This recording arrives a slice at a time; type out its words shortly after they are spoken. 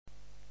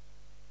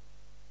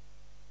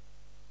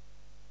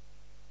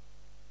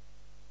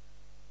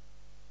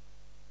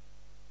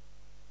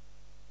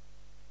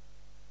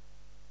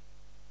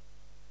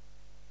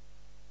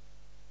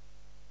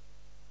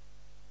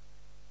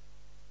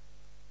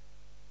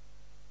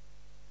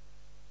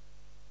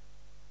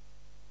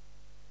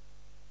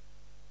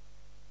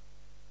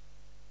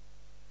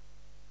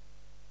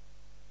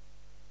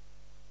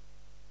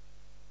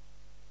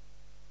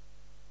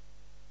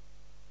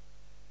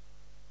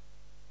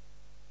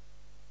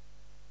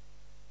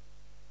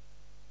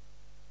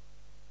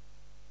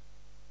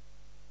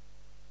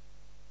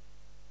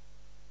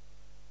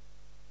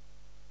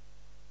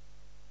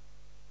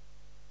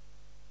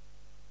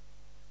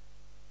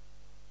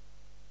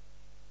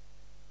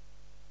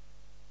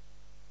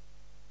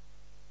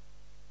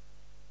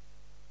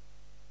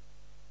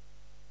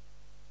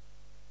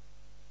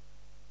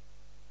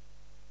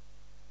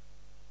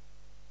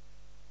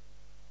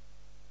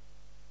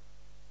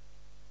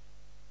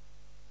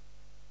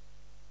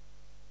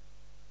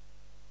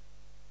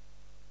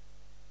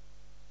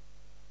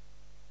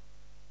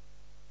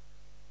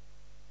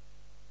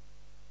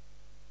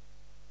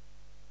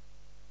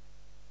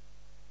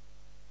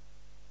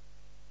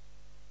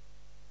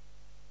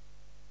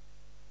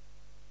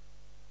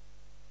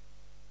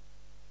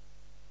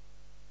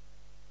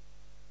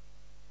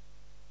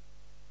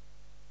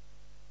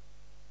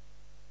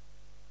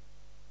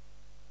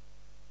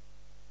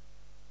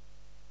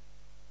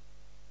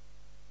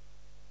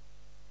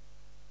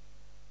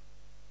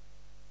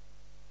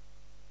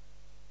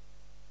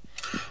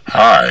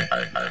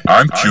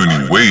I'm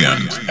Cunnie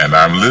Williams, and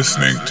I'm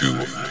listening to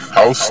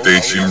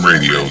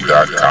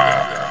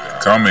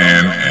HouseStationRadio.com. Come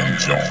in and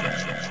join.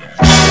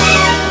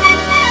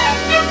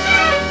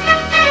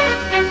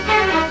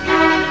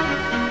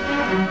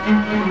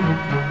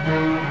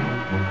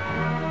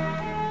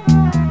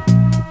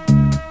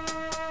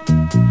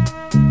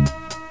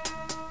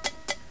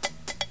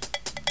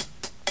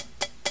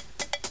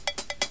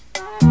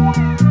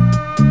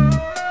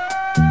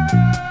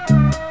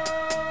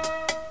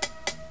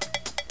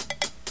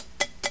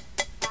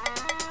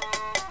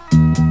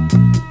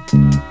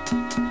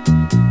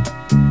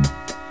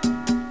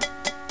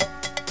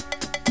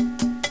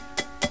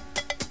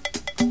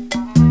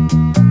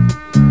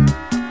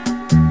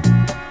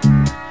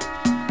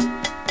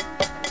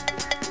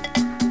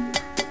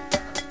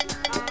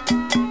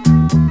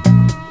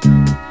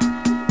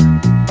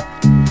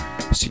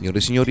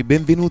 Signori,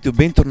 benvenuti o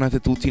bentornati a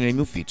tutti nel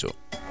mio ufficio.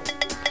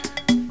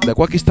 Da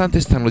qualche istante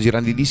stanno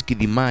girando i dischi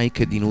di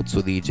Mike e di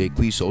Nuzzo DJ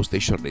qui su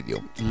Station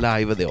Radio,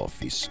 live The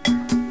Office.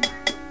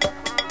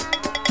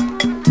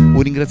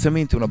 Un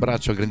ringraziamento e un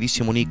abbraccio al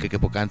grandissimo Nick che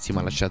poc'anzi mi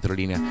ha lasciato la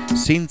linea,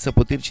 senza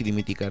poterci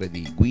dimenticare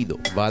di Guido,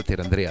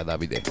 Walter, Andrea,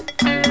 Davide,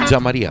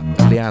 Gianmaria,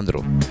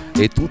 Leandro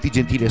e tutti i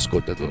gentili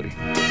ascoltatori.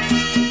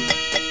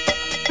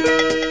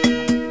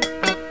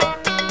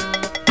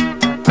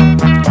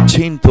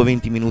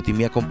 «120 minuti in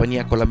mia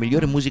compagnia con la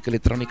migliore musica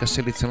elettronica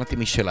selezionata e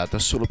miscelata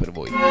solo per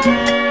voi».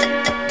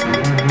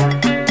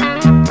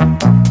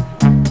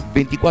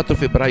 24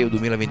 febbraio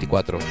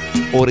 2024,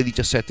 ore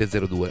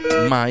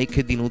 17.02,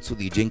 Mike di Nuzzo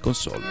DJ in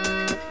console.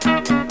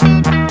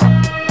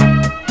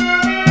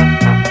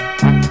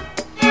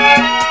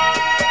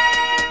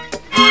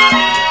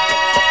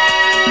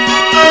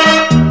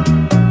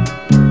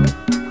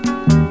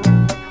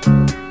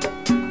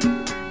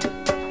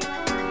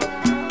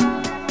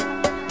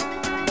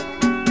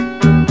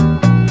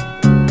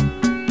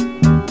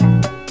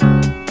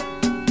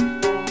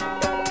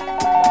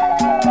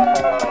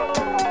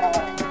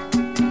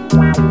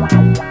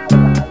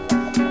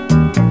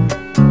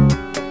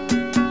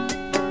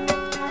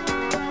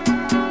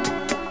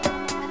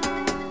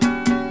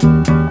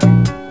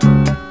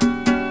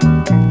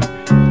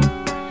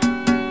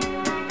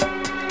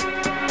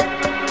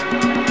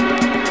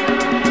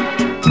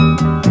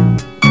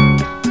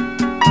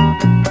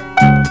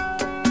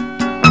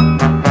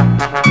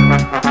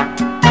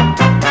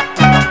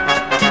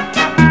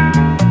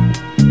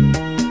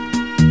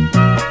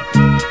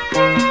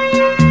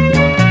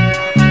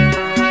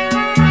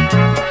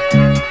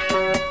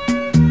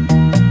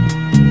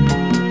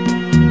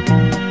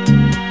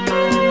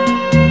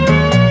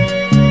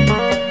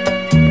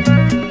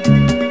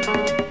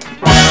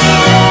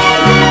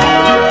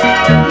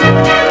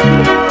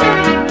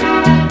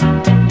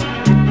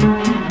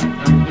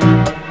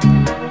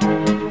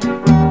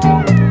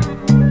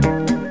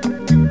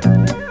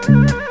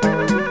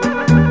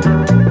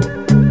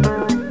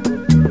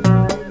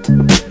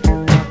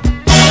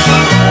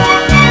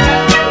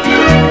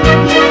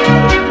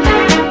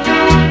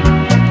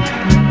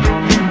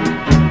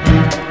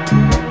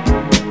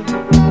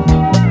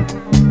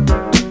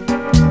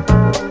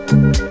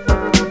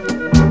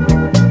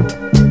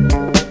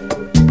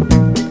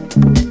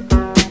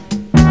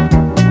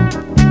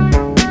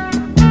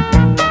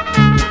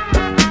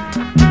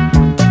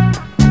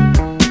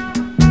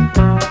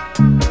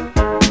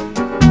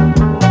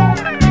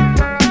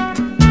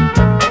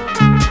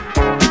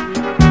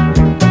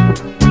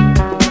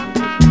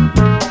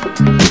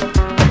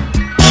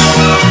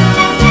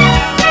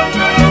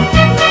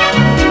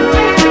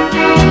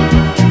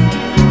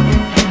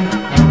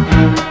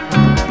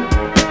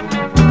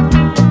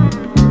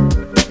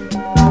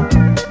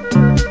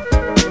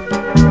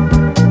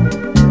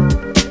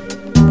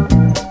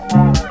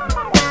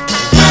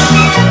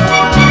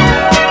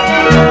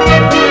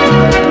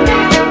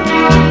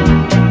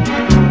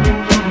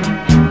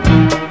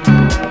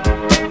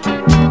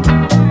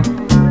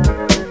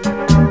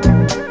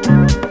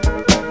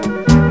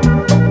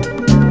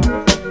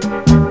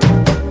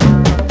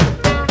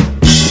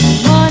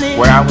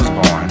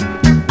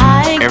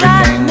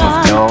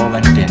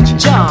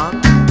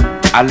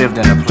 I lived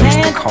in a place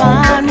they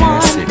called the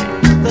inner city.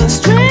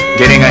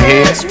 Getting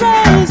ahead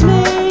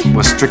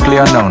was strictly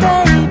a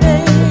no-no,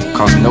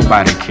 cause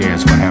nobody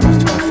cares what happens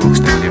to the folks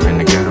that live in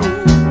the ghetto.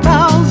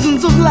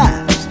 Thousands of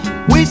lives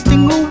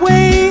wasting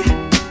away,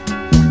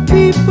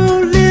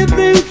 people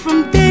living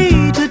from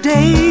day to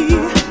day.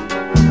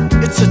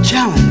 It's a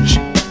challenge,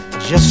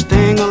 just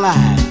staying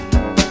alive,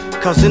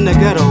 cause in the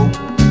ghetto,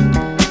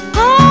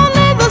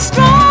 only the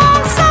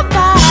strong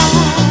survive.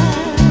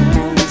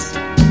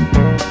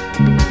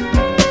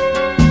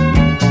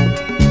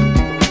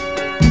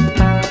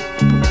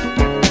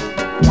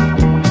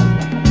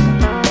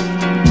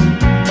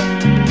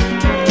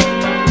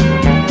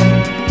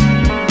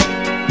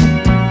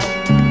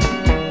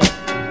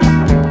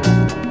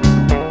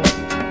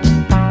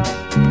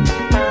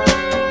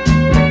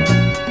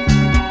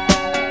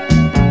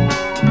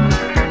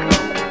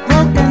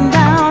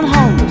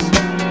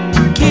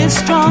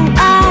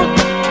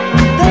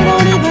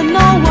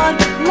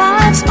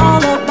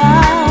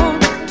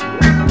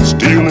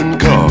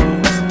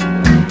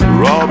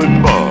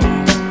 robbing bars,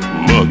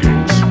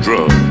 muggings,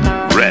 drugs,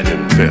 rat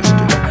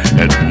infested,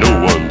 and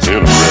no one's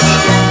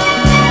interested.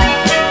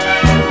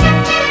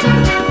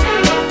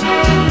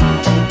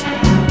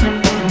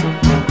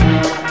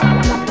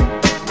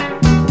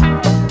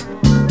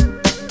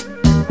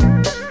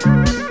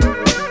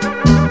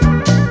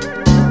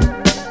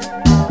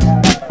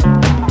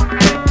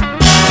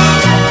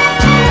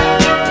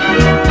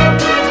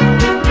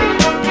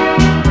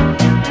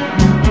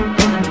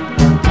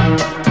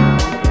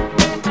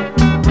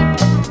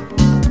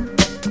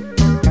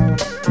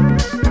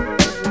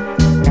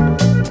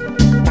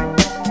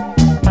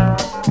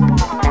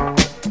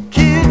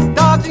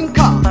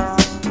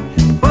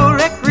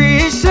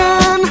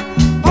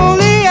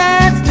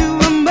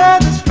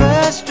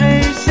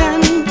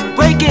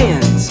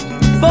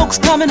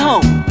 Coming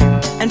home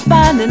and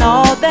finding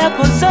all their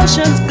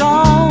possessions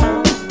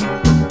gone.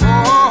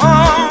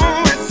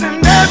 Oh, it's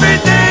an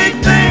everyday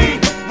thing.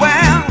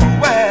 Well,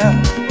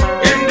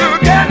 in the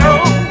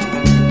ghetto.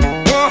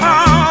 Oh,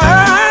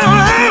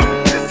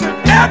 it's an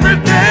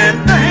everyday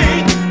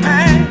thing.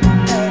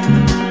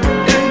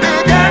 In the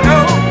ghetto.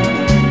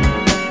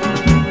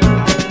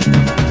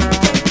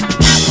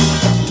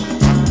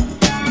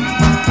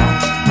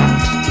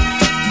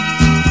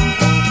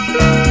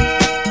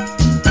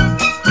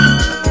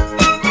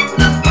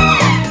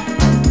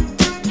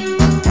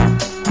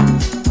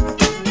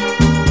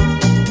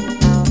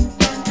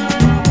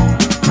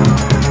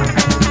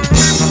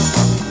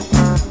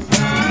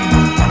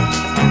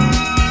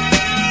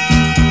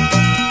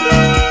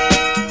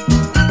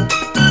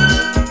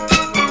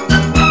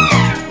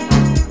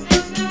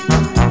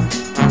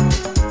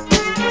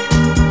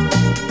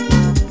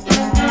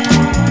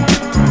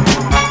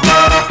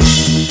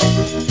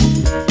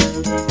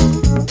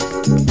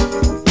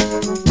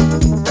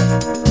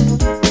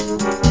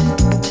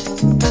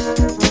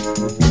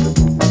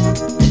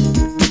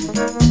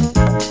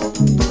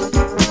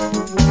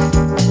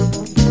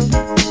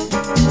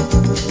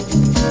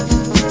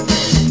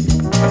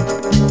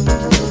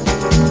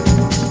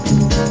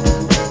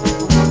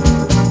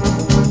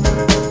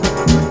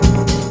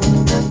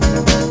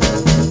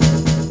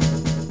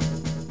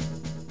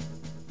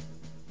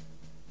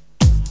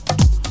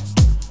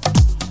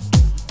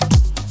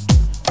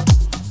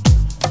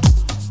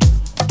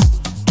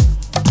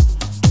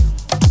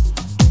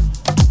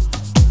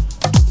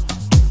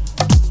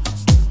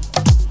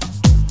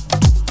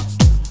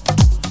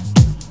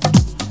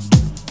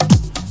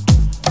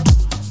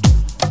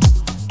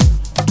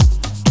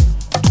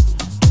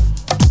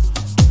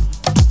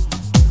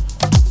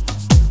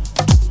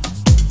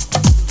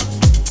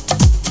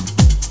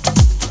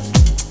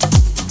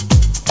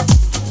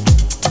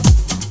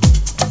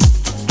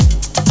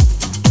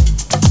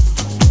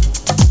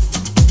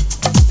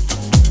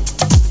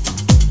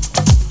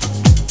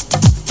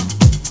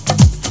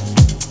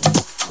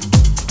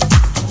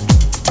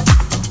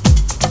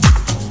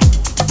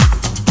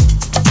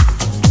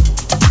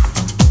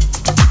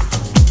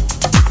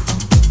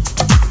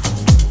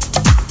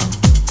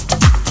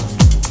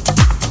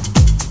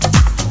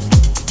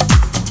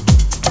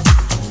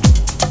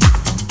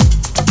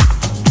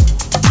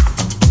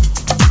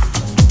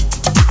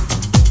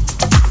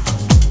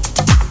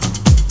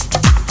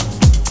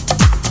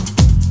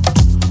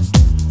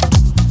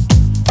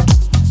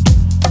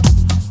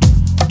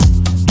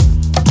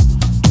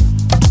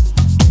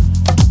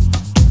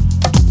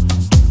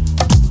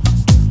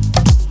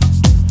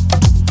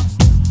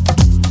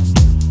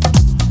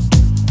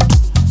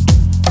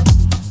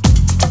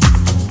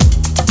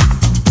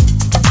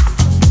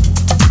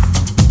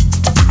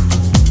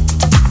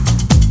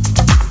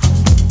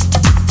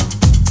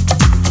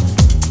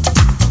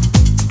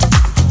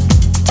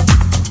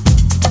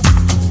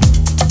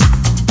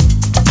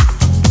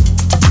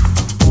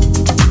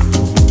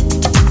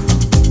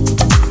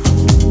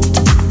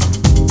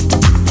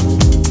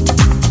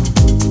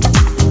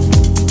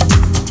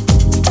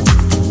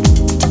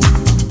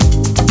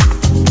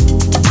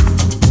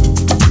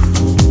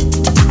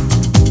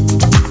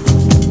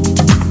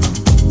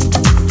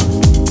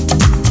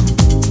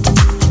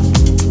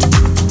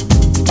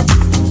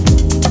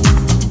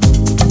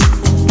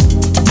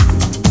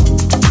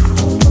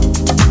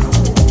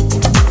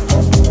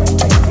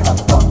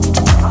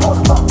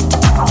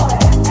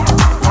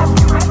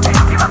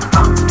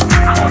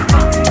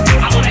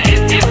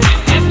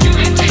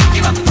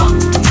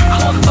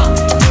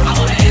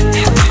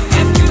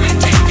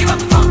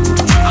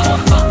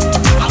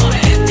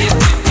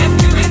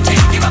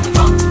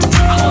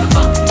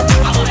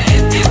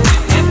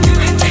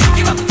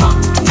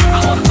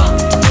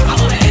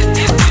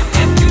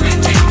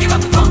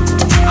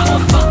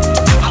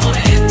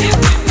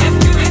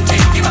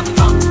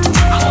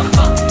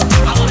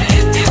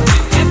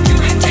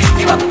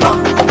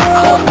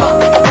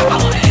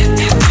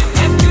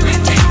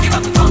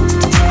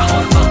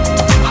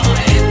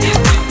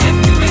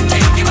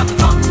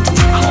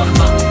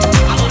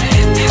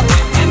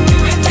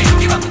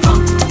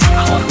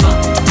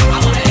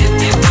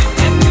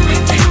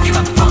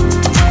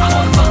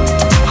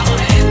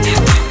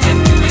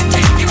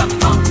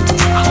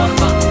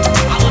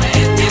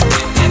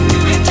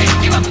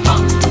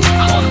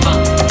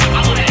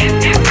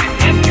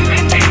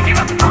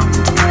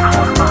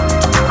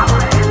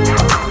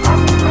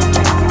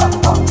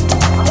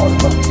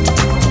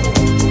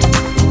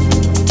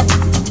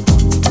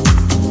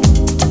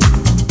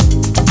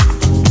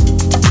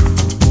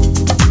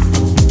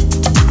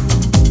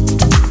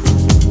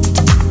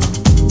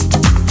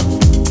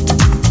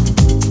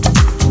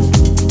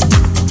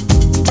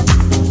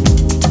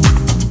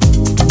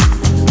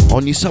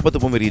 ogni sabato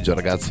pomeriggio,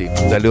 ragazzi,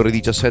 dalle ore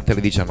 17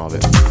 alle 19.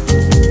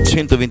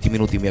 120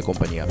 minuti in mia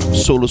compagnia,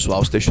 solo su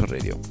House Station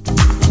Radio.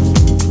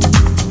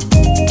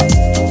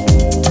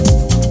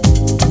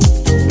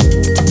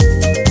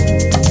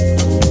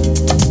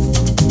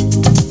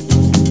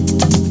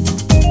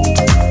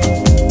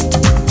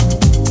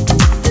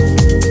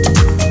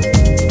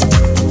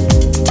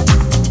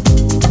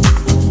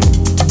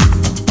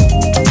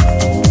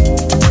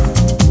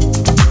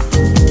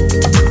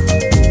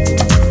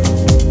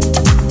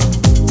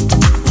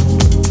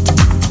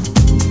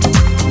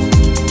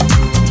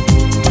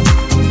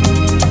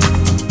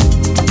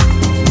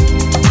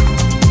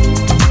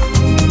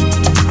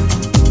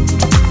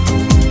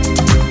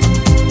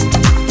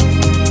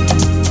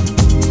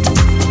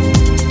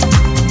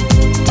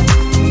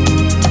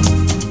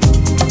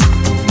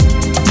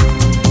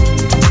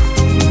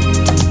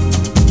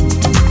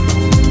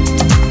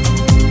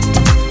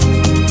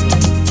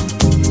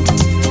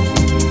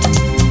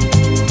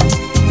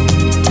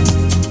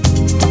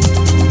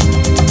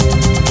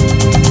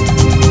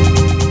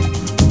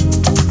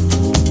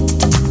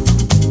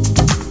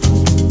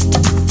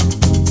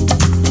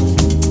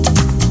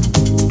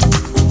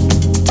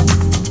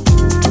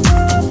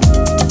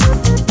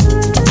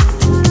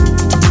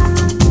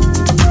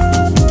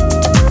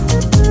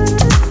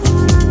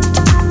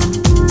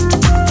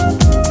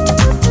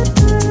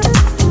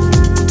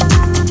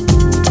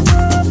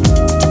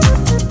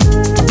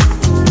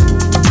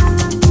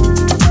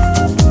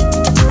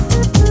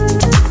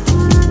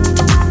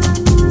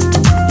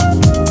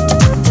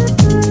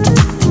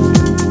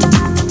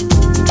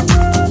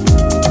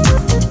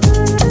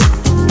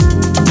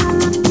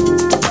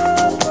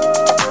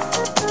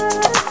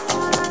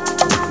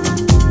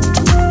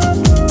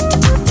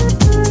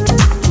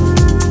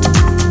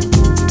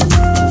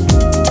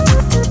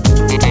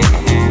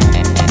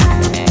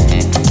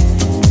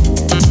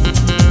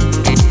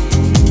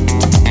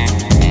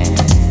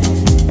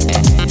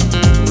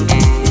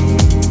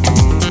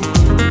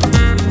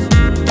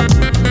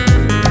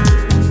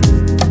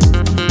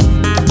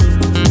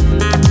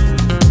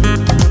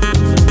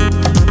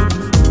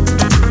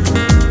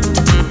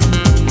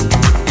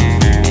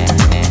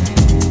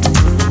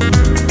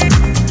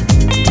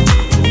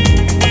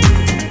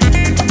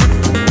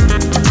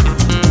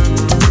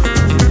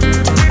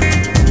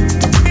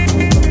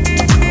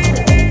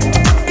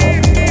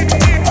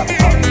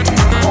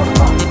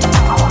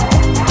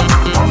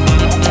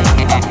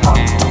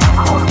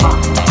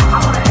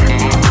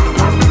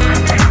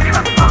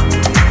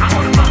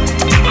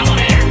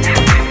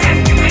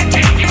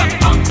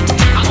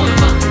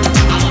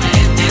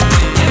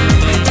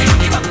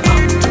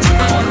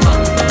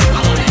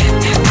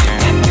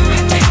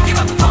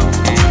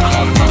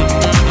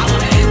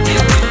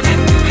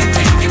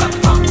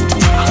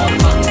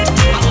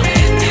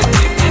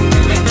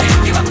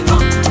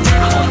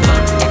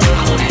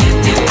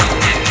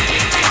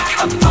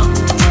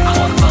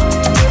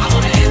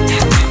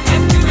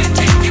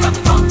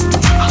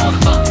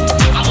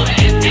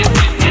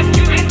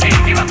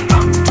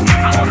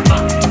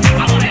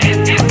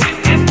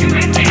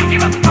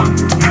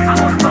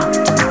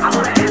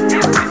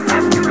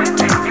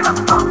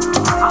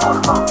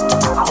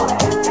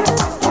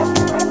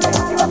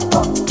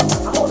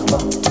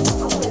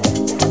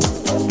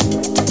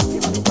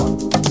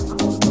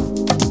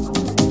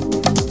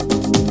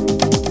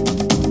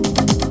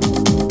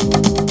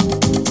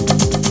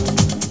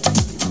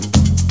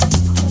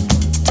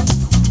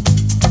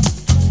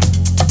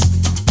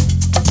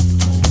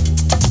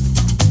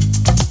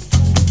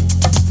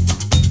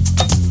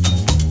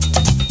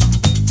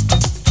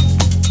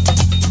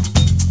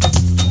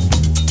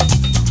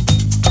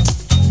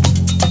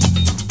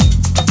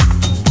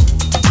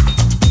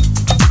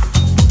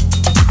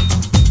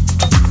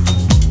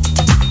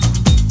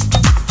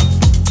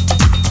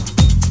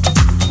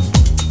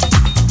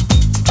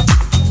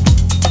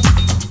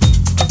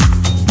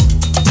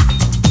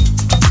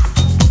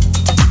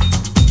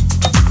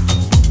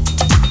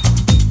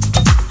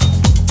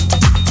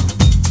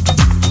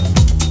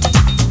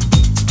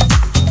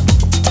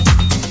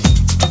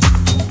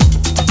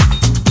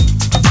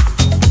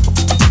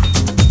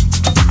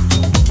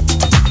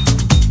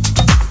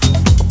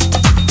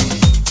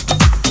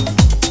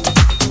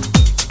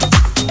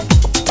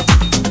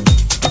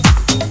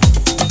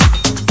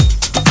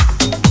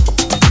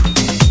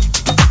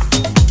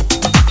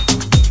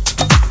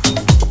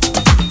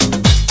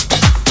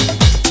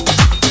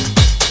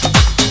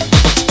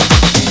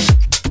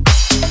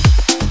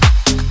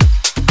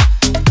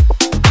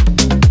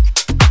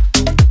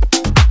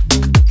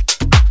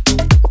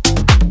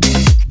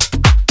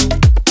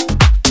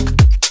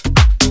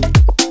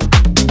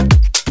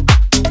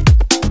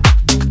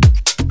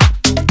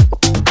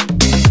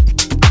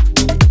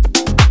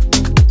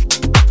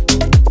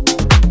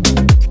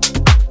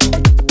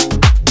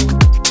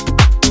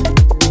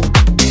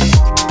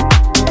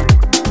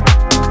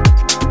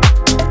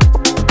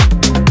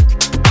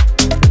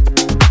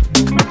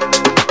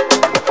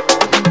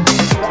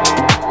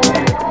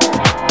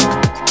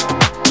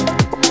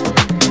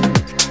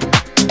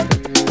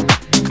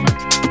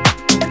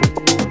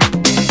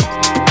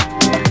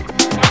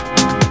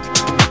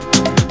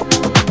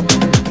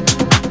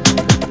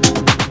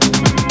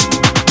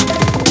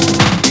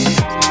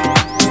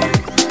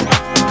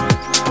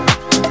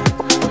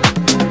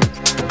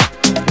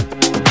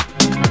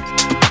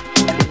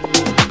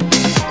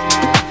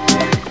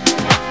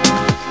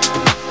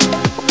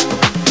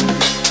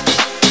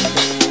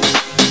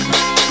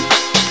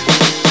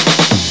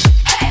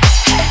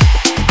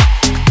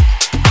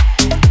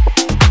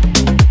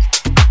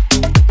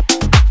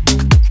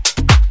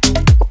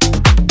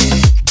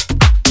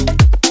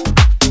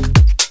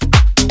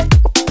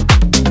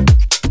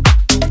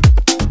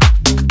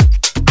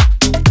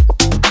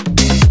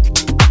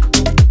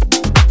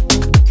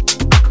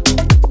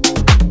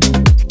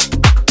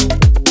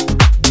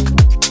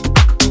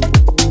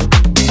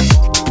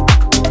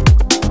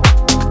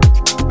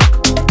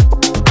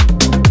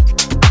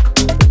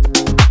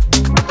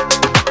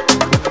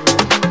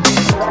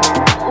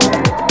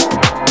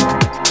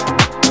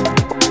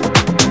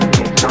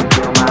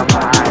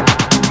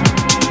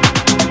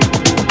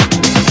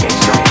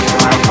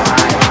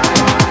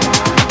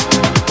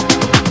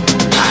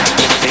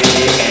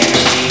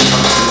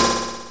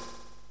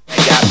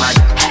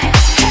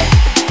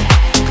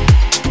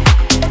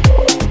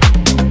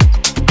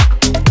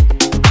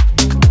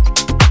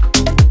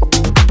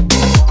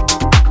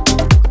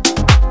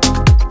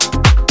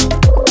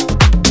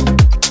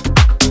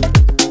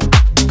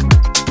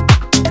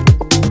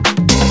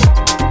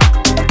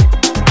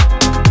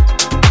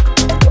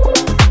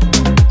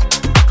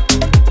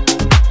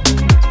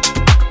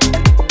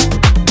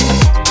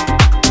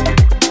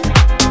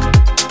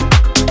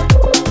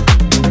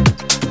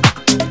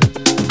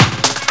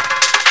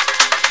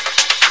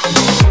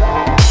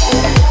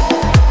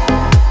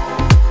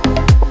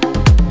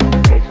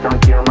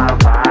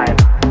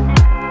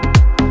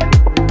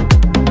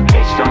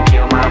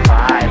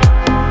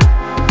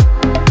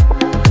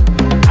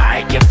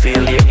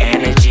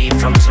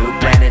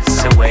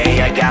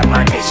 got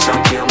my bitch,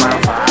 don't kill my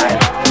vibe.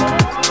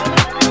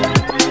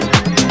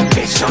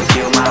 Bitch, don't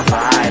kill my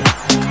vibe.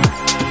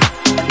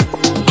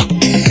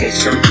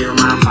 Bitch, don't kill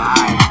my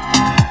vibe.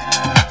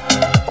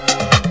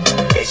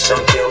 Bitch,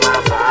 don't kill my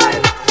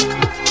vibe.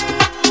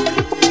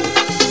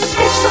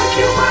 Bitch, don't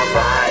kill my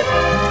vibe.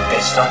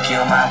 Bitch, don't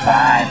kill my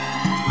vibe.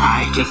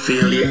 I can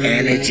feel your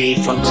energy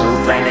from 2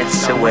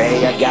 planets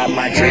away. I got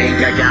my drink,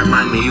 I got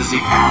my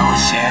music, I will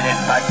share it.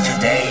 But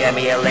today I'm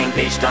yelling,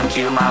 bitch, don't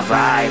kill my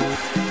vibe.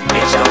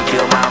 Bitch, don't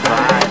kill my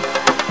vibe.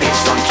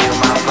 Bitch, don't kill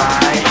my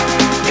vibe.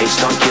 Bitch,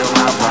 don't kill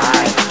my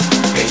vibe.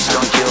 Bitch,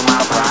 don't kill my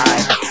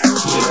vibe.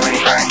 You ain't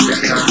got to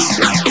come.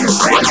 You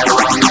see it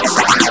along the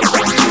line.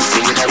 You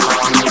see it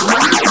along the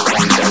line.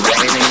 They're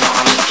raining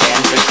on the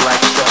canvas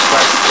like the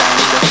first and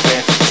the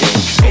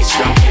 15th. Bitch,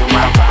 don't kill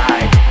my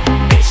vibe.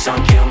 Bitch,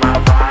 don't kill my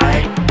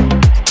vibe.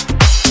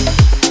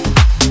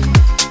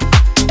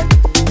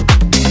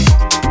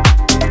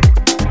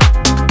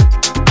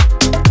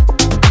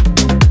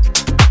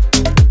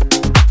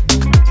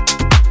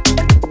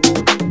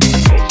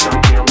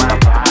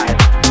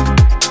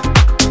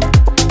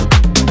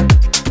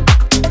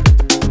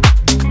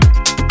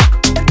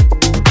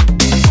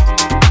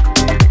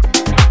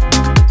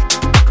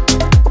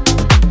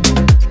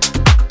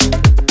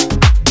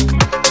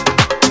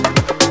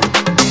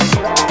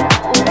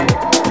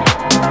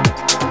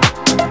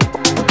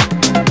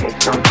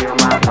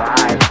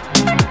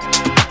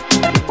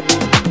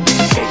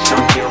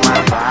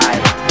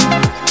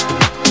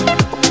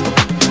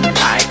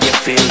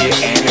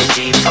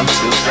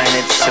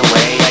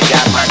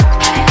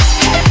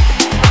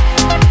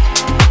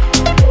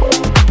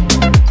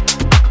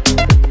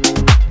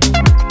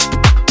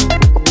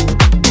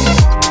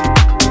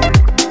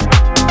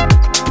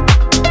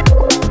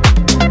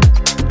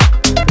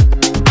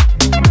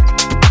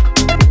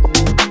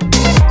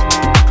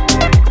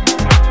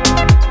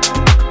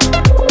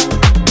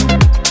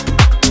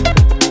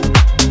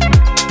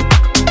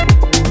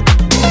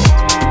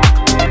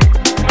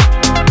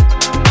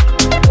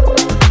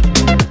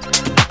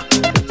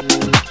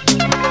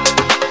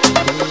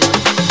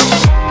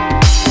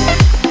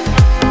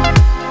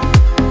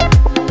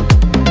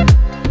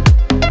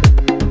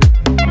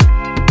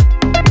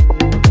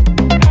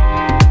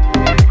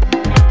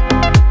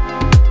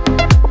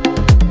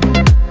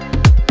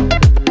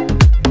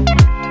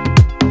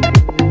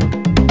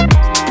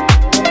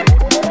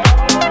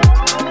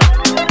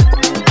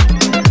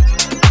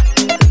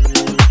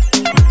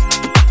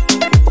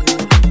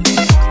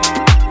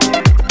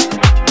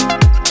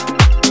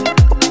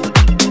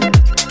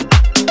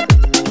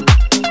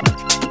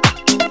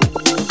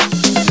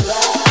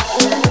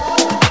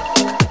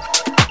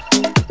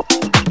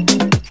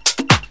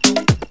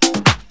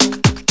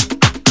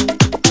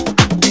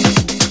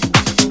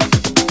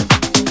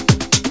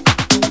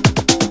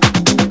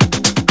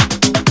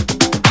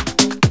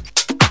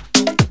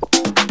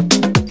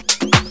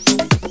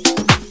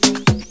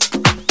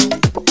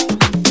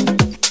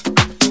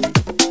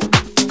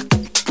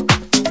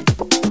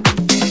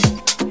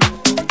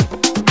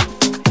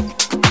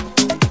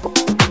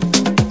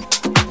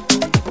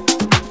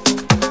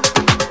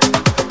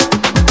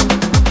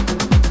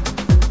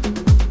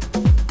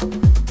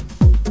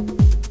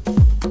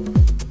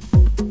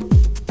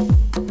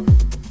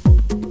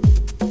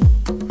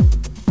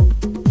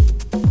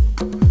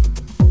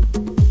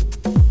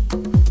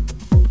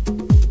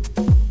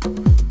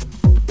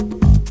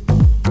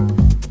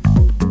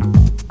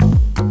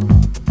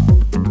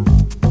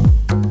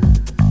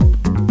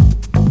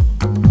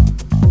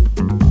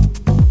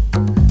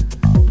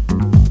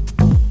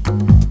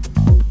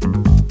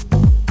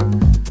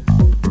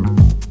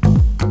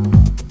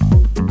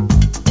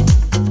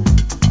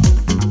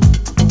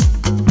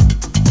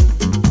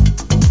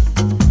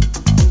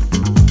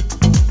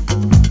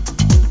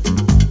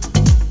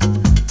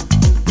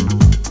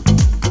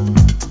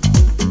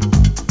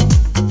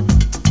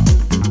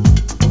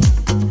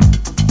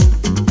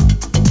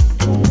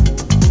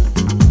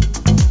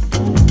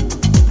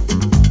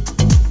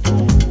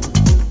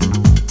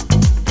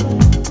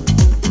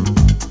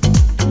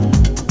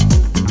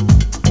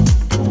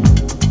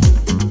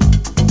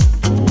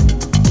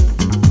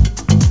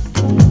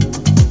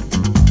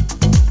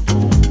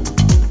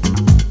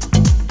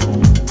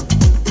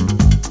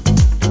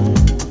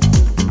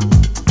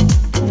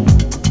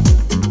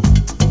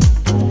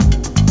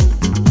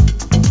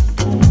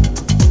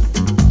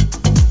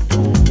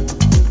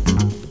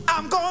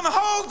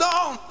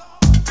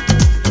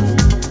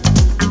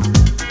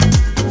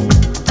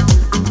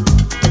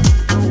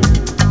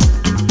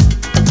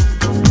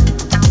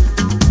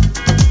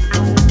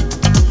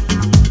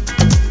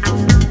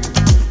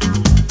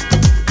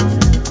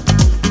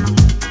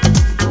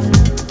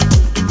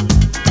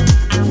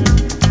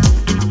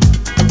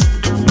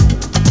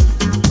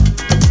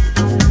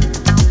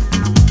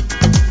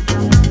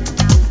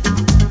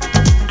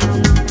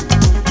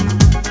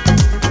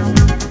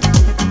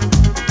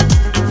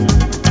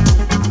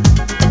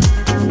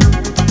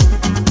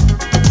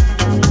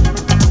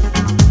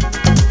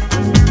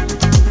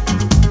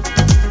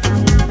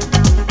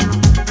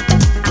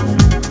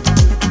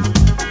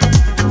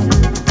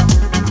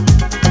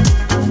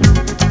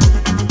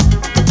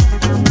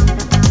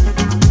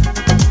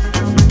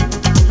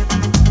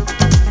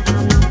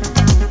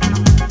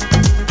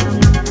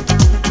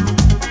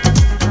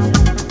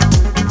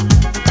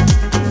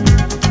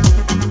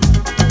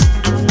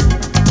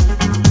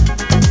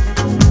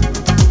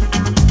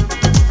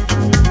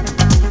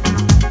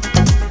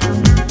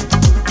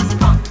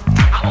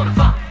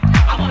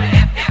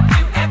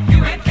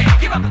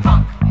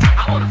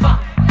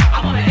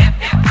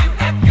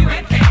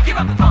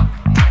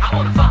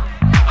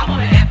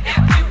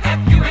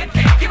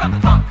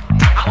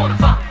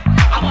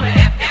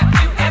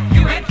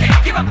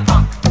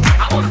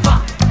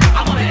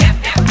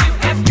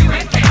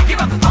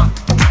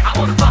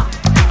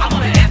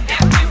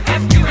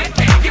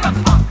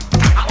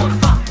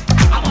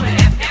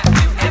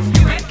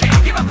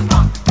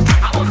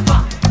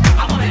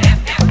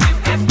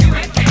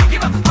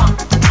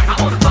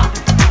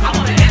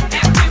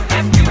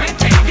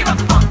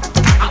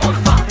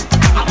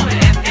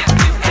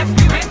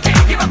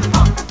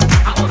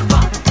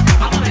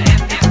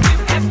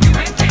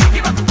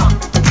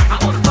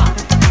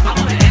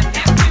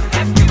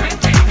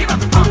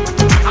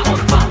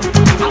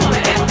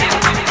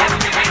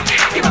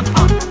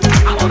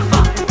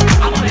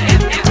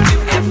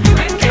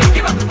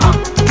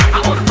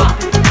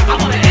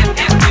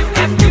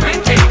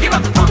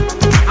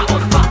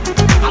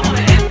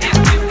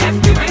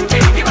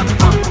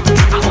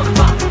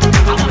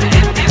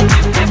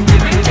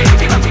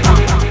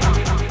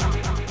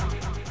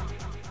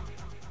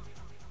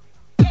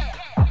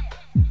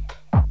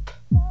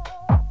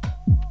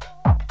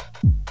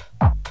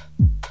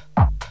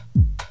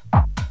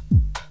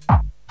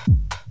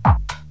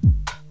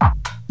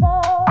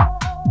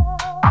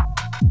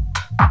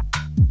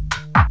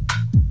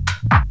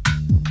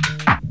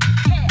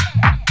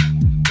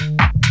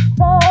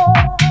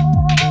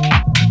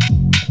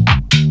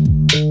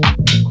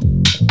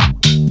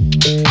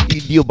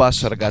 Dio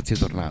basso ragazzi è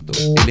tornato,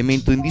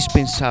 elemento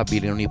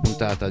indispensabile in ogni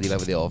puntata di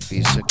Live The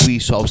Office qui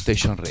su House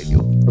Station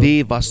Radio,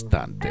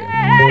 devastante.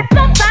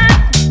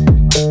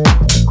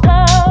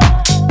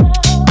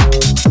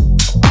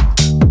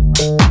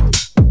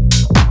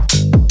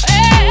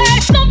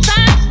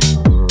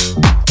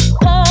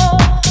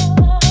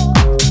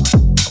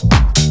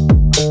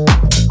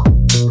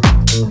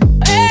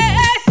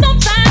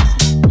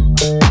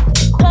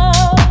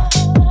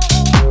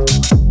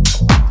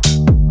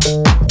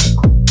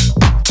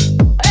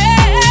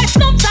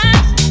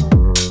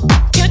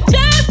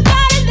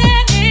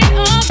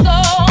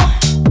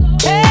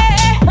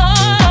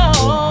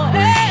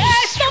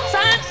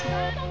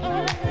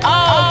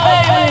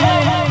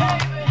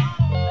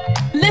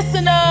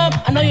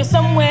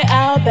 Somewhere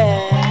out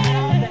there,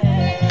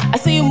 I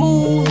see you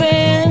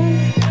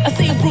moving, I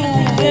see you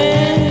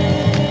grooving,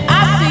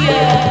 I see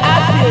ya,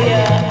 I feel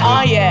ya,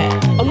 oh yeah.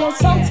 Oh yeah,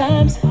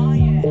 sometimes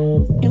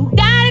you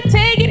gotta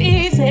take it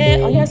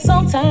easy, oh yeah,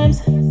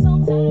 sometimes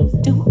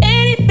do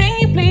anything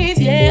you please,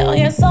 yeah, oh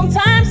yeah,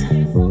 sometimes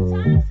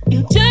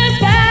you just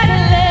gotta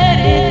let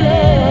it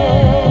flow.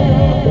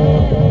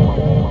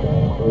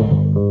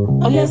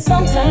 Oh yeah,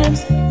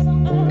 sometimes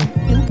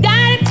you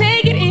gotta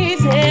take it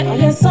easy, oh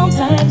yeah,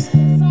 sometimes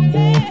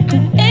do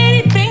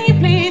anything you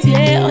please,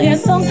 yeah, oh yeah,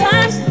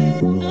 sometimes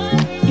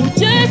you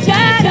just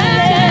gotta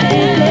let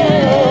it go.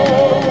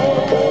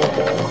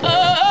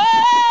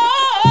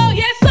 Oh,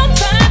 yeah,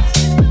 sometimes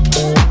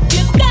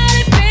you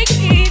gotta take it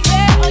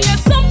easy, oh yeah,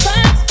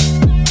 sometimes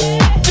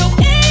do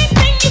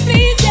anything you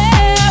please,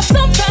 yeah,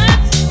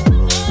 sometimes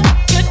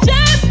you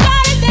just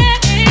gotta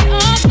let it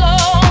all go.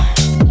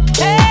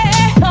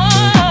 Hey,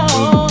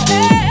 oh,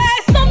 hey,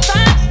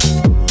 sometimes,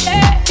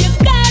 yeah, you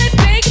gotta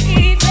take it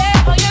easy,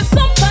 oh yeah,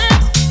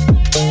 sometimes.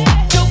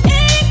 Do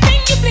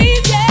anything you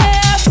please,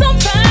 yeah.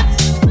 Sometimes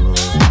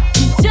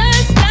you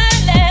just gotta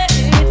let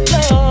it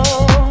flow.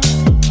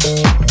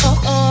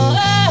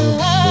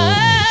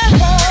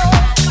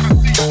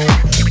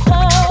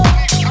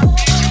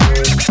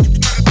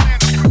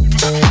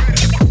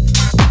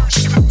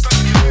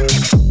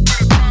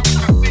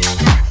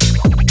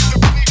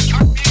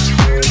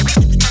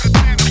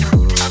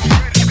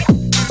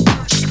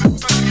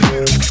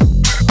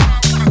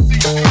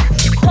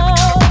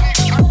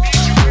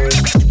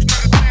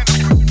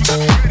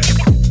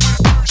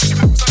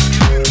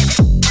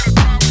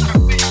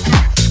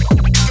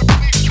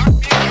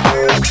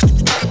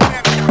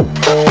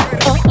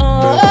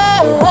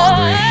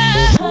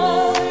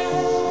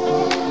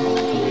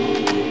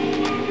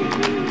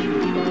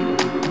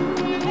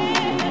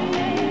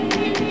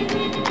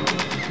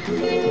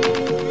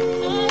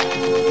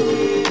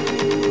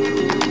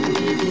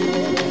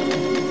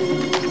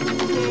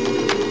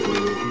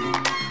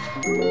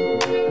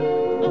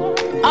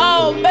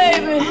 Oh,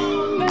 baby,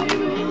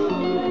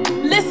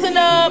 listen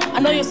up. I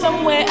know you're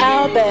somewhere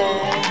out there.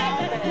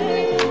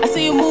 I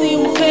see you moving.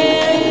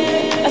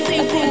 I see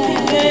you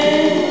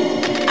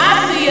moving. I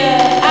see ya.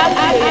 I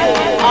feel ya.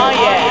 Oh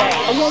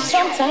yeah. Oh yeah.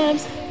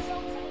 Sometimes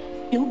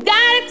you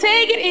gotta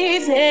take it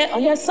easy. Oh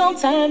yeah.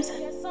 Sometimes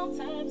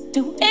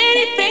do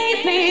anything you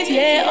please.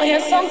 Yeah. Oh yeah.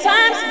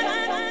 Sometimes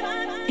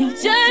you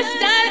just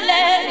gotta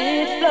let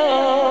it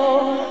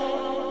flow.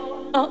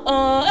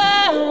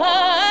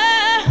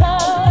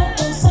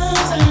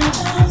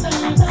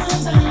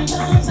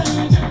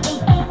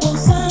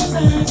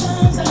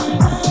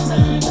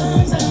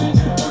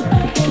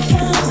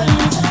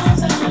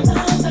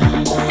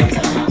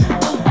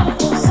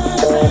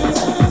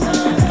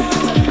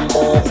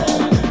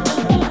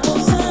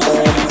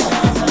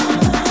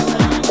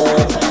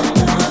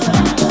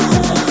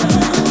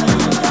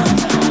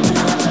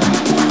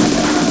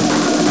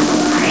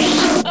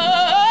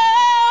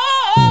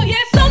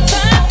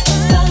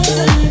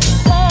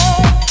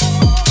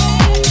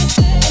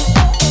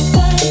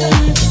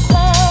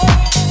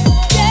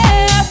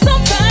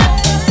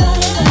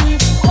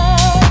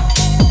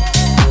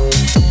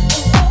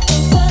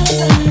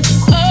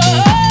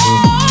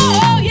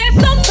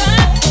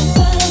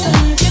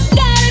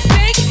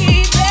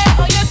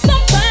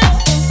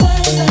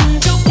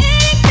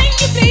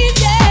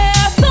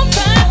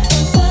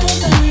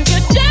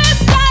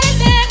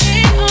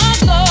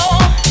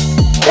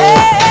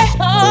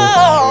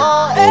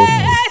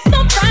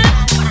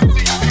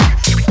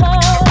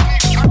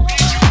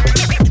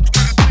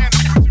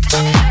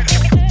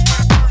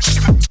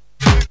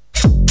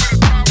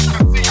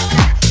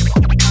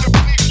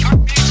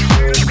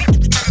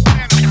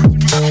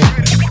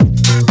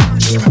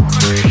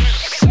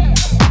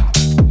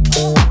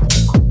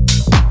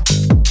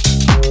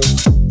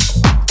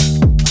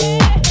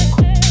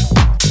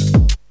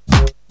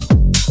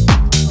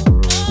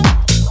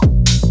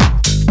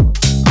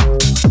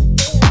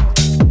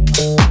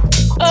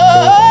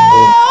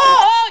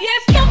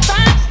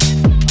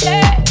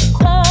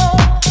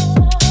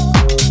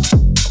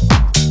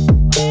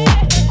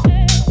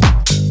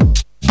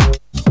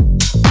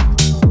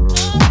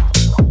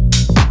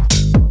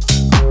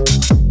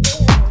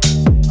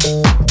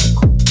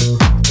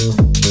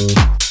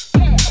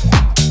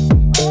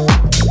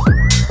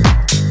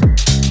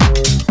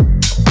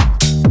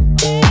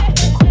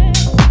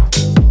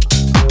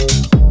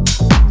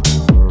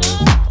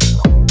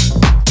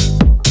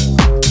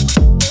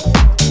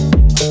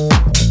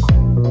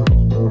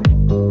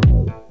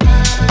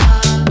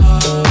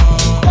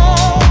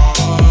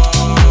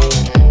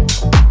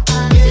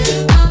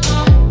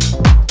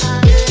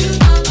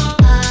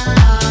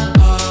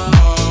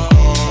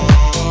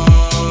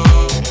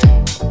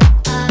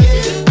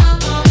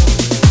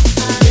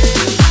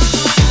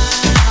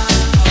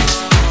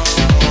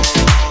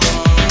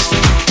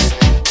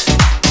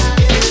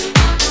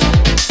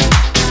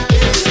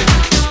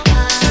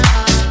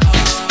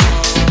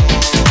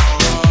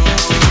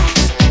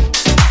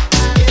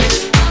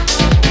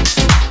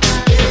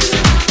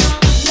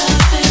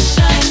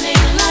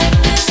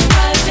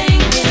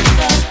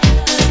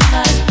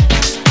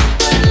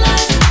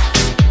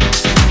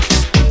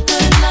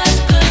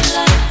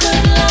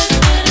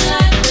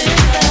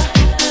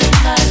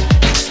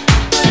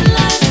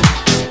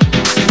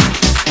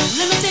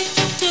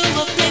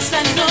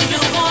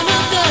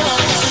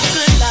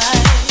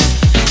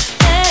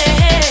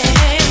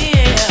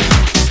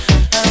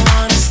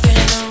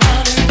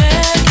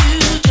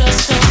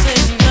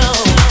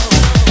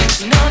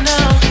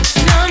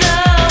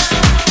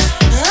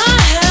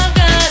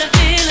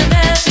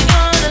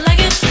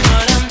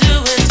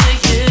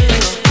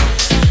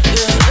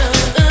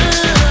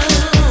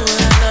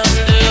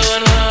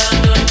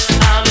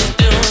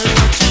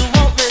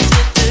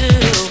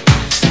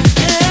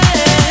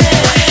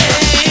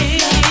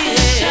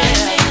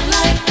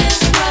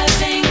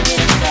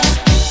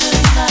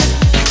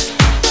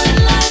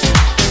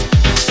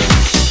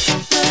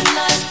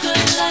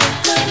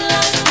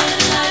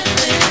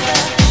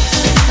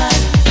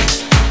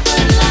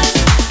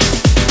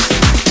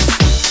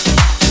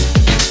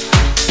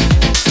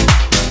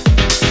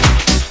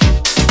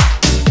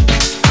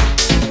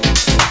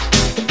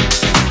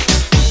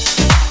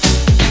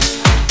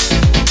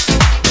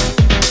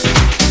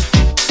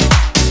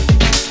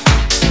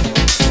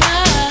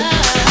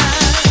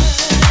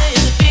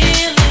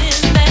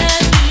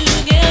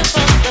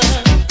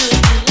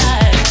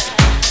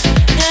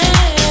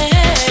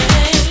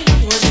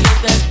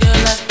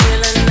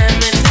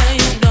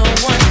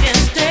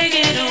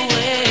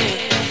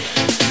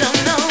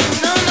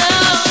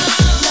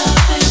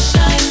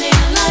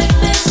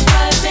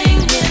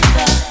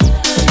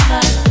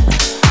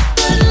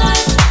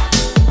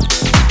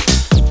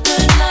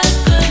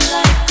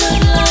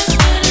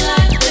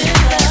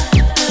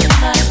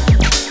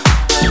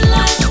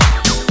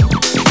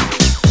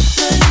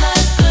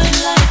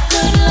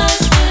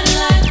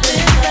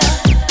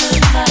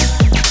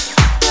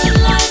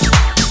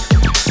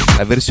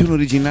 La versione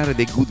originale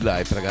dei Good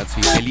Life, ragazzi,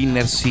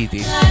 dell'Inner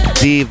City,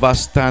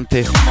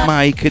 devastante.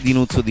 Mike di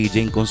Nuzzo DJ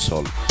in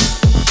console.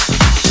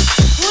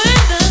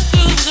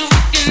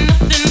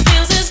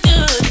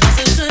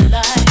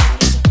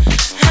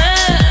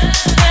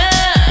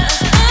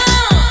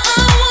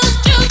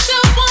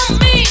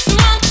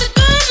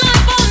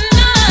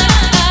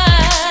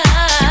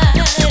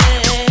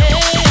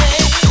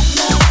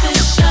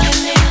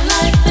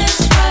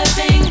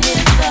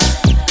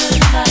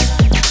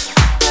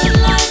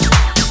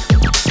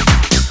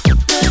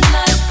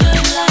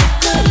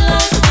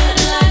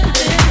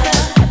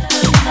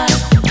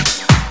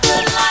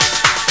 Good life.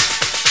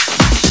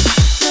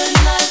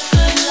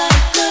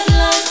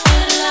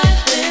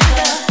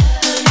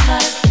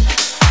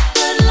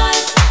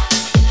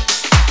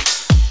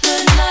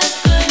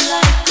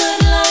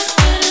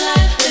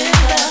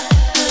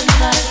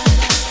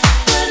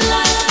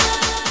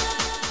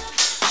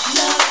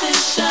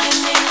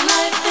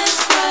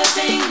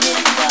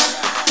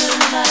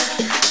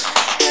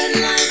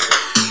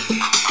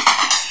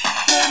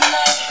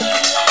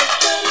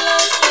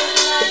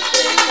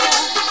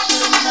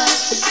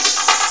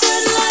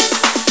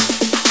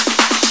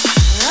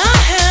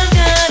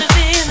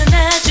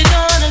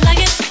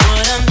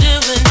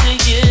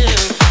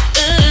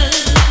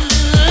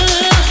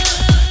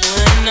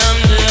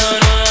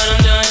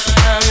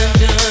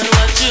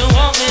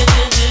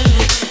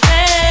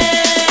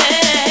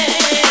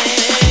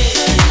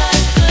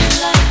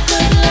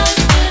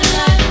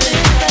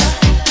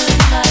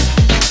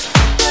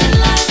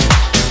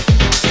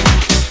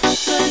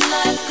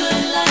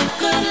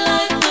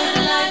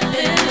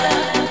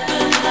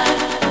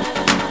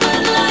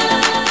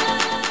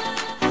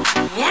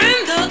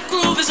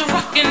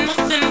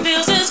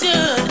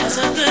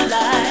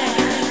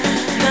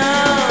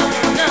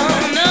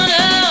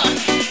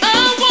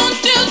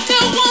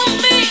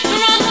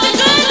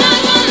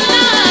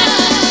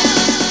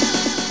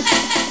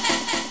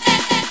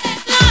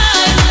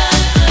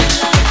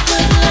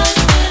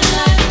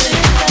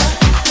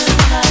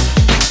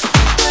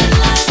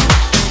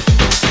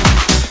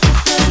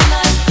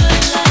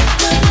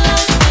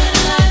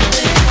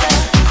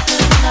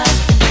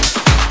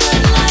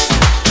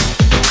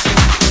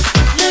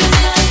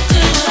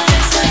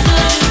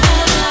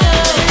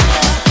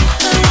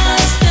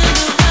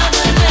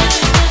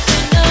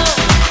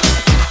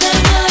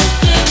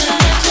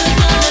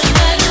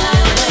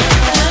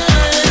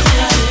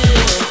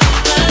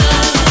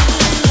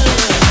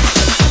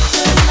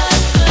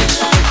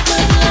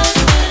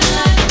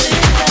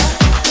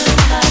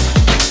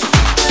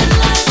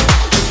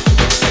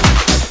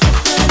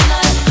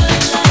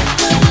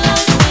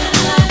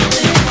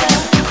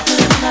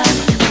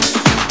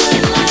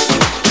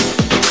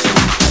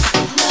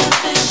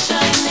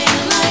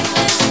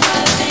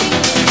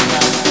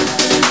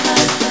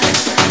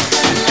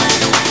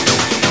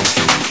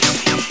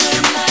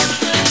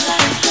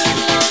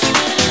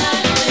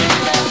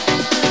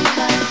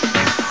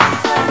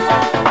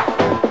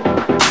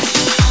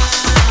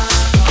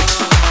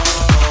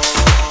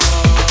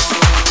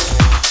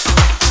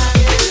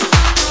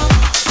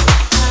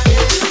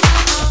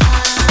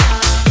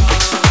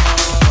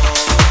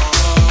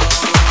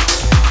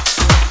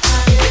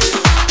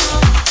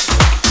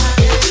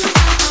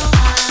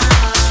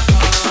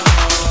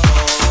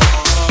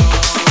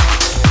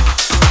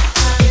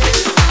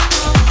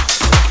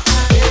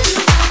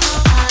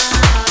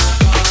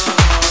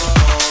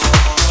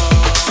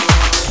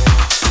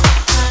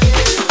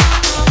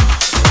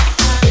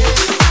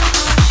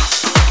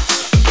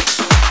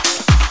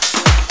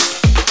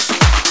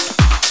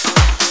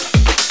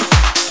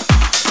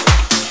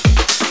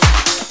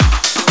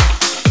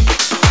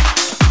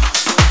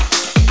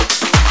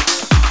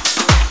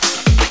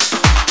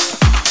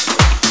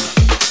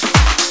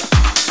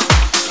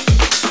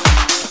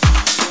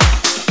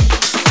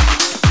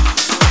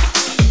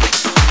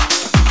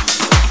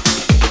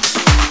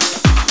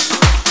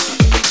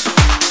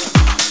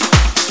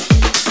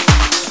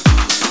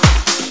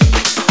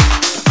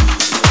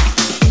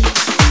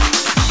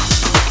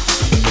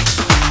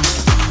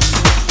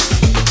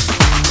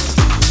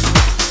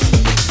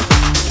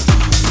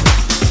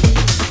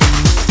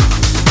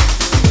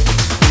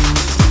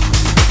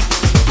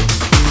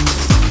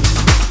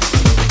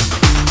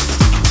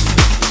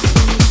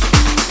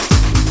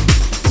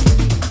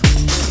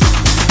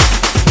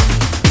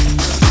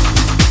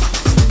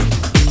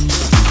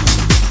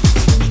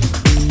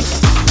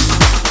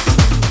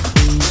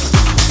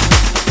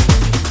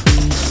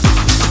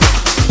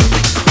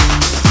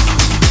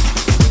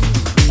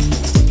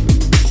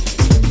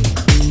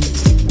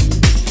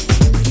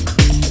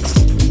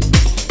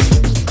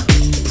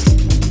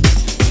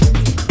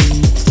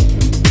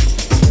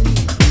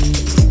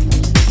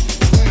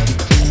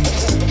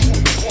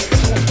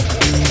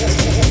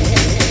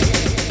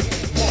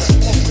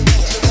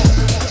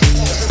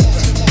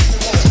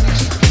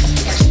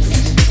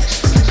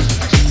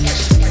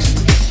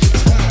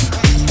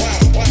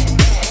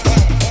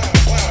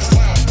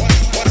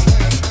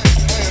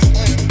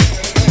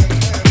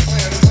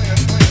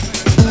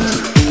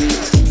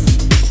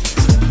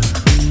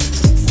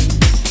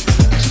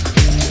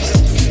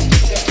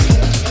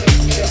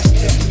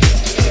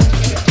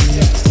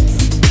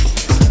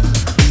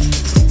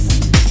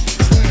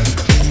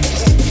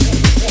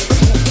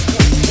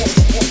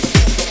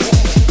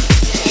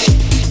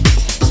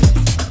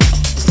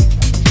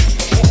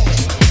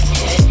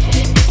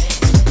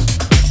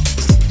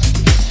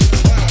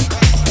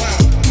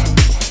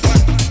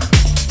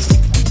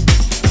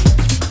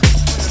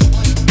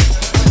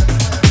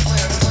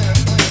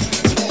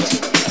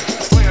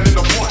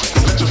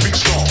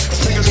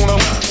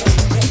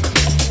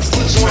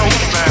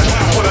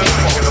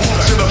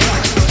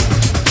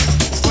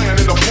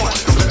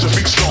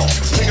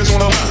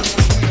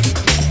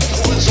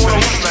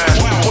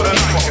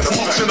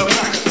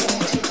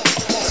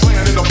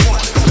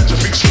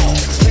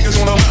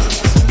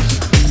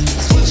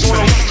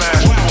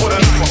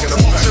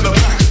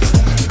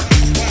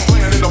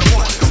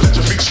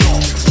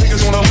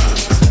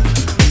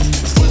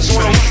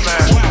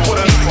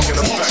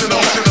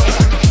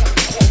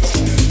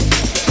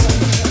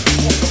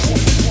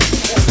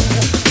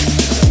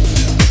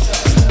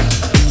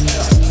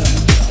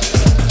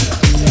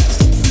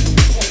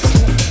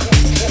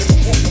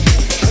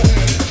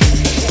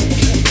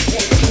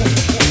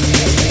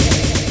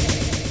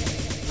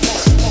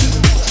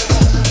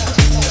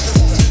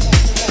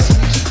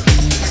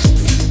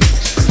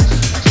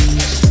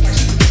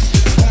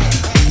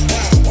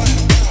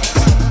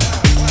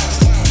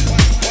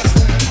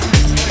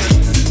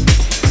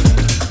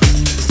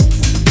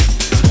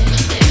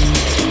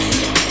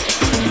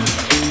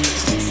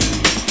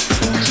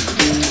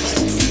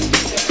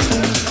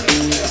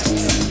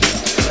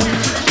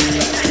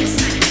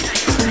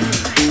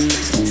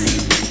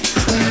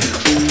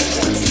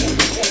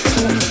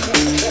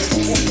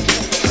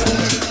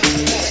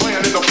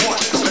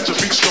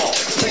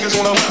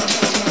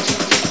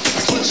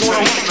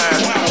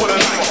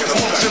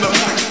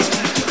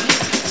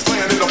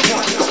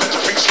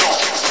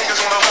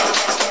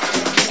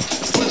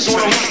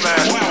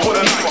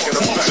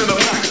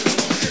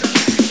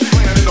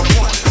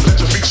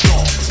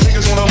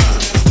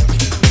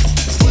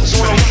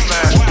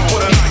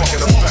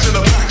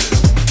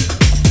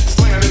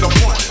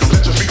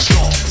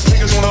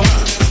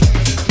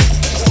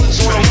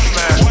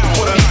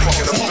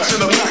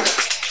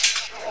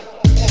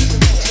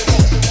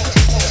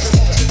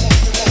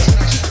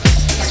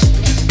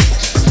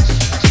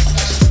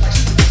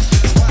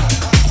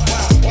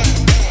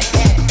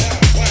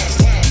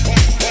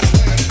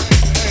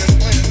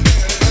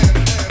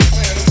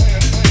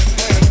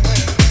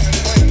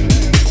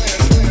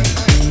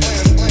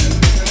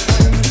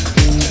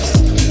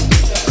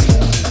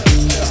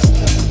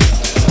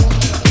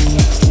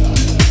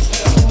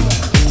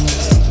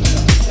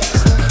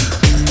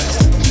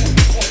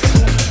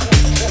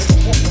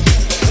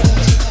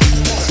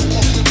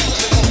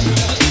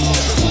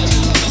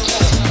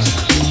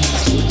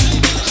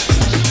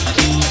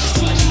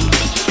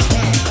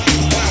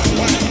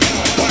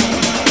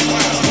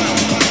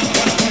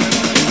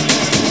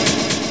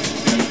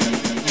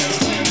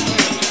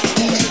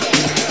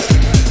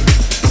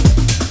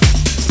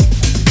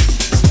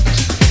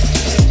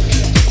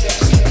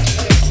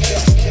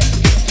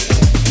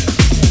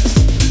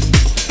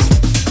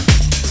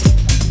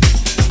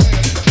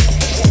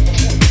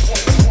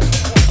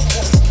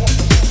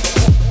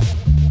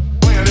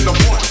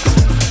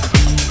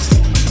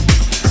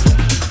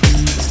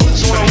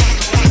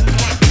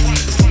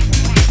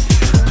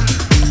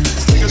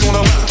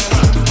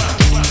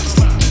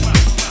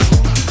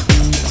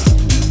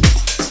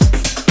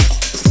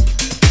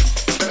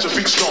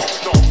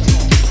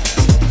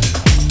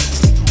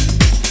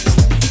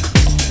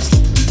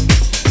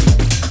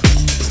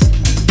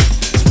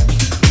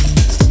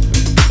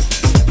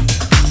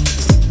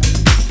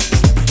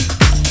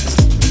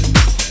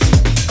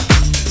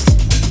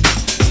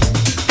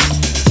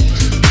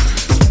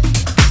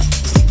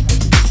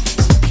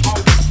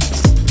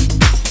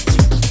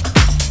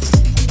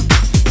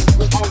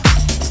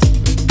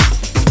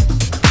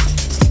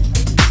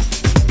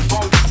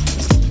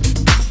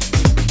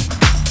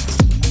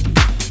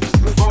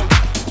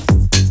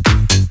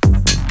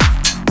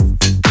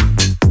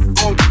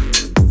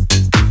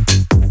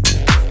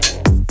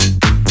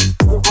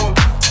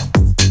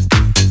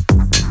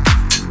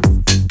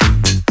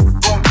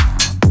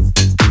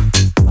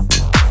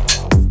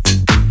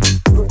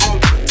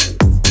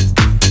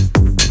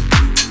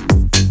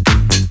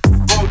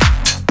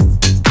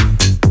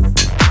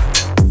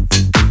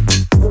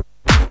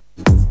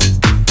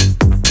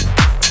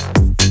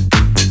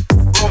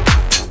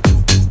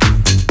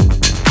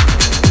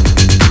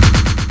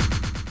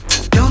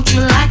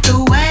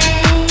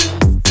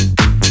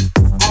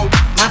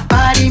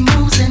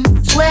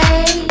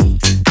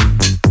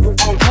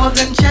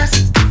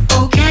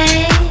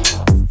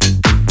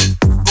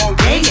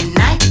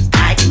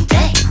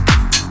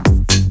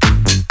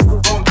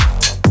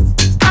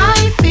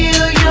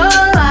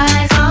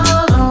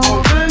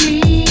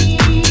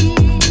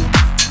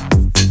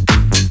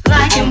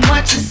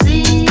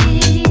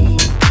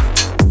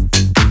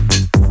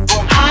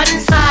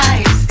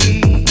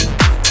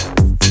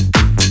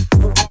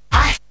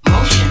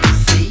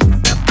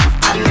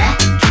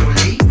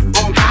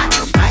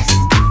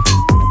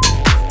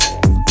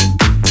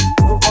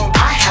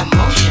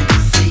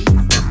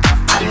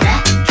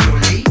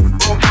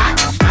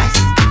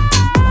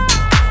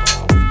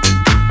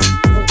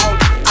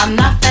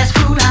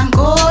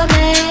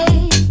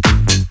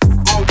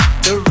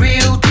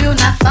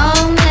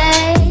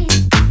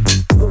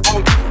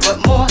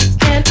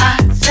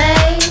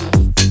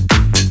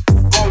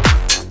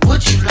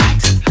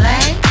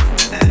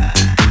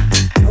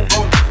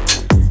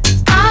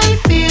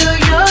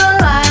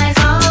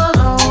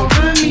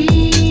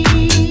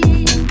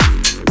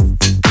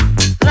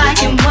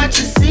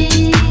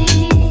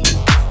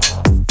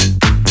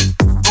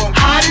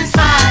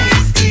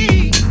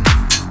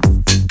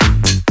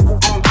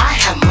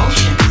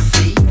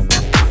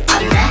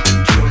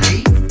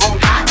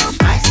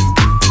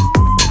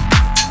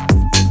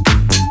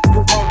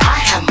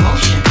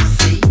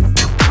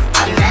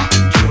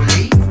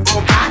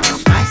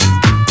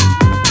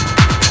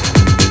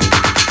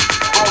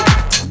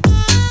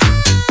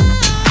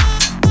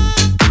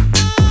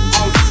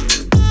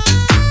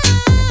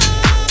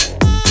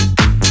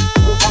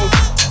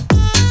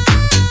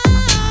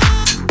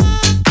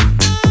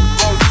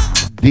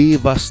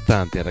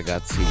 Devastante,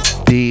 ragazzi,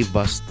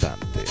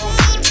 devastante.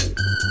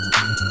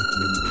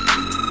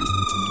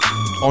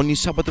 Ogni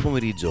sabato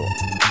pomeriggio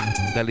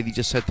dalle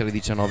 17 alle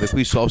 19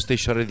 qui su House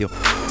Station Radio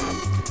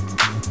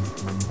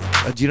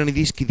girano i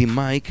dischi di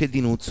Mike e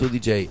di Nuzzo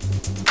DJ.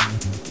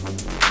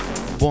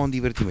 Buon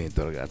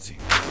divertimento, ragazzi.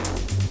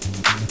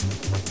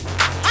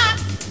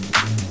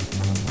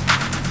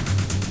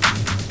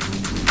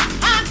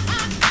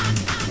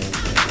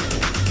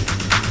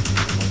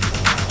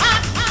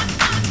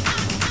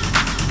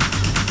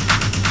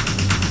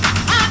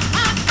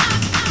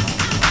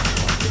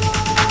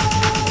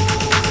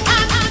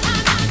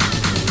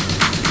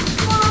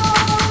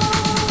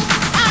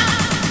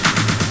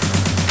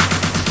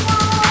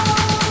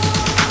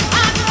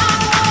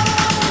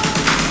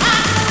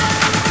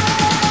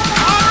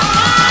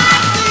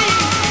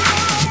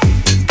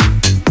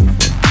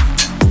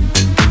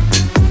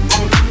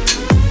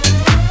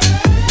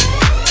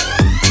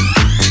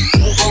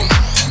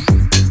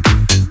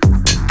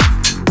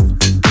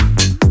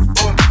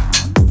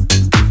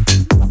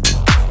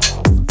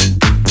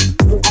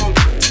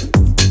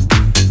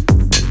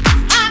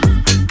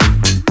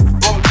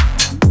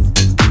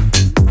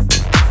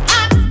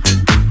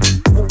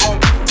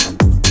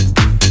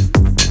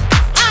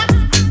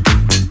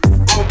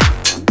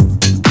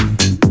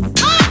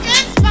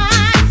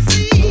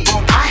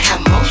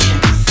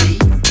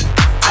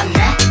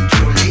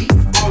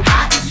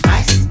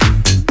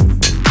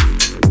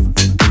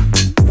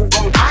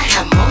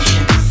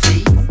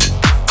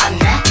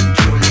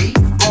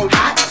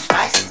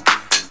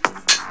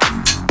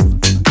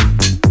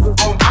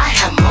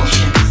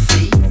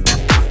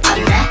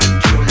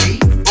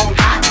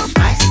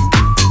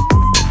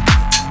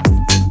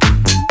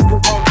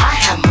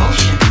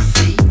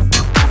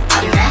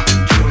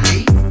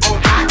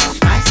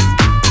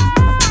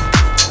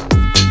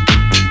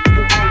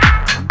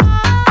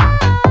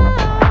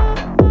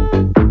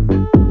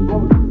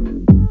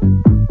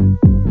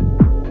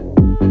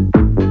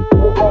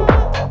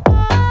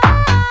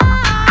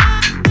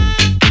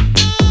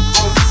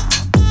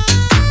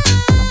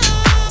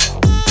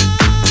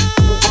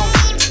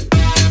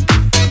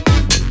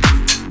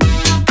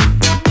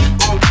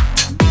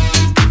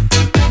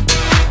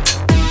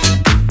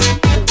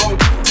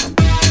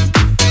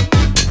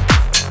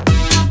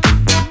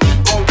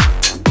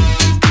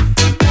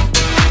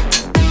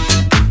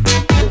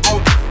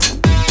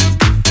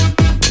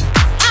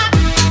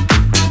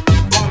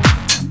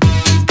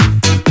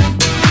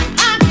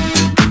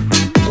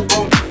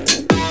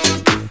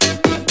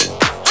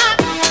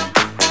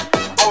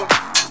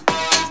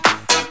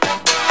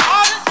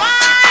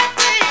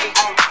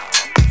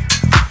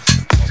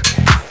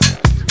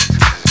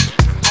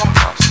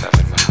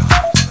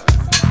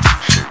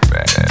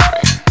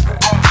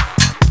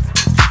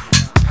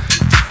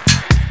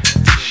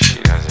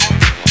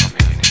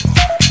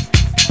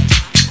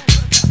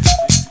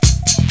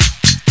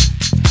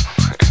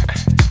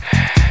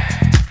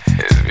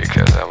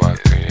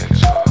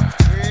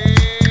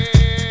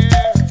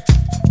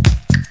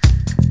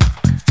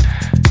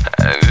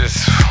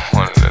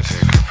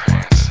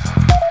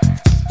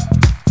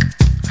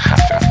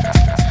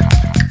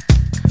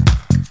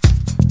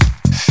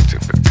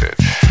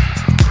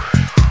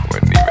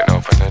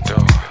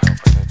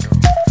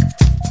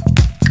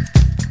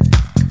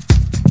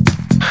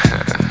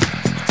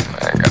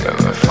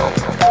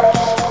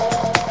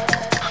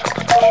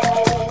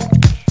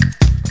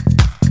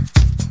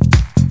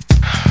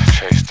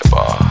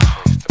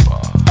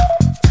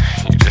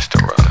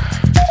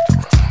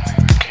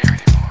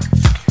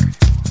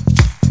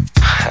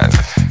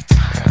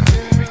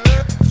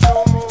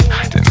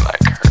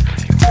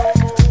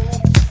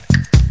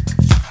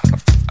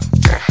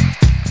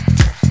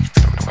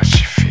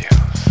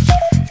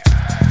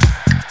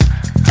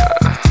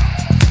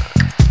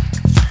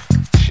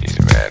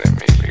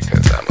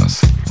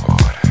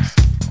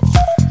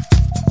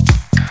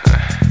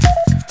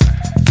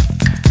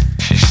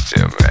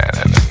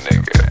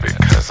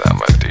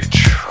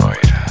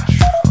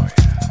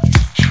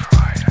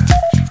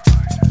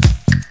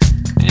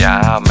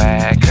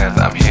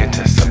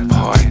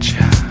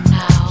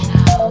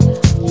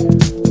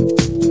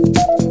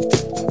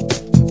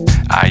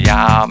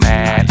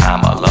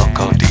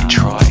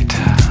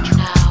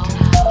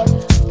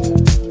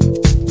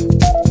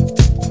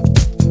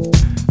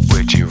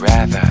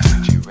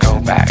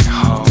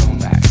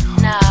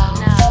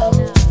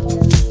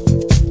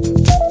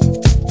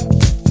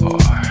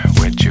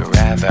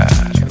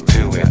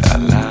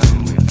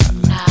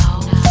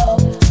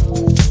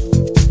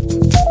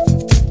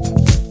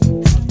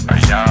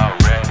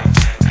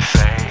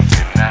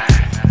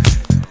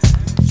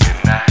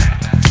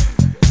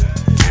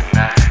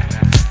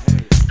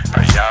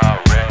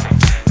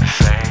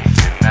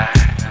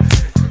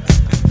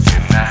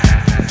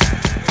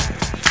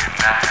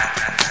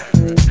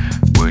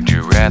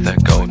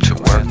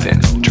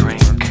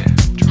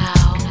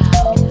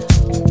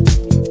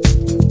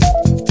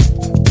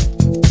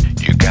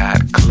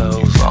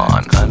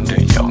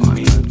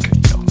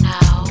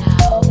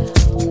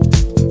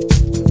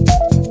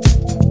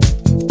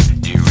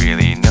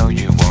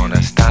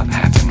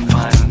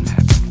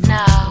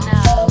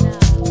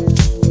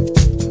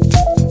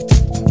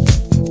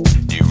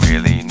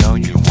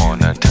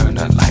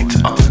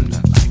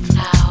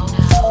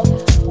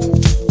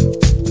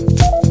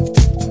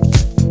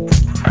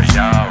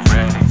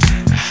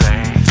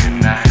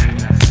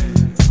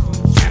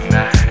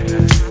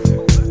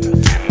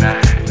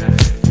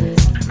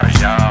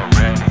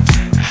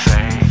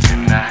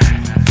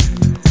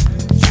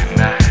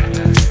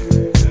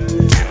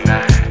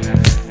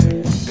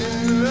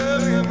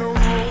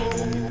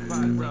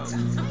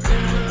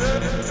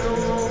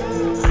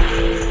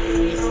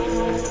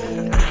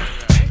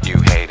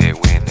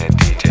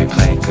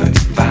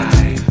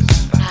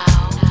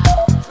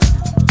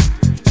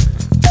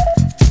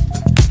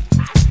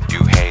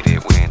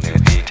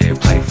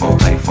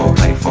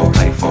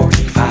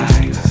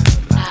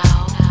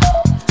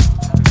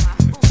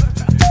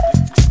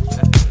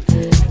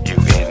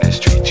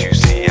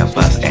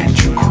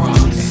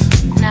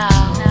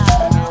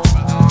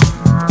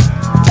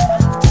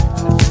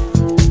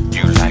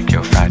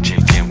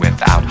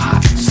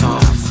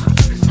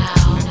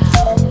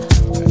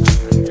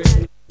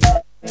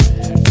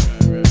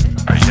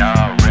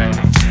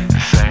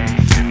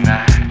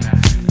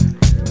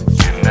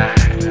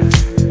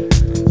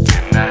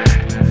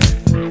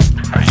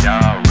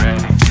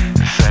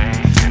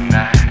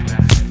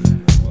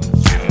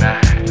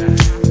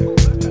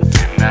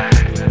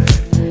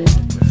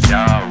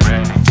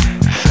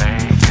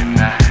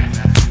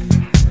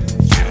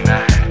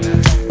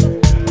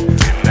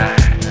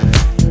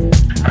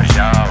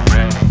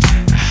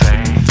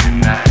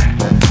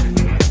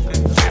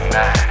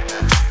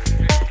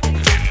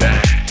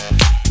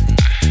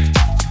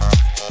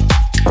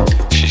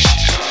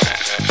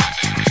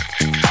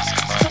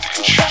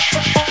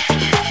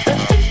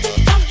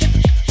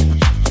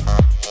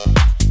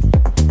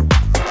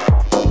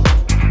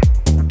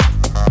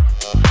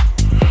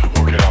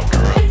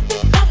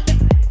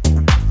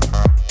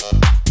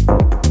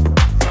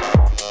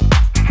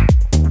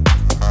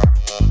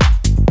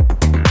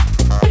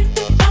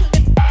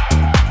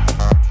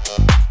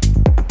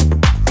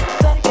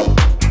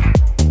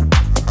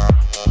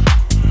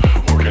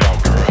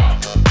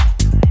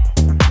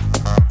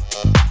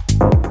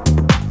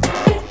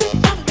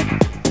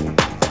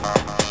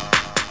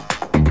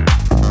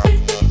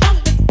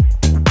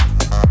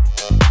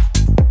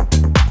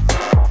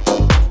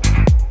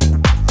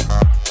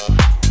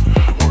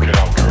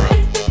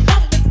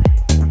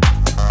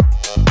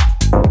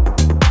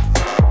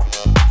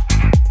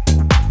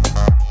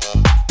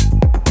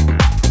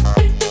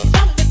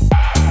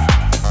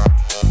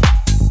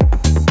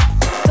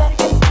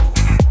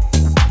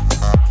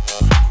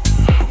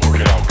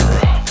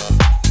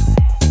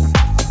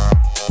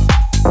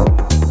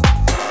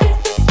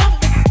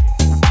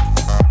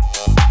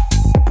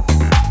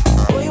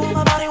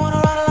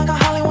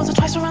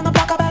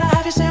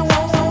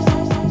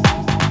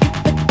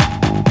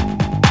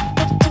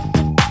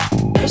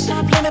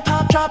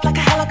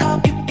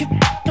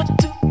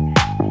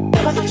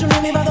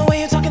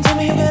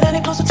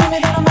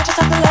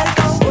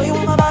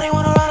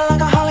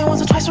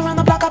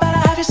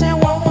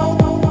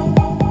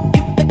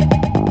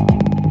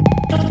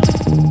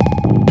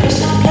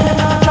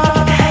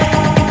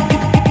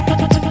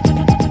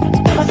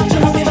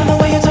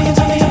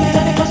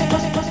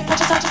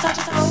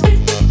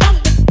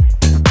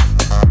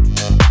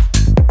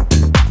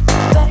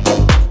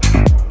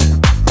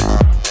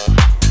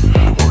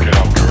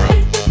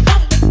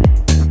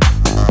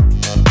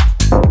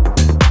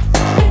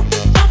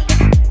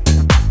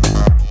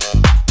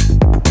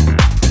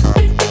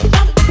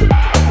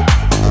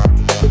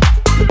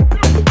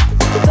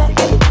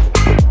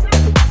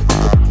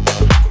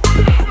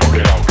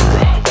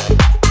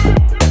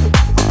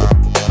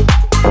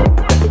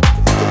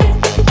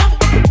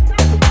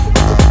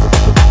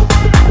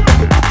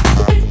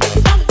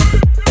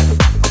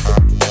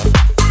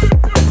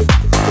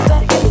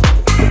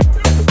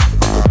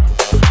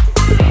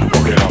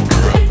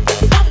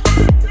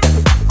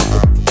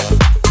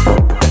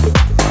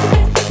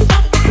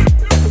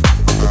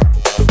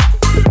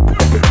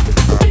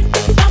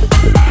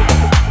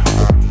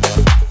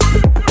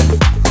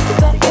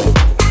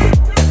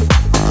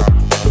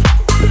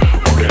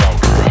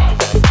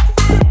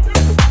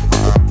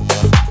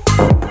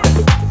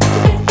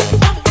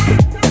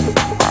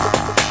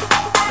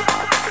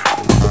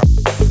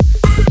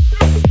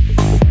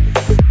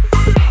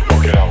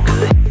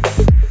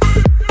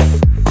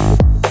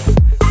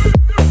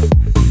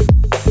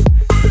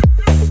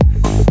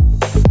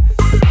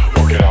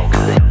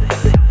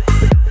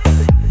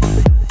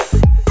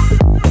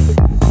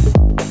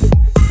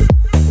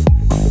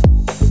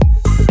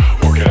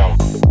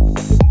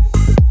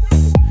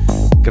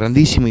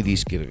 Grandissimi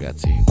dischi,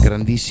 ragazzi,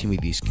 grandissimi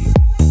dischi.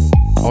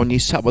 Ogni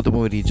sabato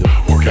pomeriggio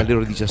dalle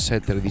ore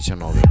 17 alle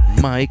 19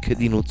 Mike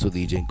di Nuzzo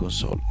DJ in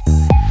console.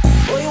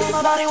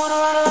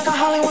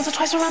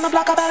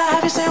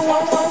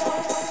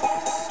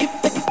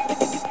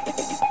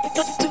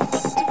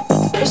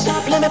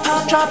 Stop, let me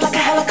pop, drop like a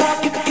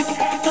helicopter.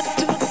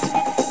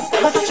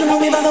 Never thought you knew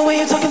me by the way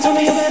you're talking to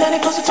me. You get any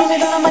closer to me,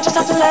 then I might just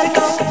have to let it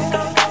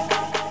go.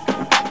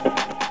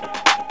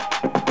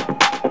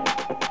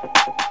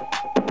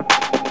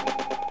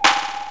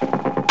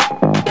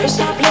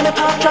 Stop, let me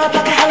pop, drop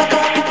like a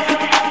helicopter.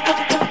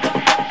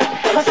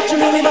 Never thought you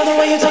knew me by the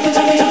way you're talking to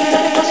me. You get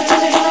any closer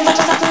to me, then I might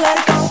just have to let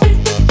it go.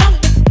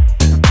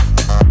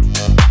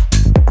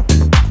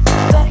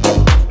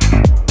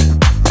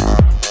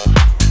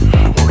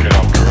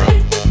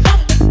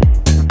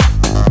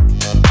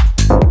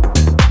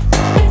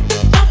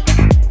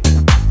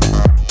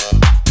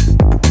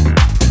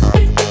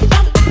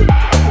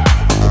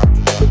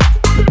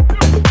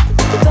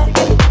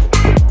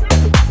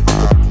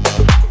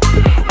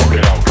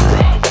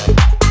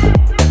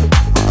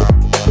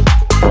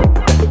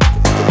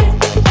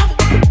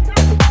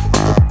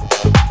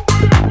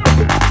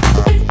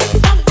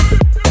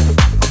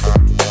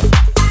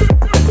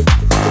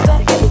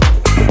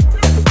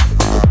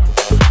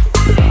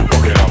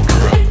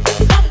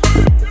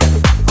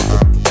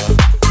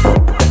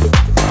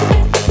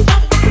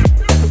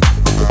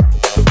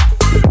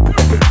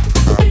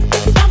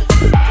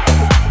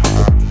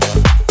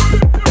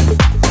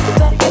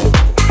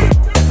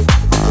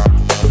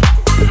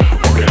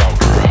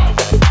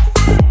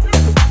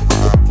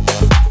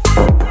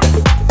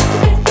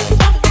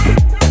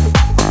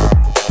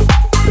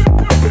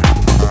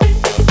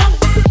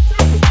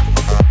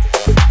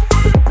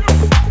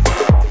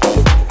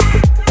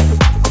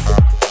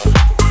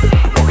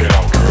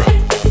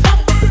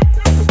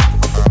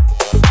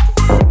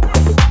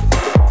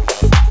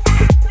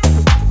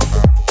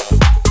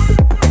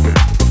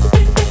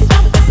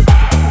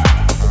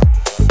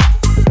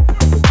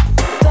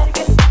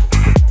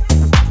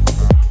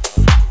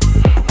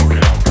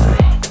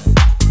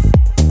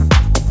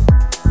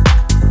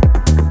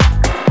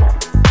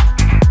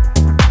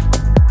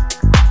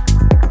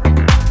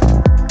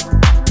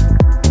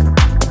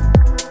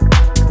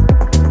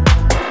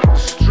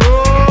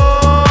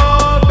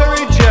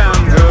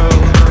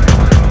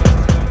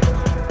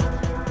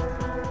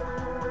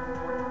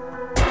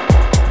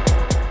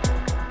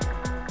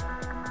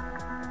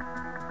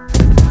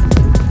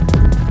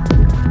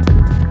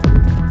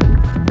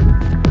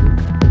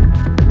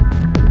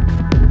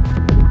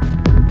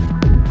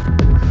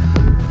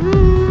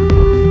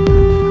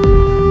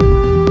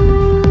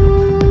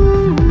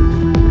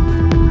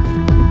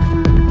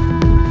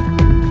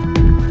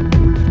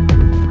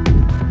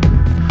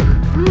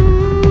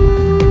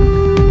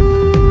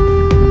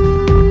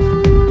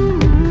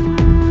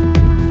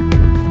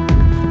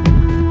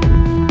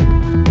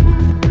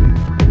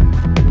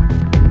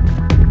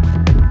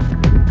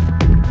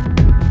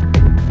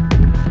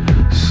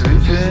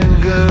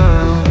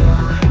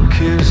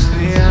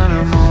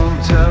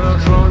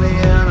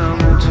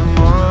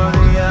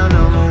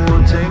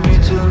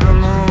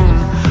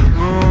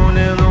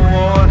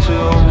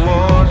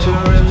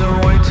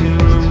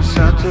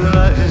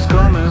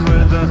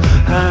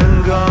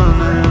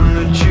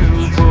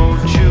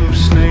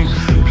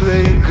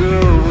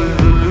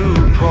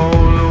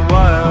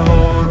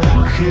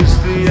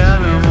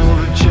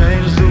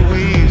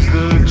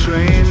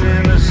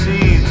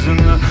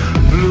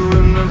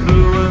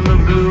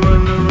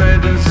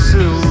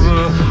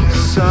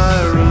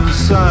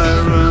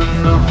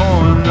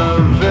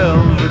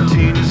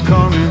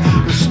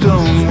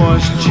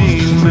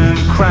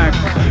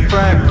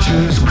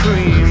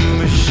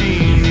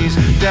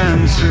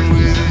 dancing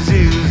with his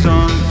ears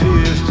on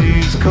pierced.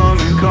 He's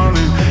coming,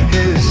 coming,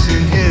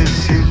 hissing,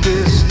 hissing.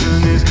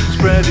 Piston is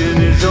spreading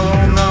his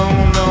own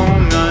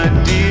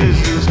ideas.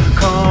 He's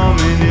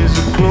coming, is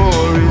a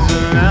claw, is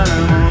an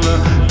animal, a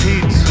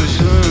pizza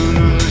spoon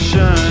and a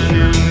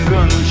shining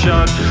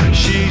gunshot.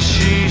 She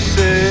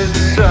said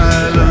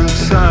silence,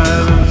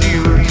 silent,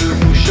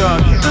 beautiful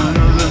shot,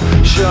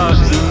 another shot,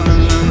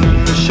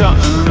 another shot,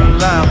 and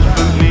laugh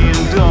at me,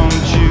 and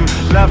don't you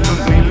laugh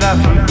at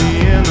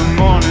me in the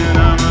morning.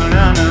 I'm an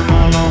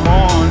animal, a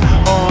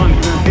horn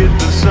can hit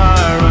the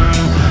siren.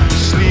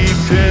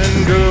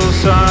 Sleeping girl,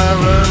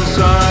 siren,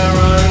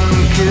 siren,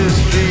 kiss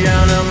the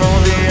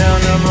animal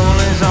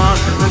is on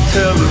the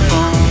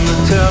telephone,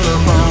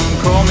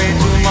 call me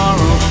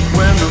tomorrow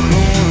when the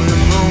moon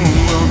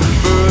will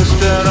burst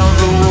out of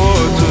the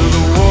water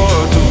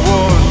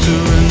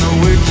in the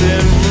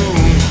waiting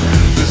room.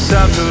 The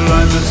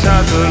satellite is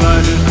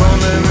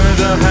coming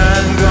with a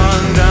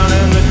handgun down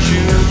in the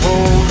tube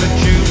hole. The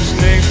tube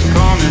snake's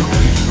coming.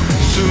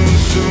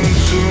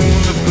 Soon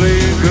the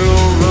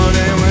playgirl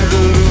running with a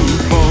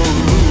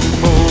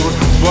loophole.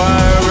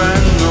 Wire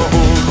and the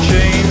whole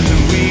chains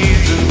and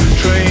weeds and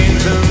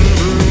trains and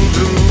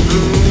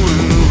blue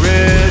and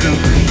red and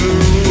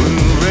blue and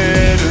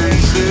red and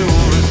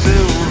silver.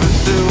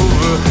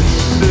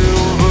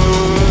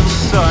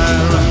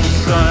 Siren,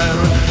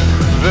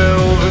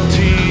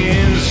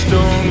 velveteen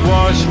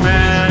stone-washed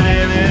man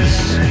in his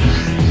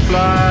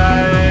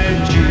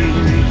fly jeans.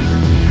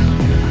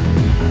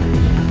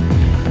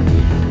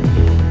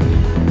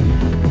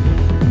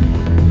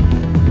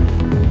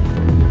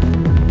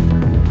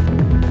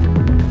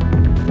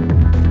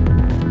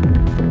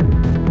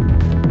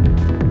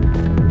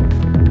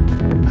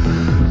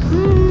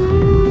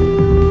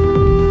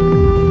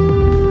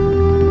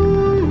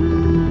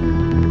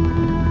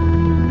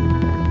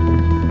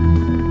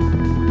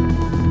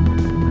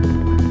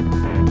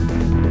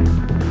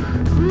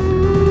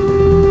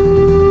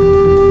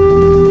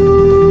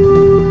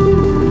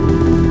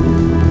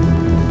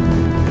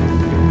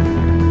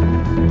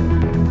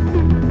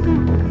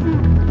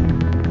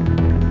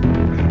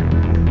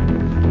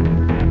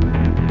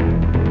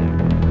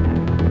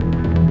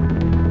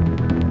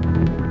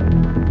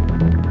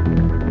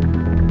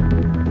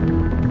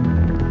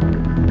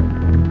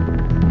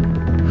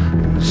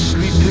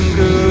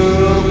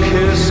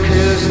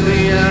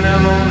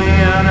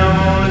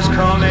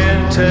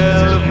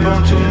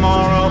 Telephone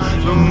tomorrow.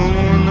 The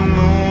moon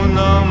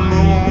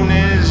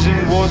is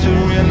in water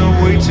in the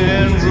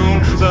waiting room.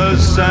 The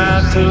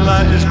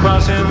satellite is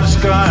crossing the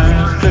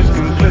sky,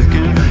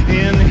 clicking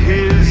in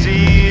his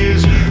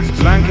ears,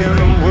 blanking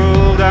the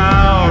world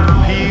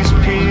out. He's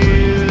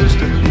pierced,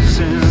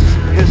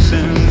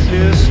 hissing,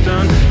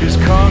 piston is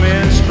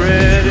coming,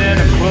 spreading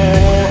a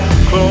claw.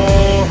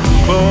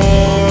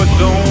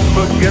 Don't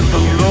forget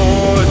the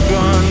Lord,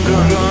 gunshot.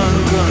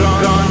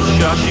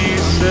 She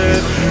said,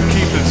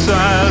 keep it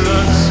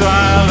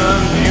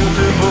silent,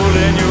 beautiful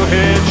in your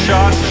head.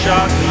 Shot,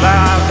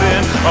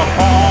 laughing. A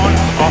horn,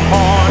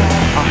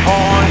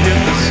 hit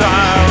the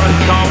siren,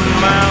 come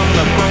round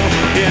the boat.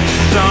 It's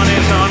sunny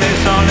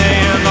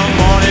in the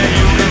morning.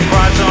 You can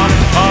cry some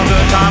all the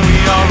time. We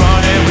are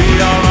running.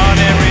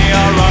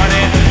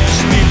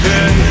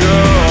 Sleeping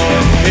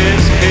girl,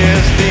 kiss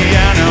the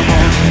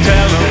animal.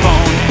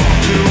 Telephone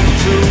to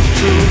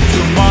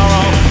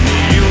tomorrow.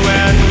 You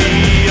and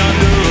me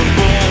under a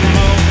full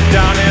moon,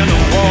 down in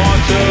the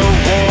water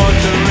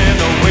in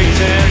the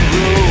waiting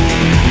room.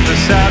 The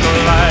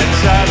satellite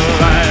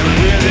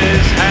with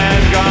his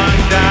handgun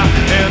down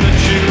in the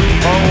tube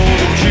hole.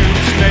 The tube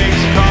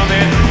snake's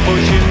coming,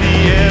 pushing the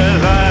air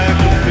like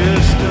a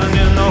piston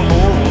in the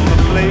hole. The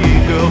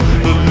playgirl,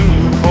 the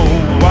loophole,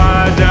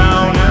 wide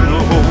down in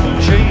the hole.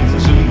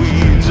 Chains and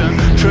weeds and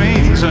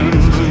trains and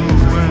blue.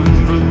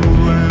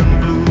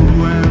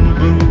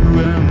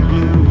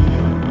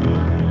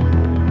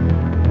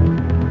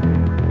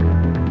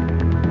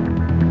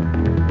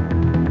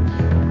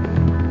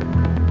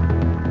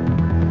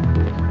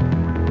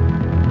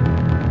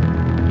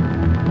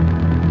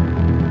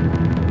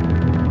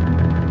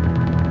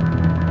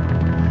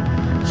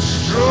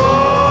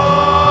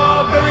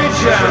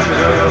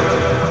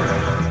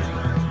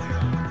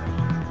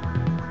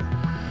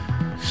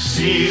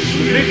 Sees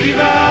Mickey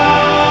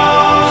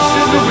Mouse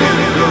in the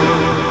window.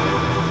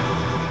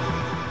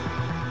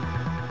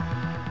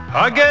 I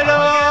get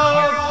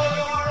up,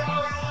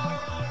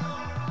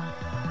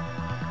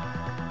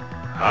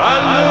 I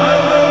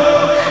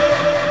look,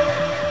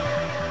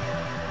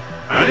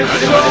 and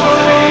it's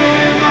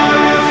only my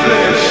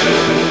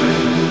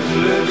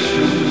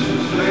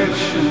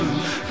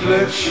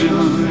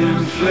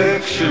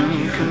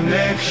inflection,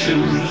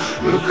 connection.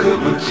 Look at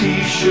my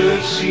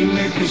t-shirt, see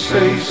Mickey's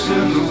face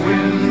in the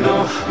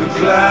window. The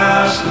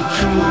glass, the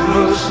two of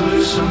us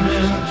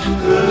listening to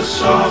the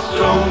soft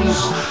tones.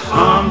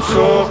 I'm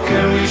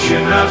talking,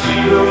 reaching out to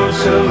your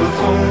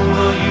telephone.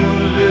 Are you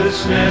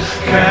listening?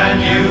 Can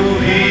you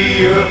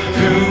hear?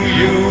 Do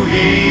you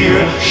hear?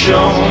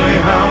 Show me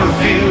how it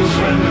feels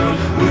when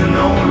we're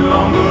no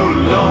longer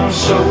alone.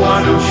 So why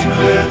don't you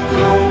let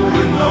go?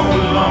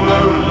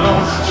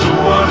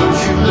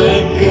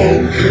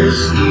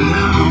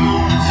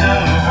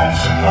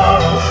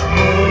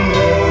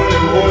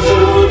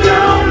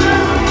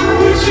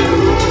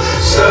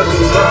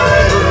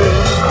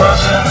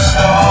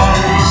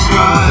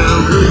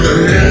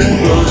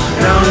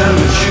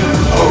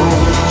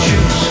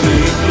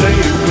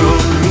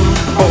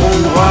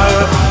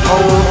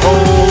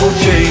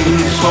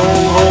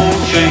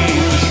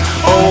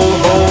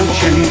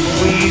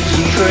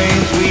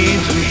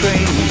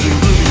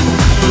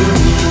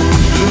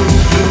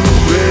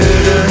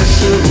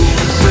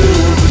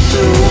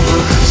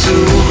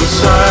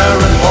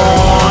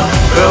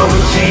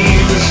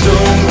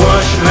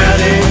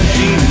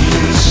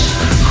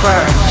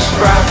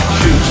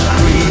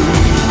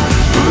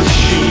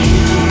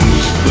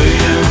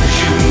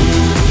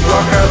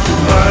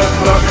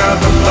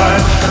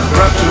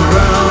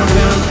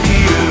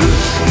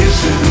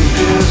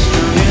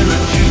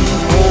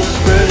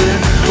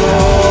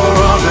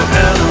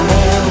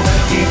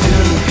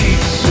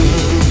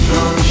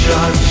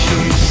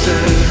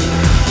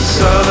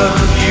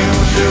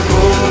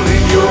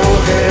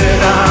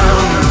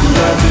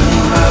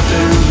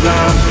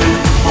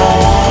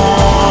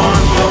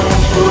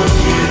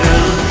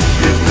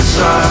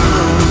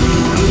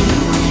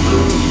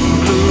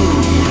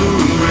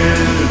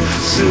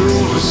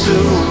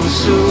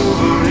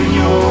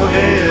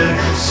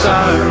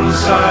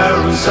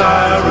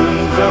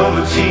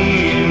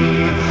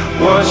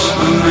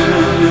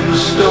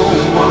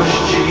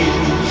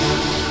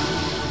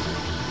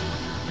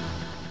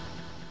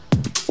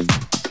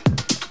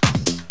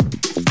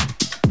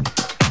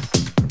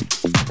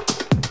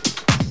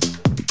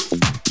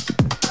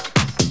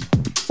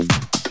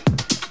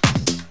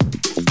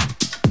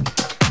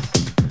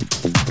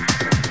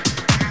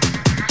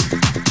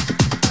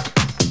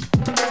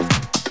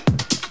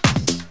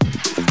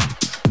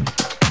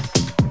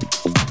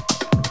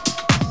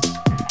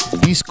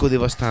 disco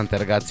devastante,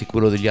 ragazzi,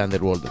 quello degli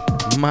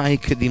Underworld.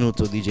 Mike di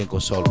Nuzzo, DJ in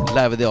console,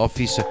 live The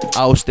Office,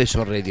 House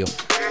Station Radio.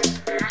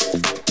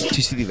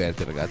 Ci si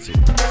diverte, ragazzi.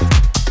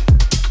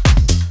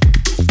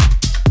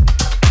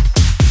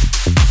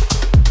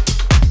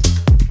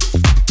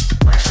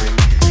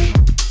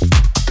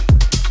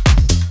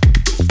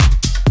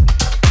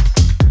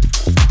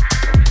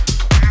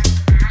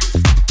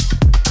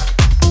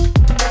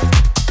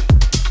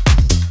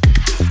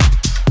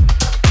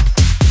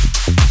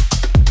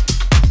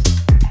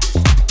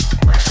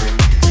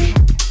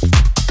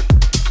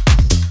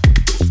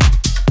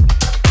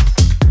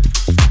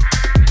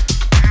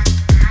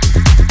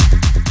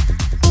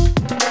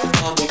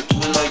 All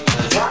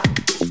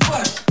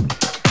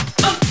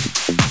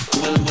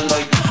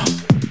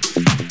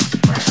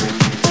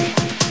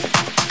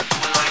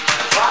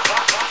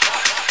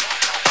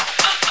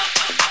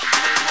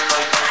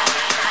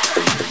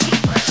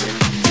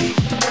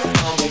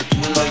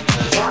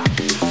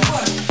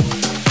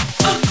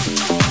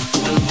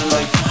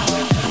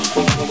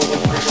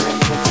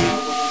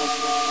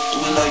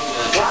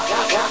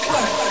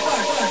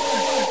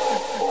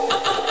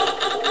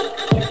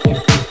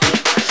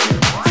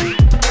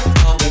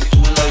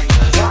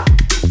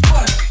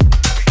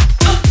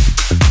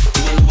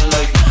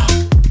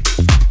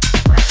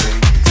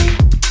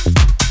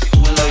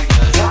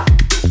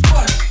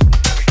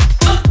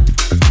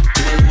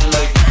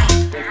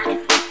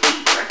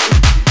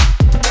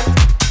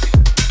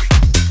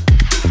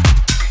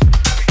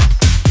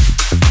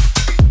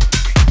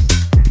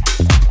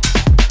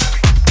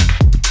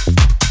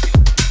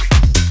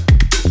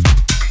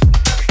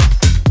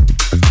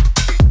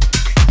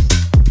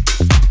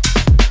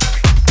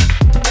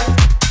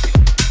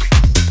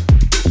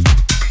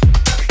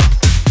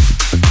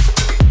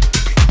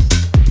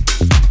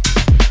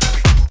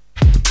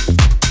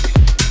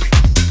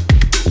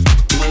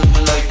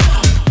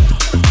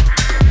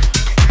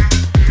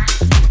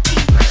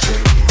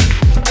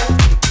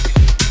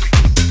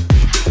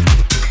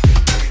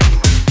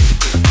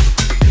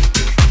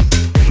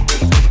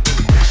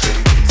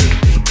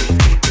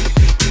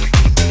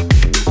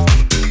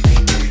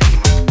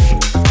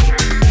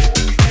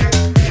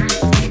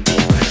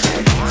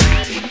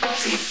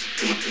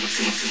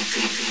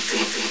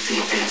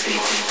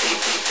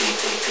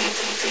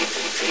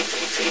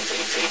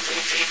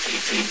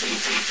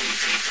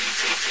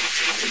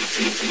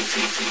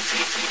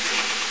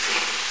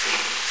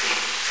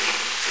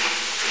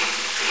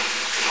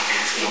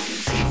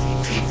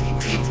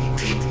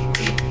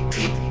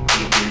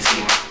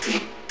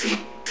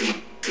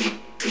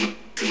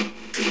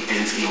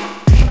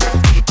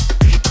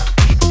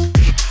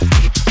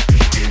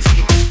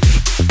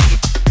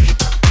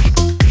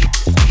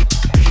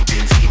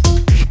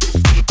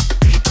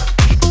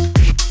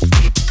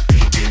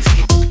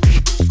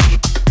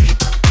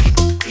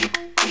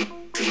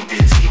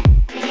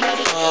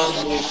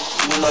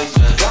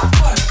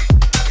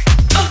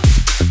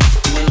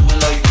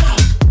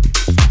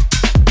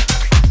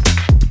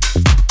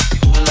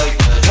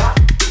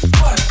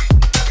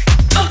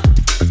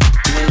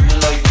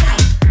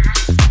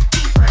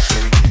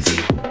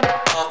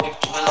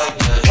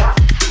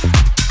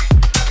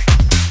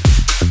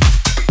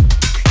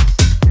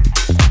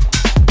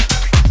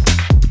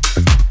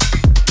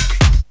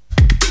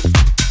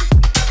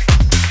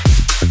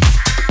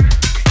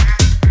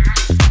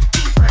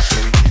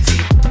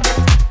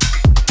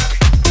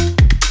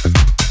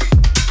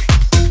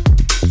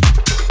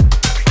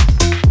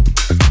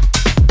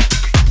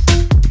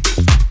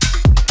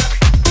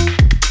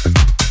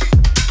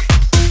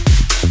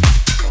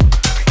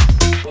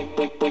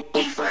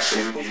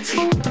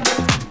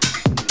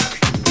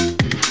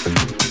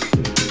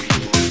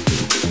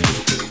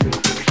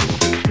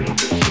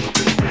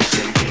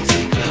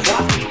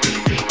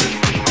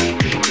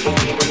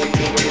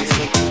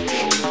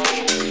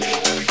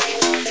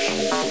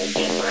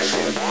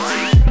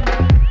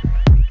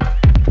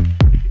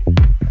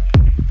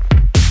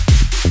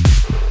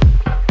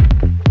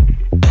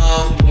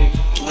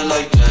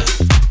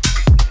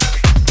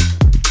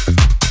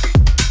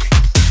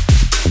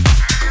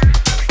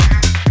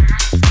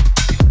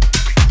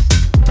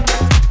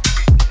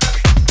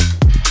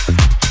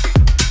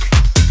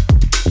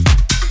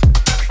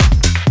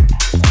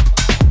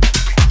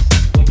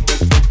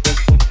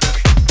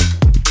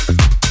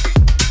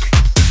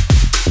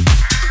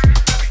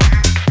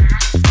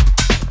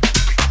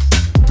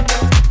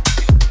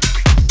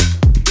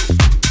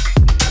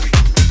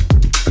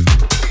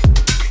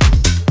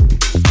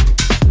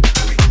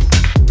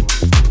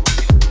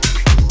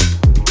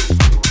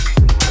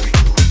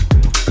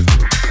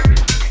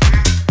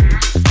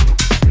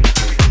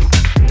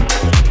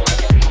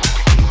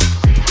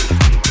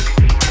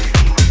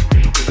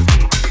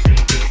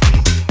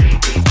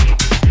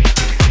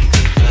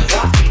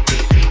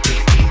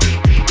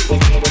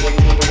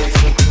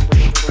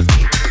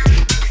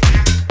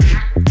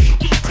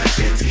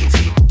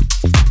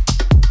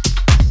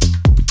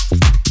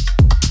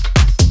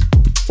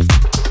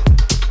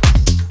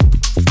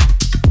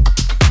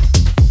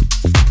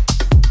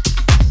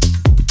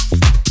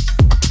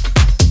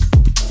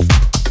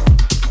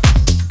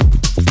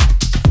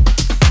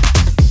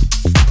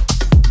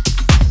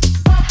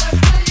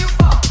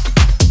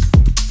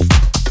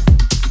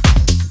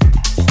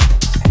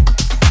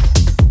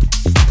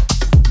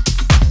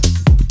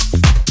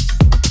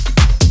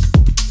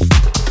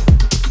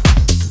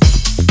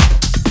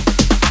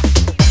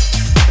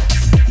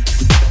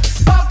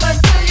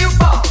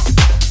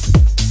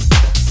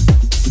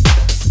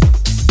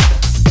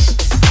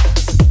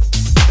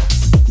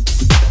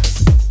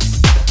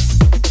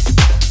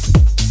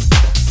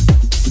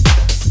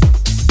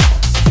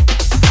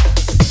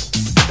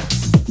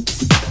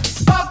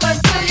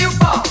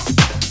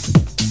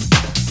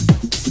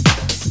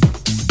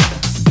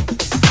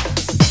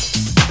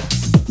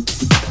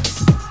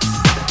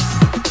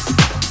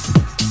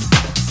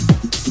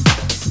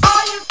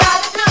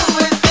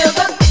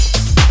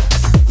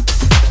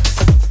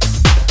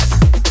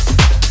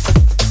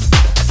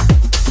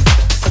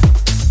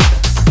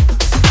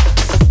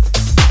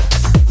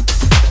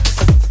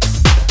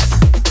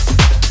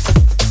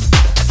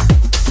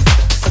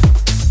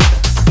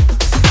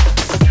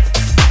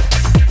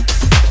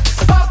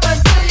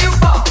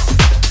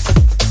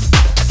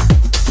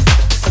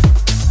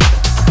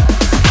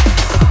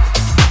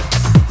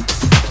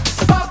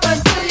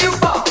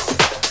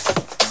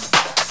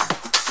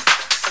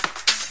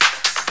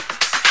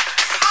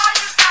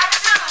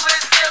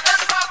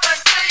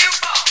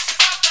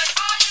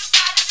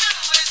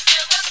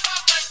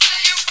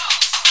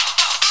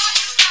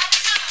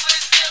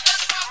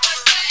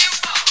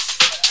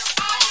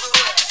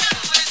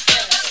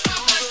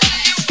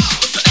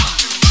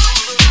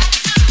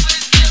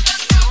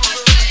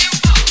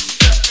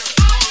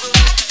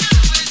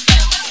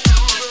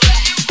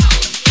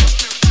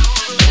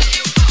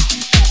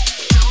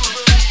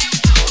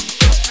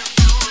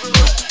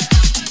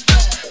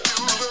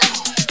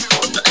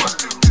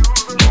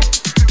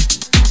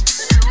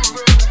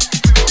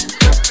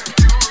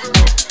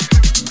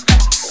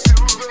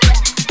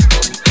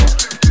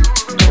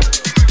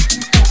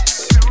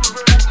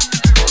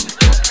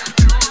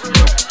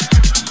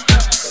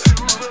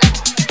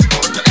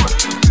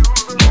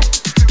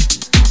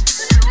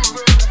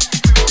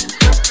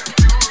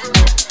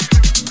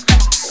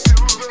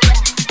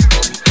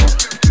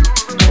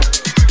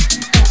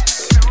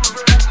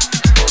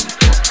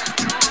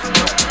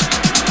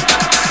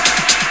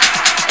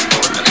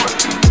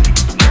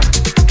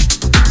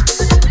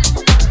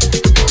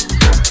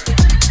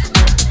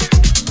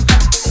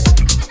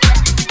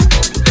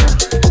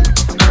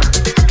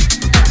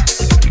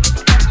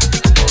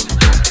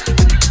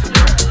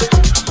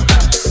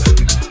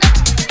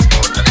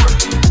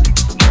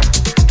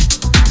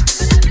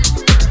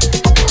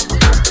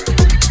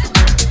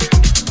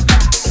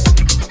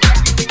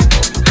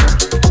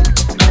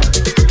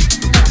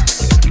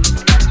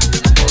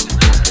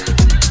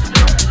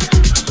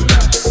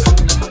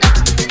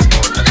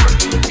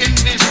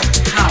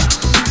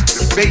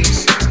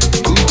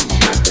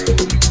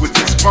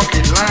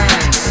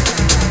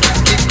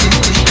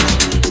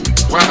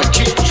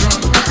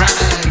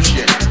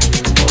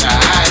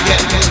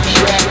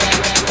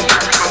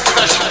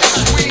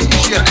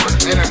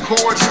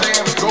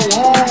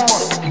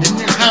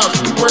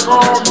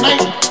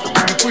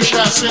push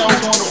ourselves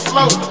on the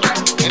floor,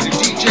 and the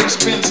DJ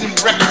spins them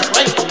records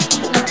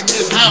right in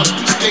this house.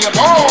 We stay up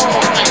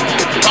all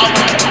night while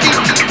our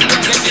feet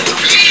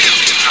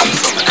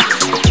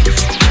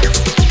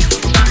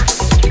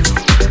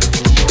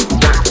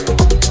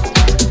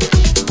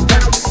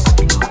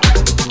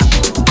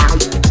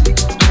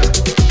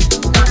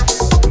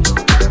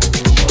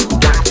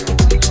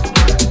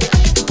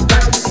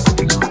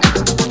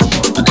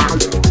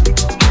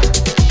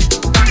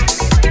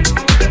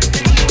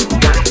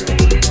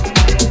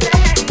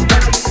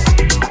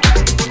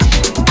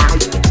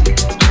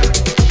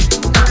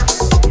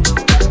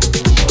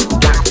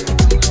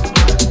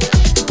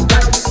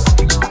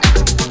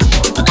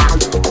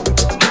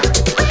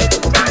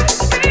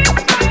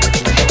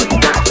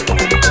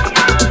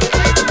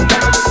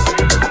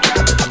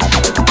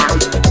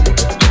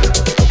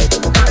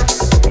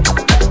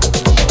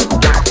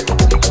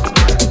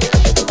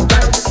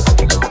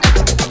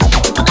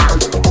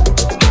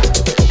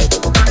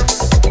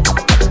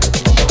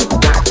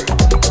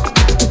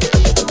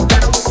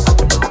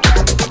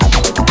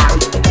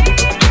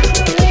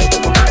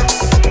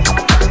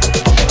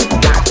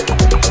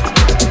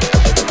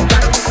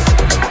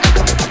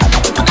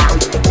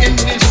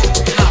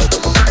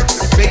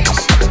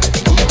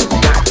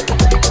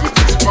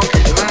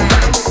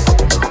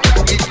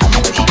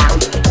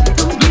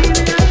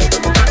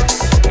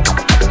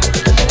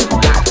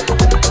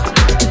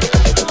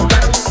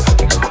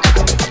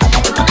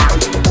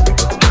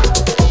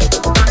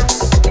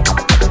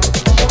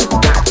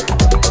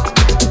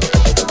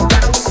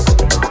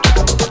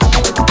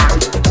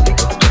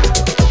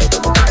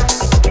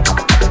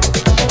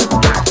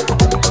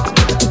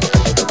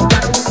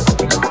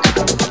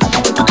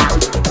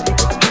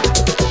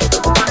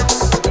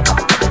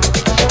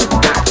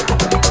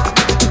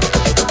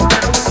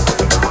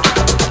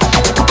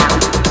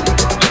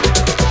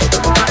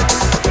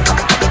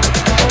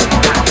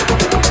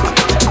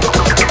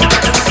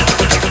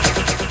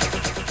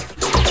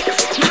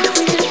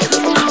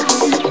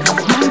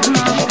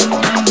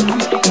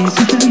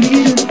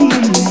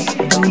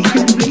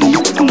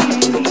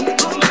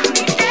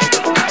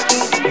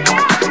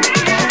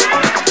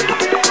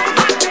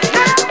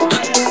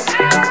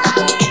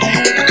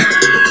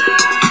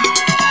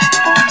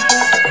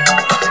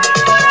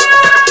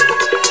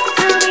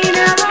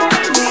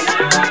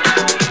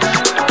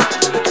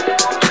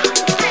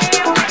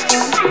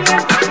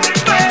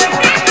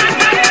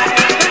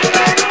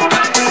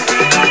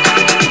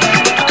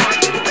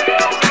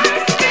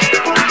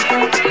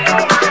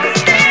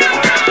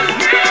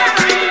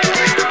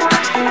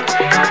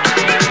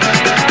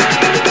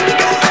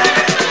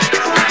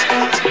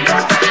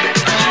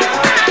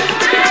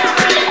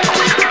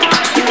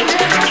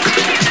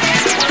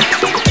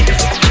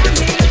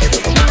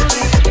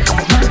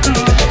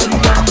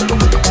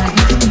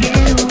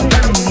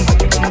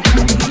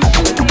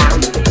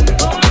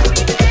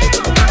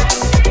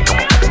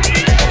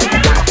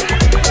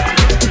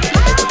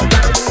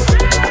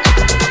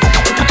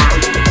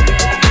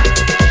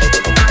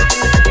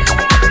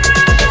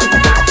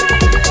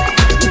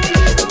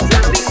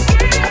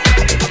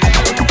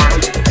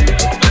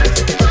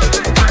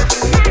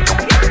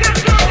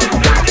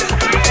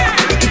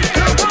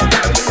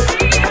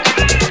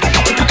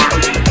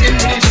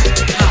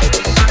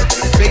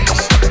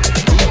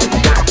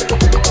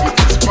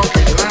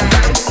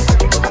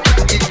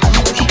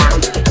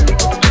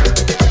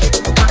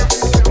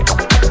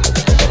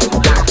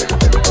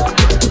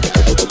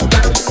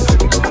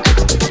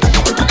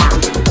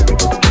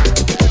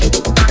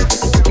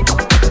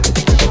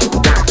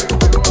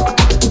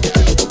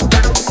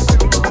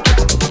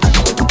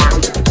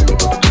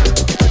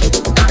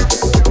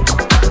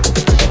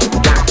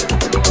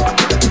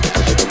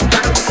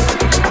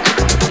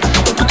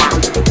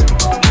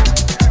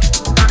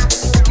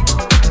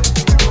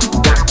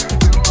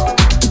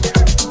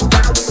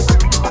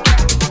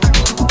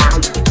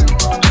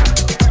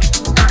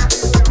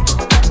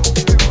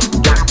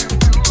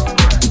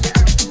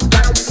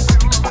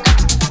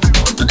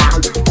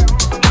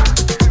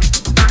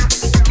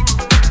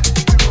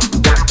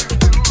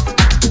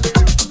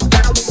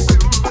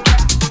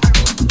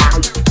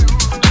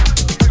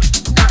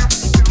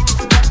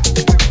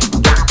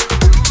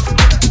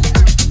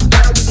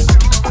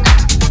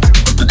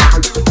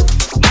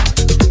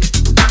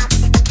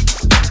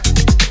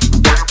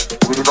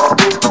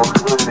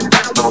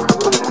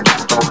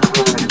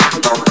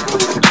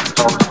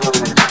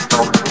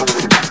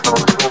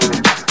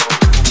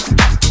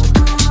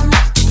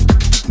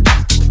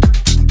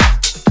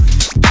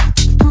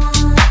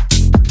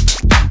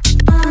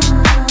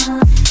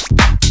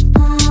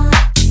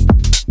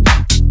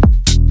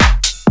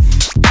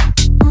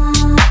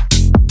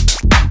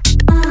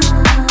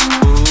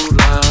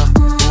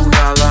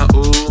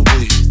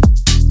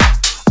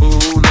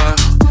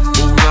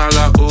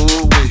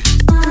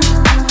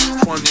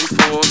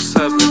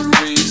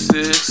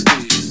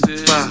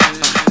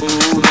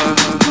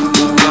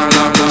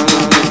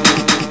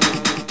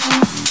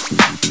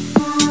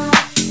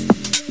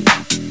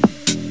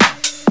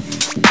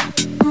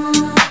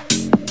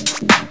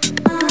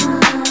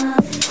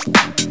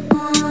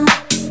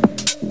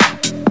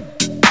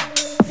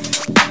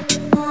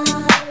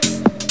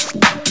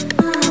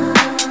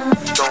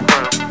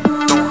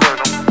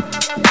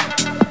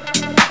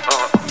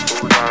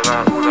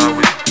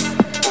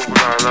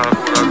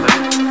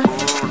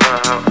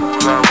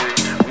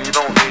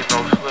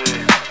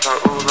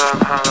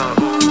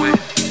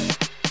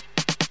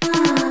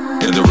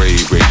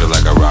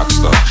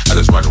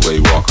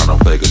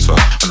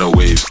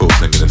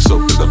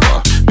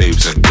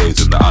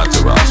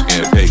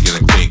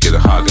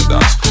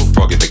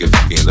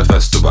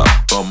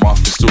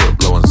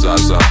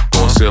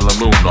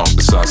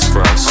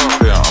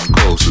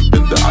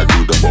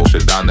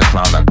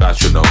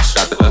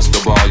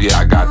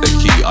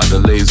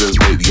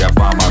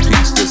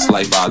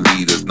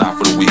leaders, not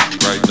for the weak.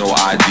 Right? No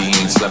ID,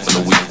 ain't slept in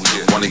a week.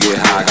 Wanna get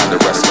high, got the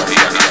rest of it.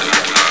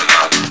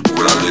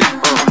 What I do?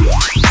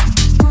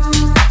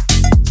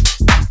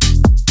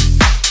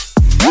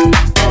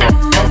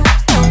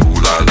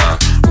 Ooh la la,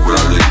 what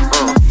I do?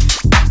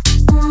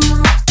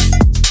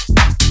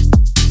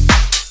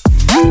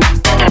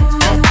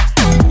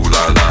 Ooh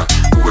la la,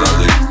 what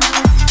I do?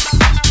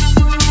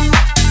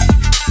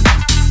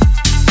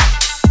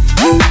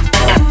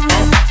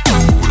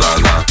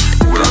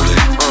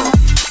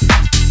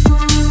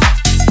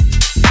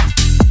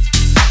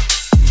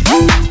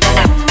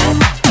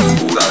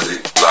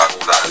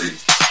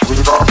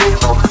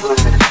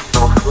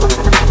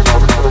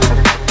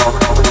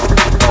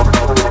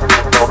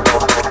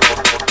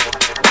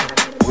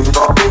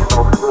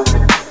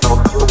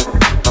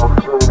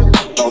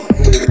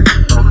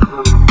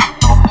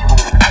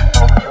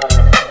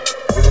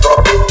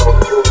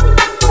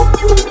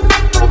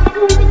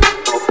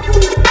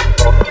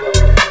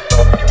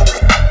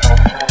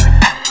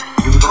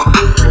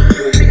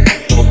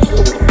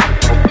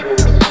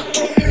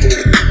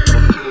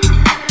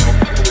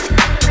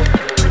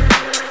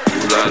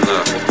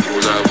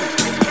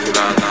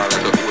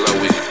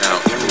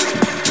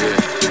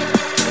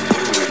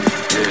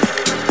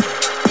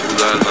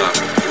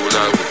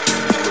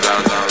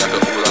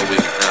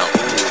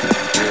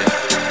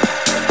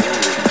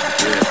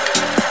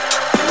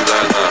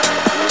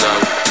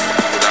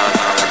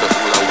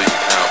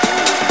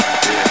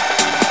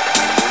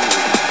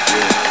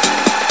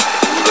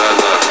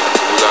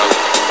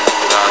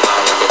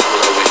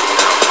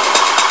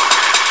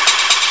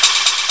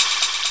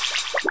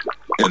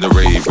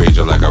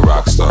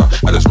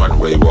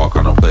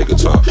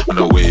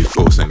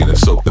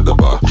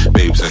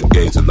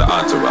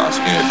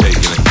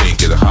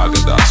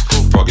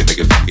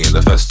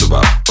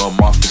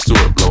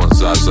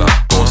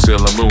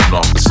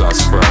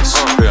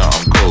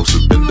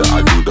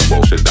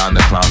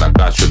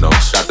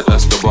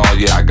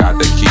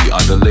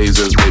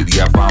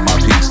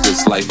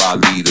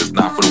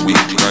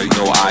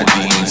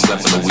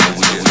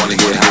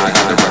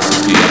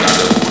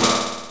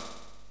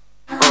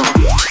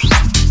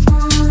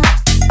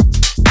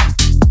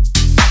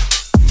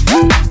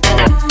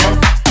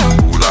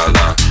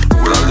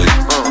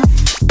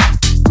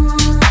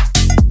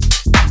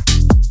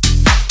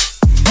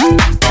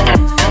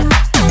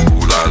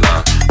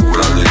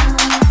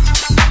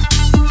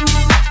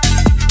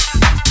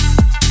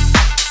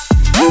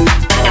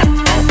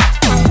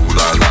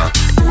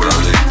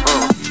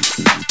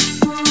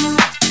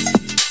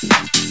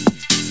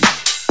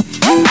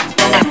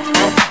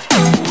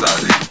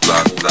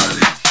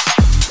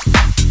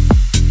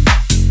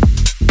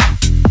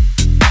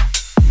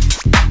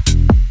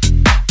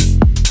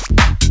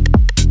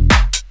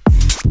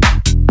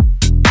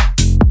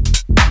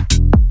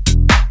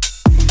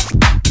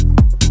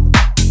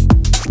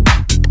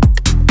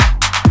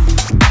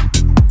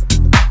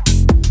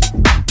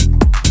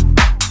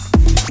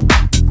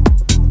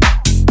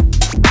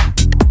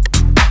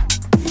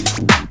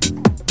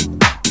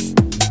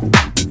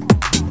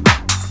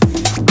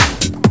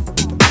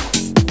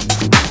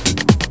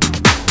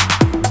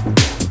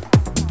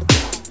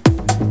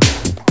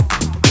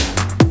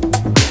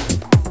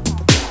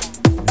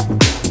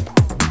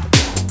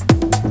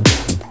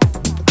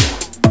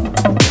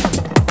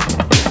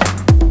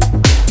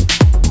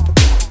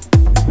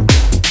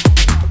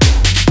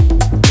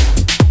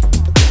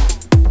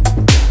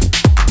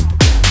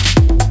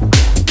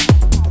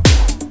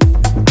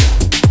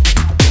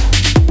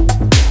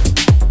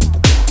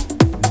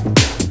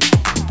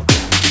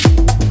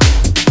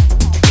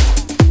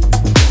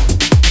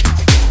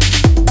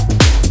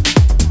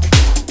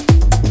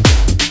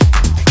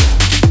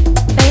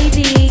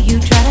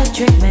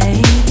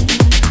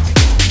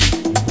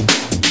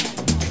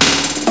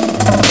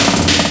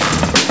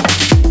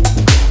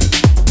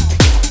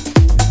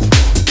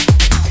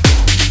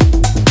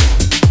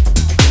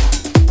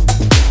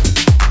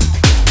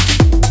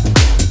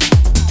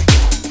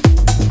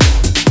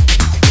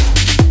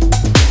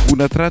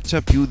 una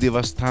traccia più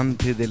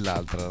devastante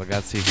dell'altra,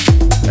 ragazzi.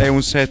 È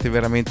un set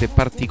veramente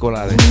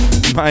particolare.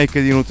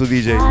 Mike di Nuzzo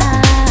DJ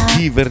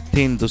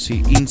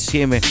divertendosi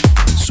insieme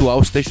su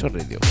House Station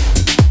Radio.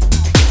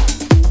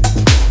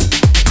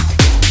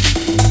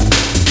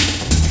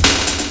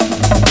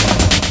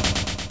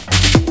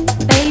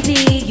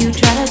 Baby, you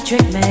try to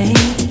trick me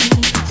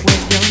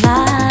with your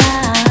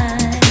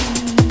lies.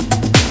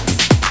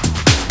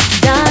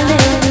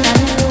 Darling, I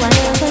knew I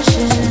never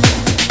should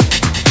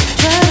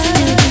trust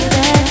you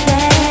that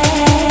day.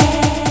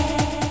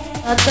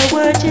 But the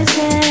words you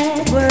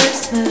said were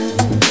smooth.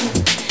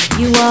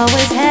 You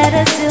always had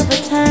a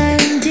silver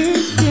tongue,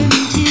 didn't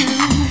you?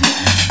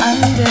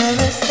 Under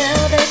the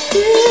spell that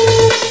you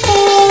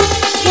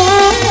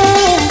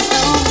cast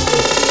on me.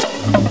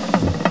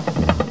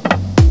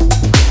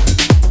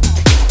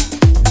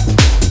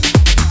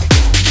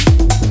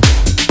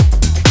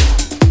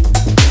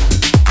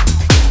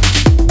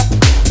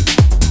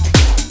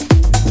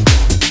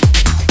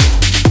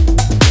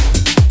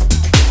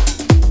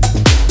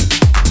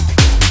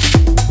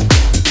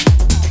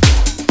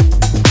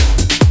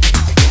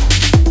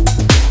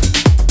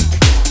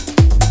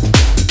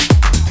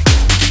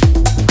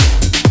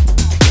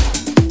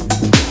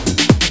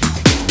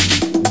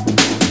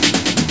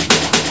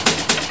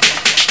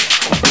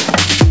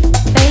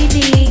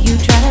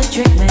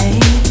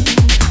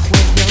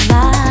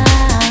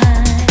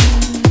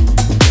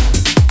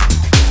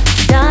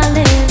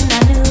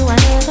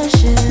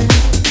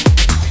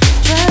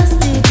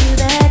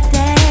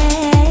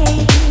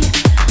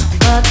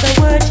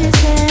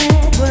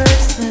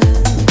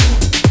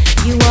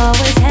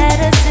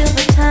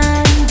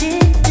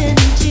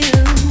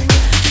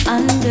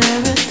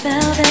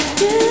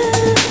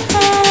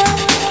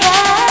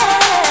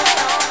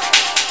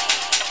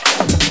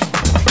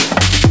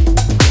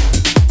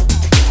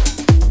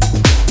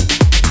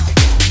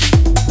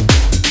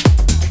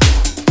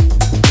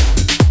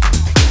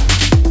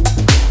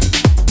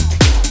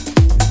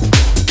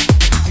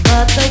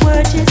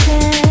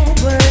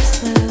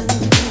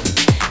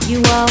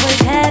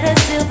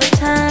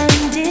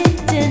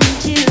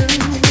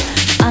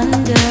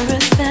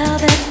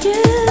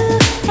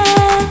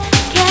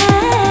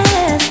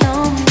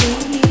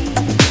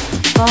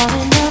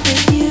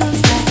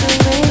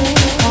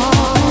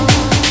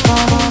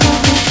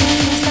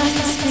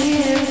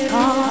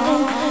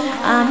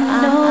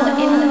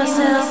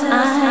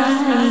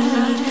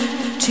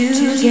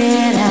 to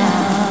get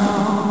out.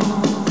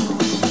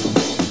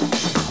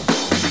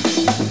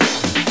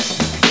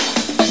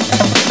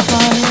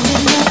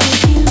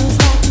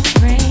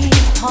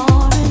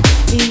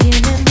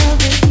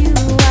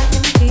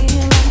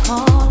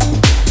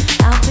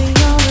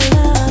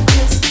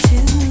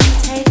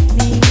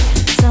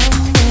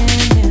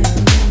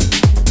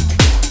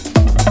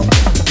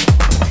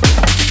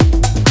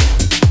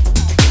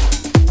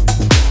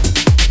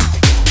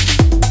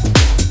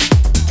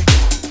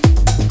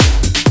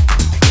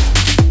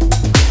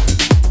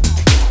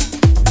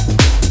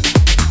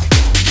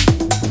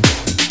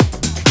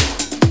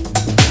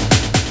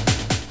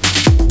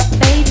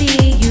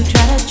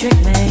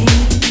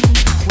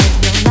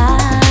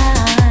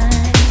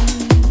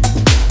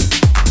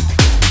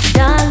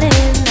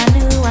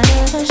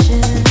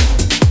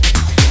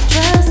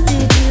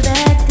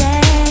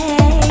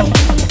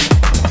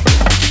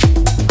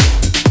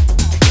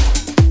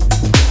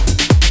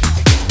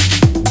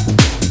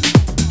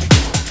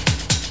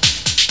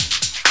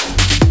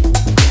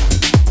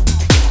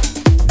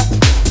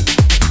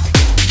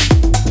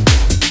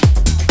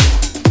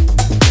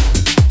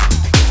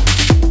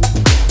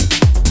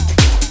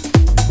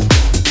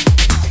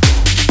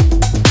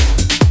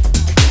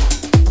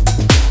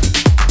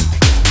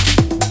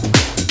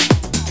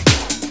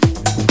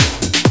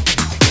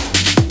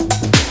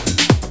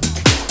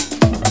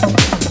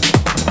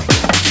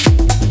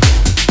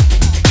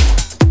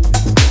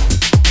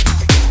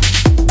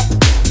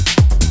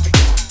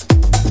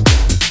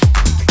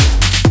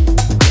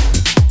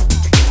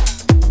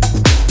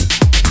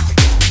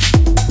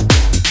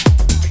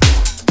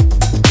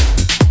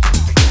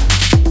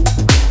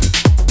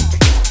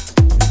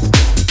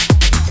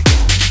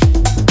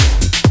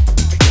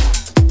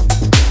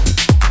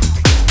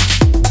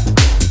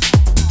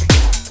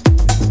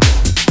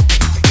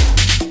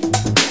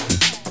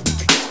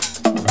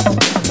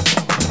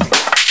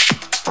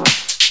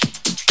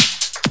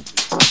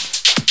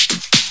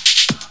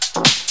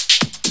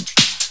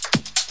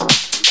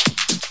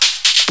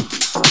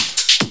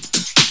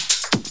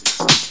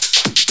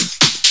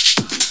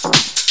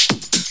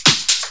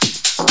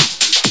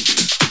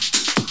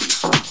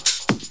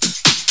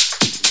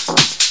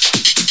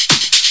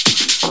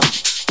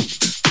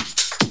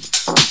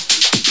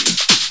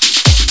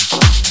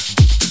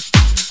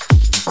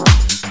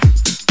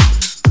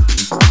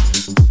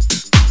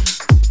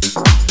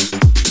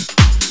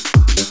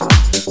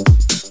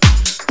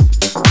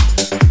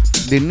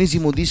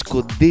 L'ennesimo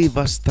disco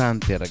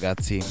devastante,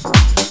 ragazzi,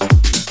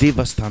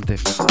 devastante.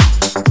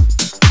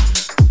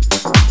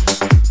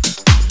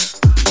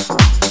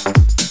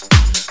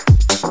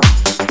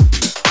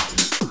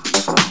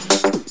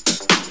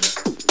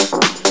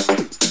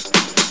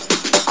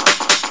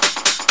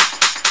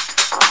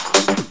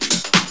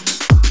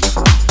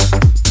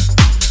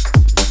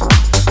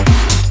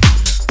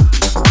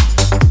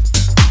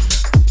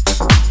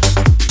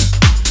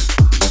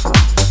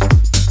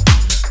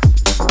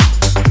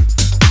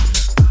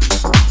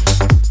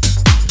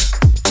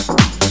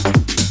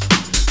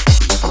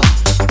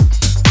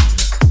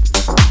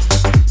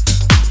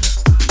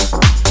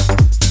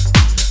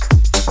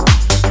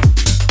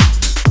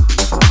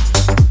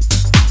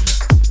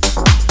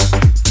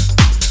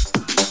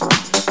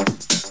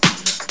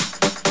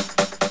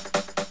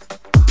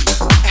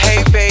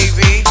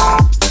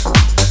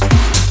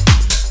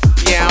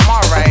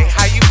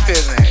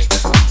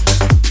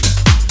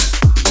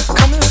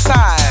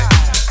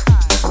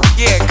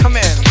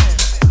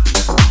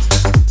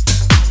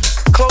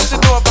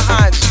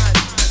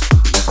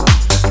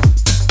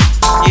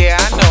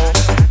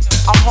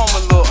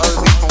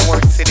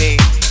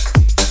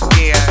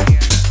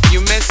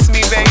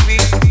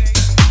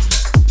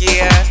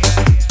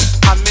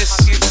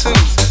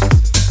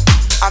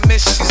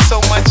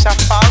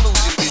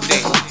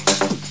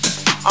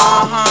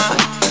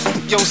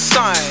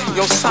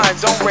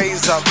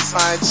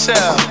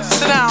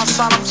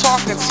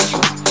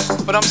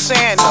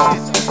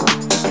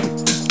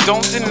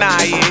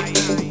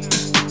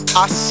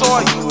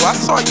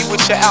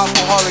 Your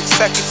alcoholic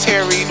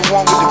secretary, the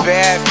one with the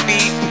bad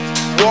feet,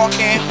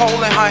 walking,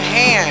 holding her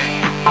hand,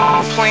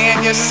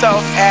 playing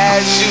yourself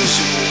as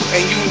usual,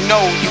 and you know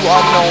you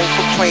are known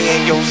for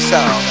playing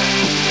yourself.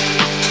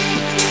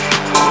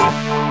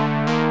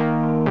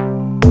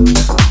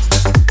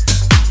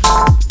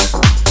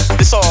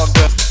 It's all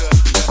good.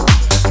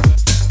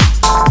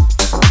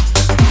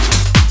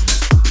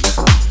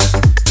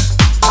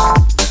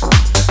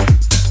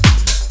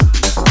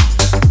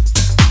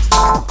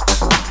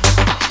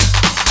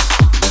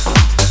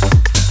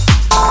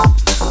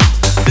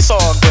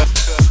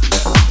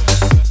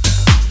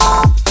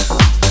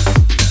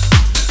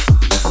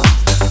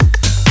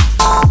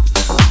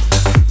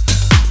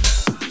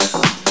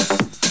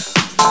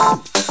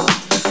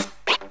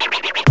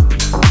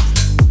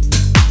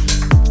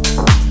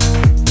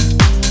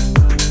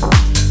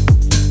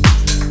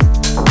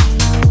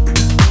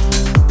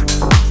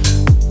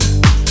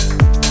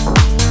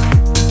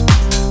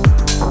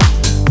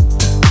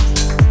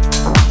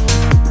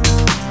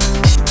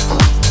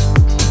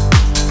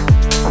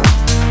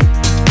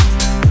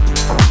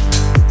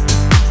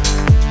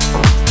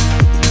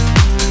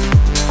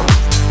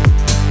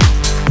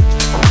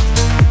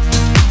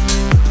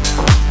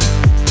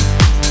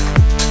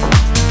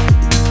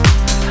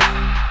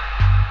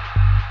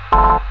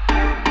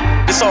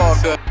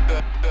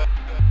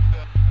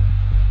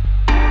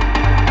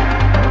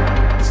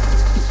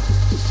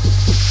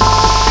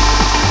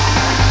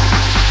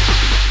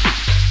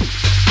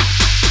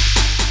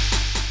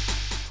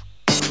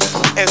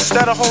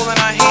 Instead of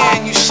holding her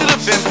hand, you should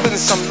have been putting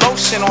some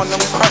lotion on them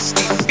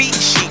crusty feet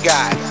she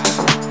got.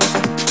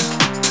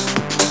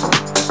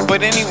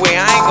 But anyway,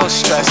 I ain't gonna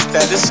stress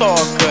that, it's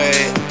all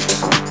good.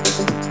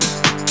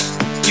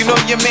 You know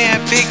your man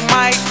Big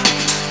Mike?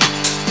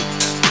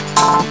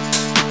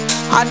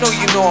 I know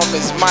you know him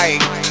as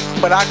Mike,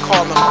 but I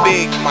call him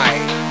Big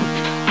Mike.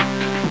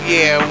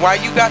 Yeah, why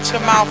you got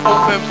your mouth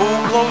open, boo?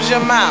 Close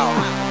your mouth.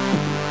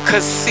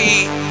 Cause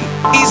see,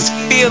 he's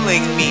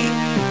feeling me,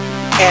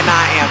 and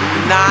I am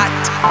not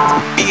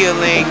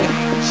feeling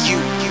you.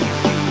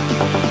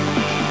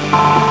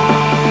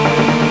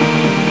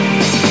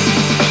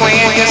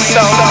 Playing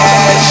yourself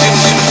as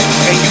usual,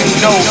 and you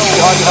know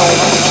you are known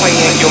for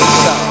playing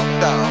yourself.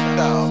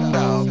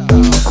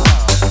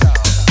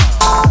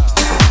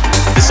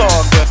 It's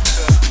all good.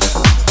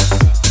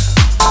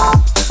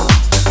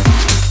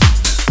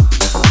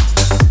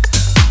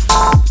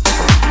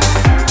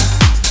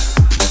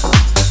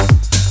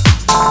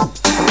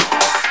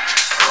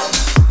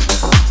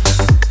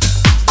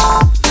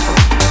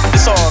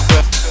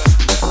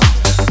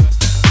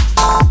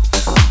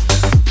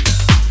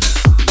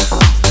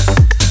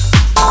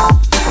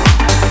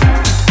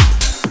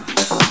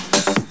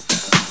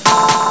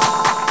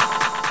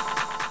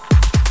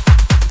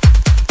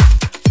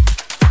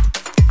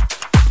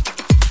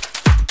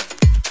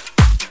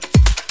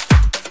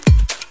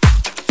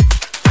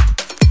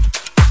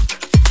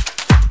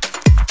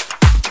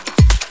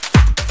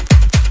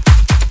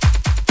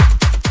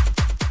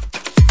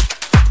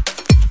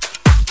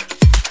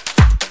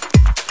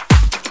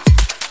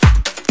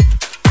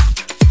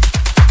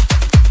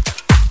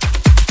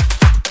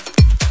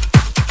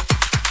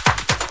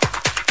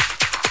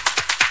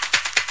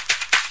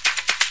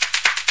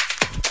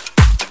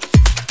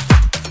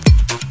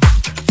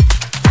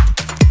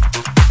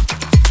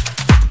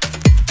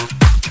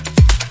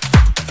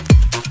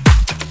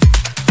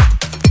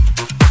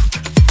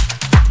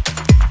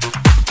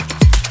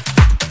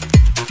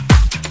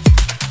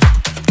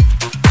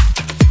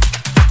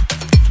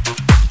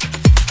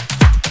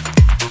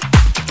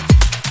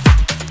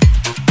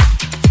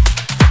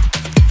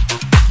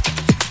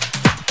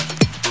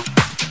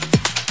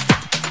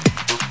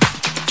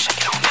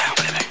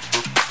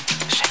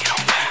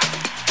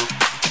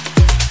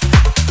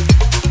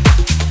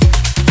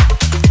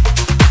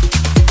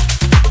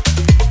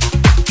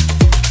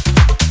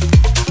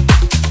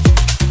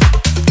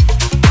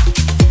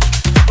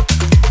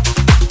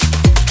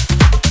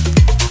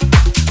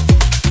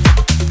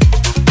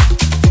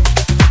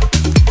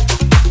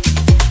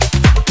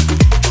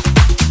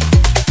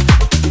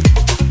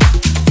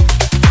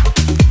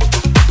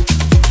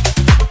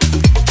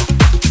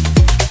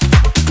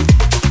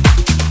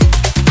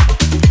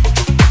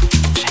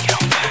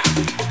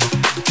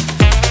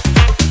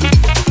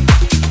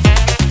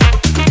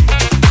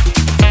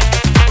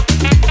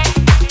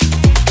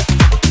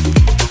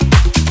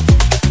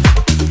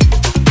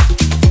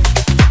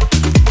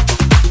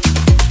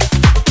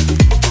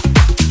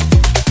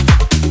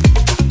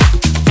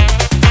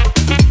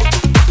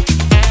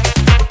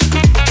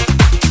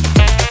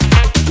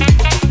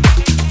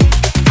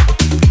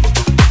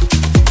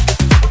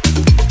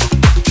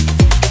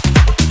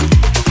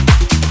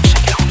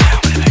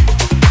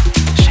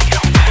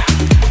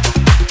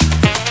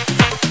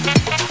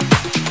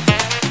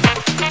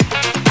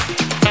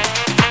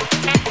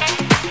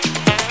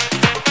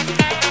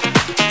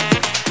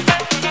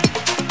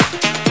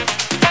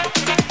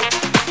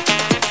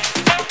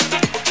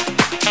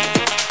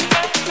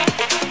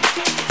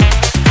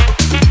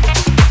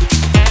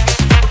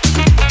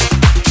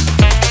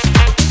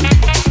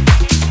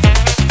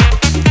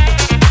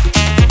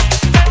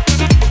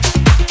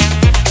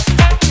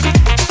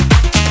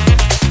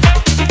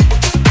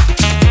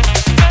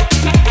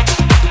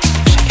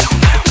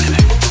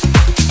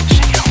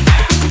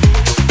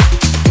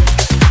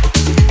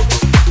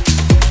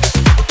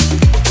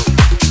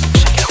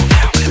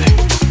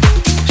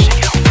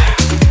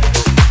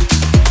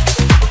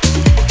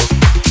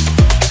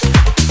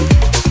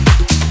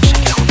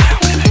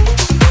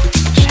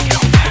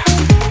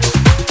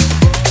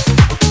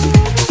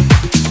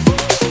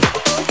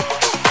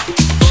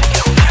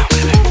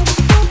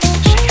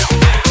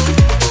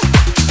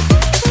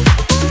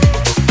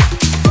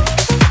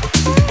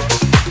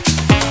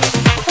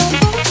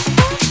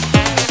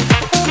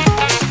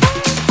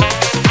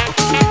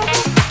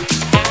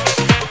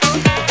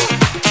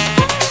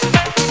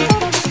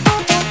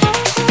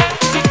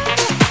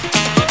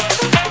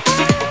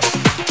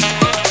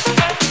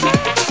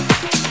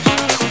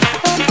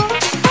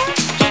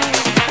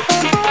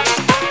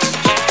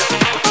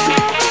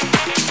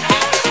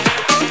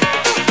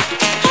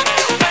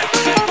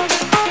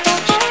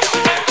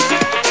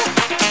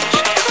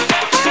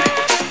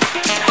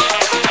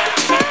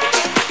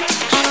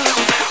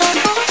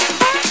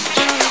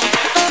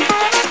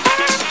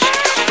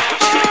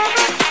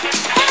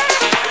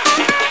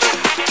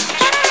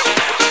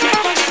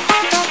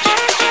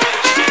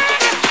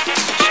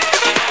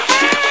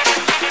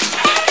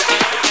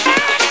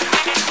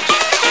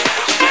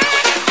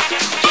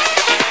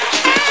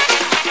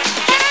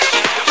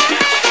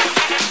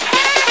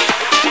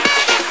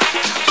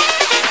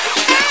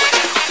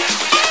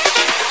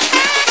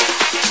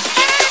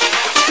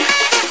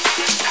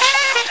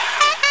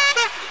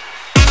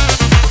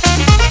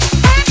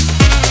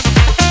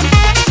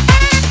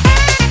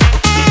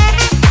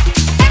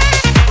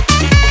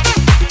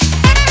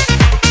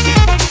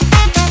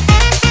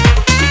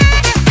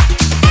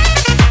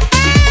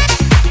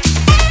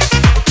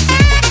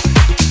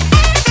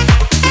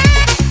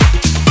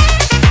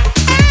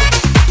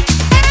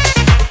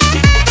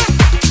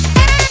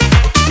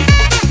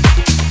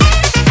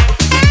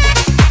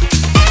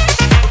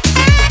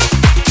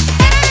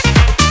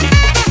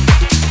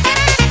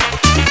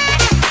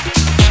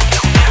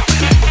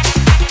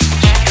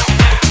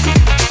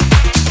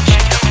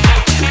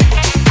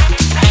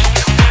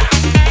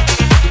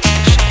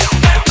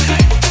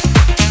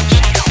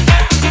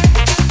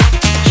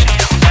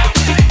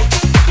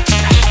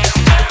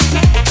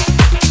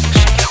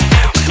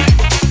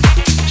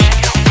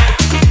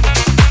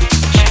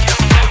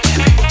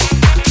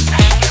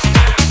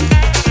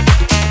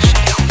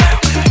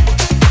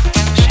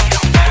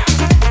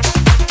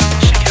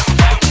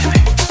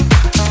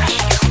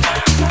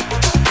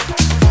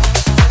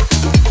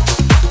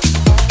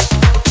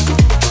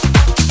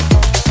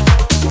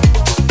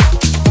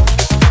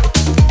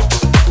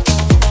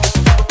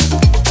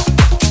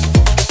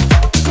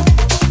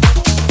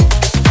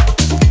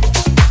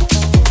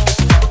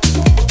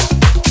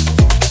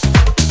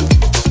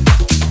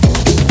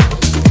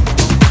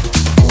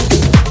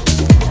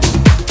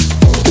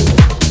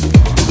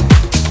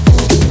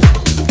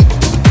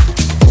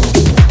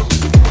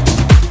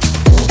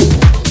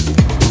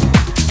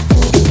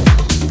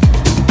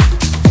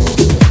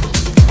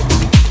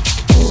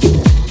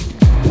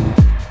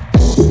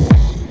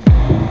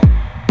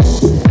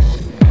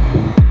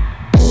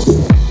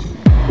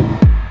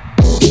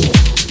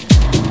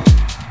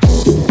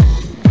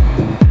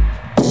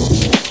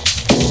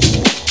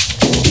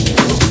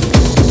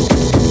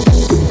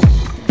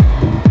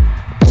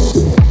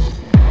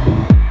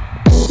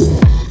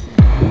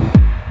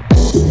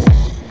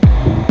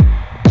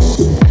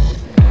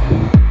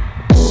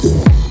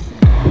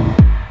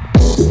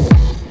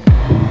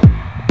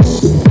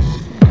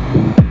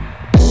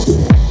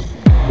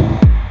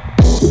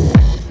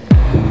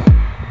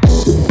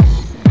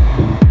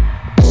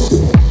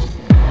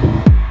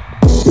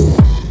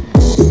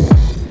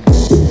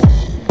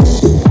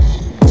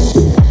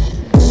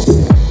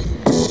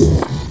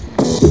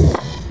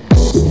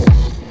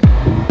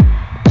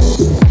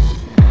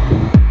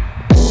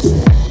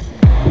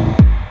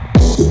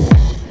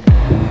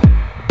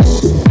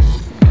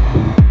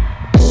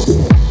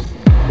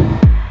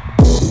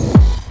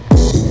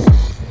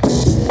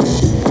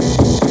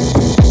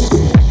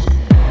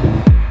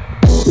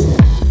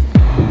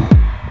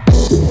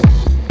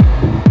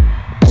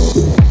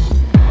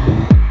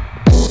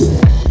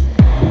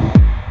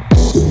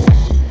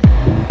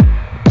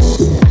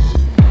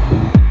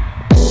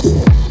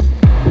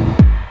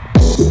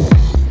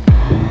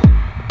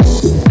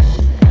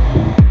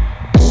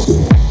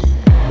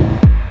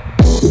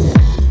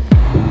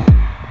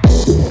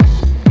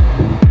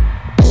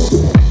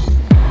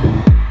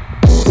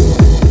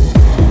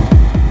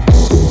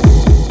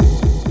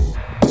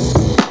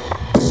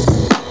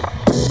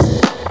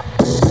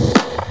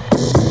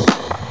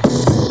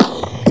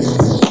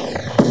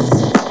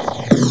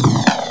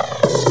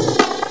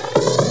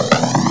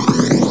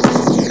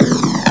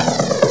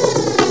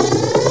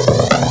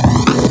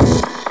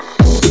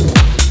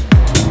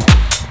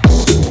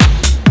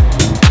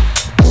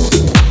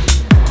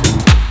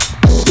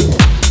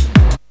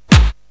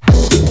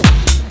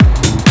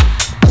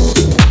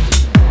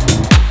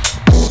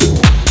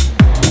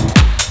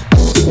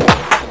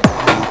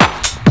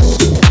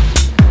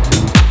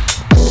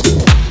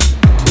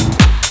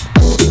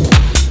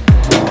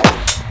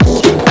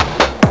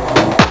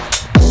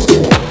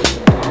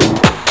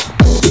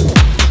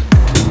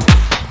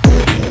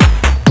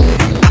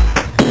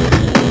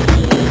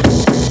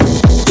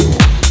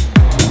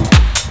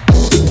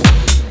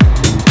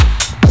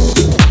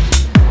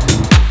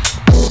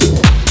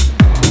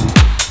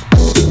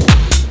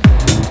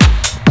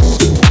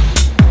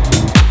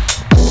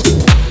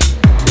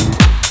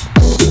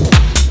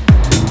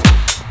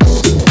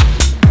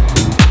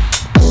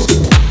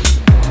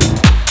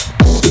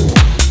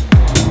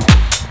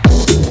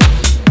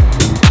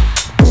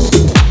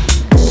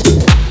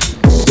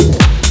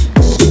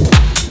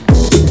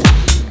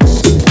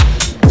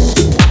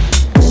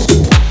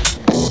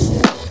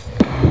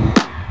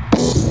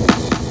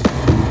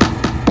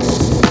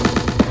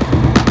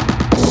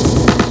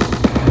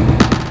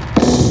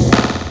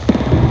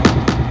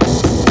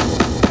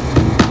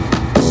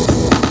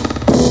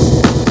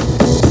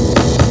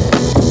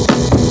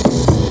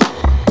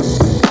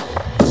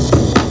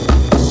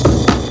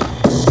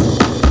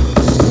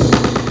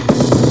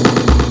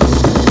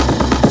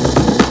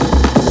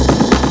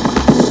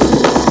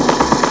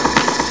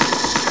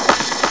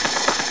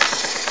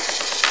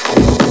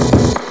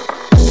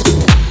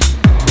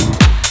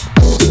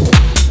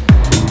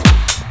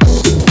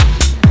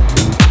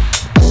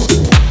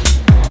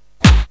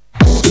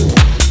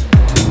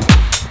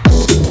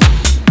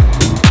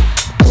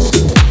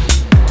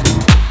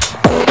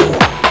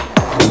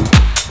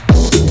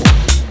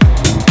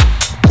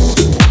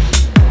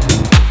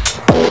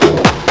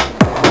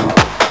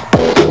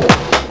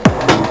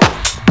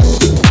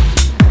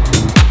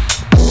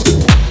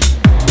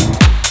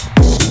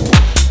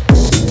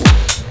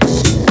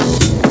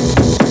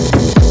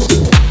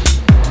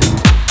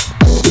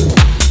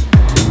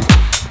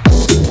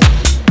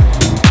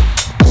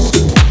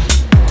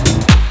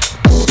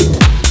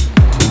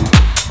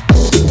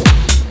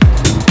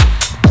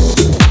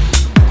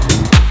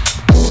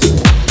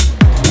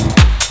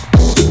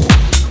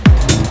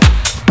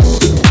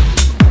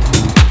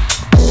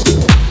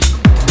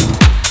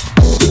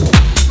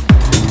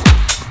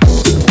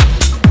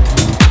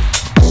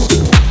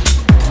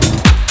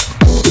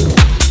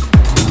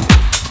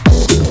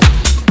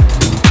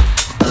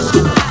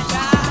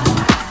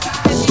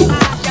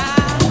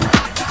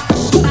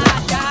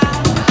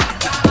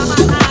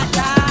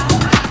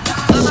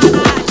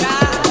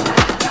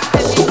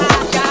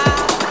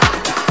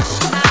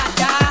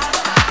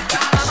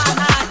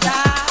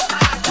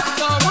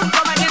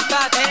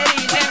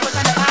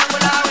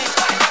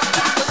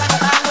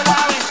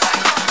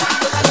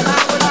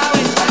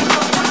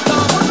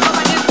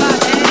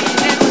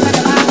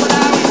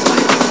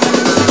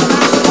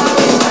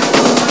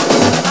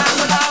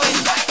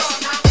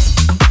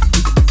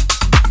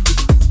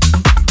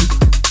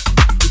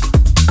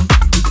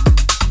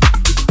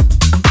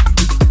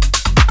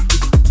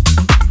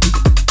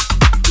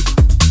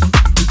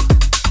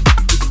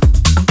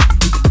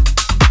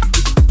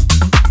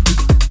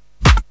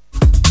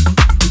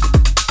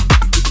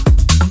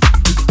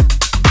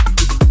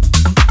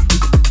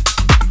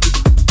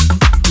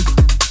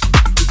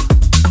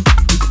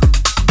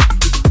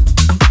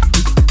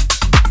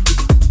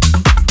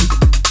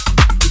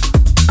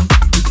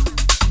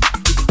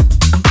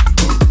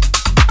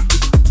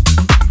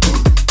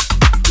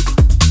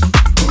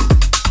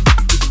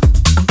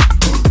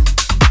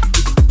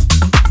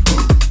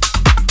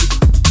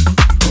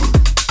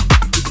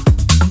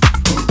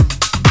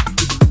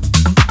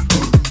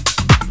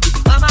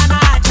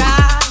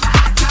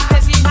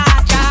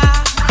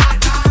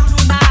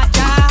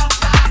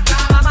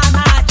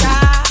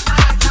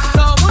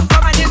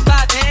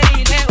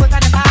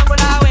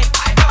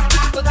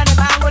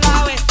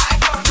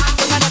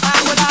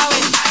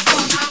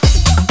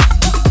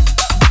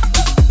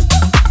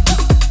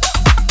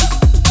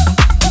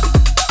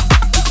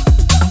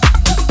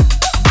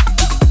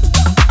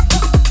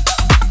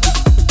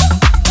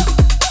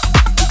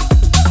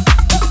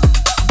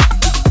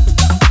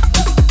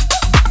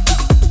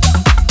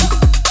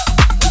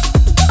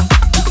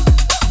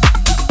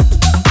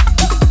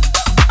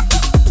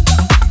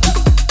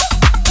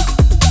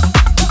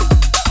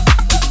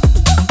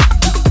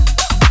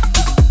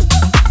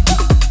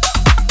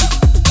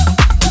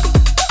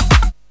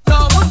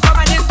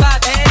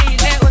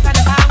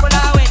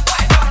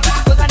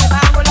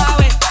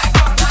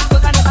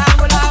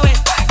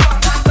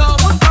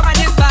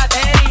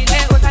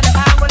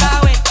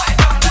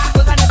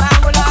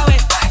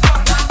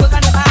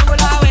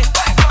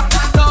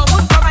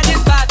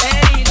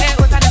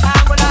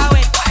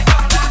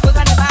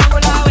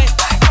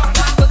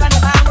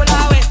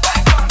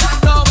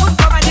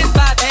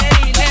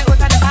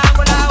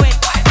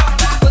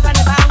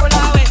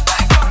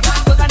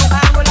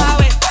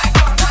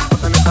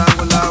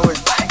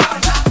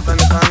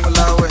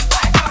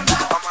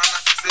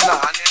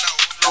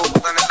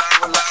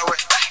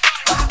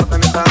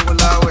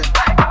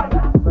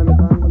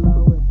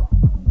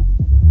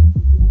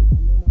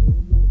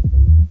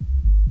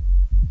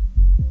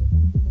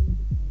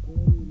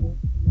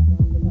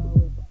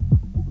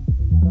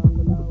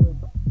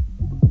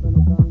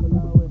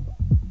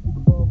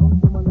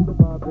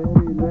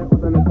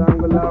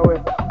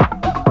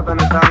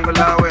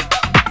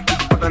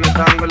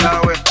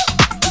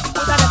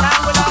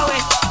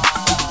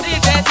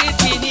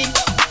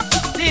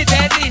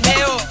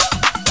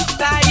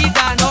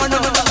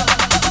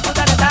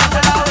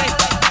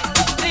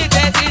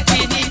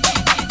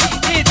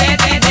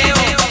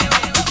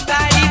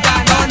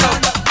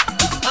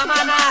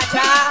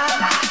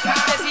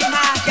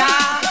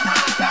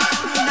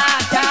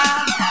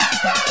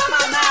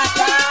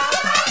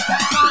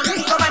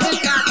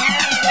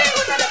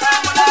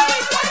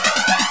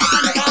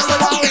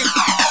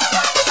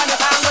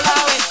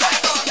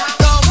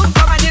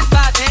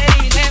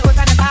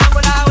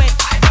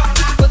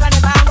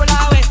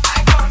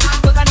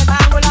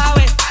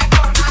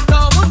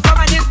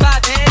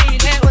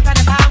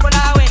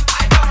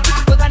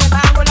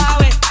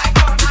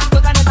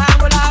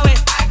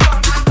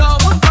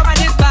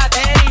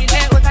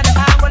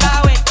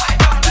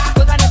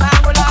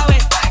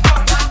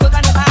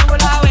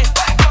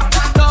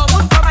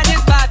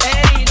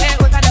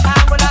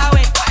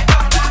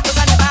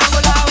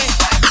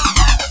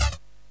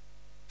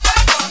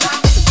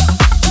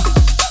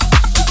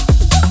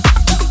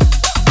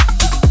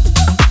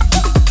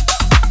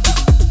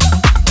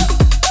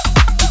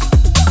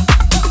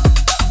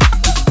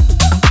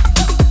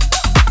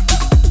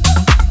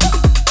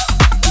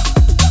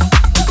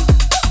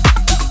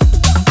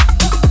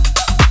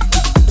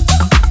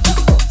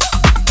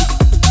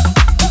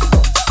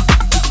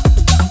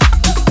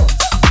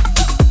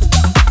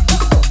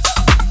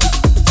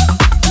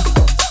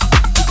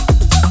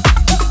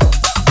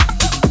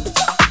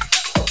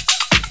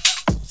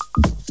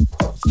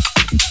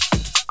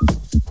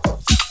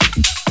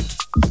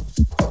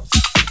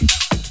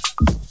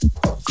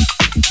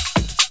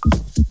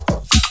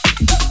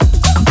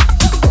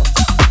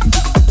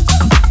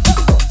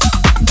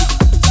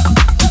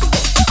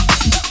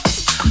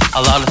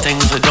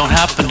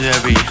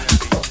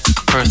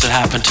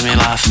 Happened to me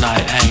last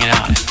night hanging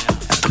out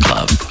at the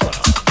club.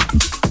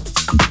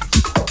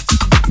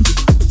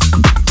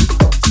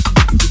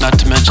 Not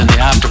to mention the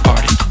after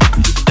party.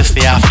 Just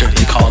the after,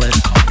 they call it.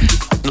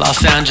 In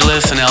Los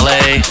Angeles and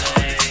LA.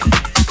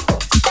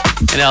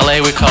 In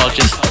LA we call it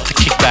just the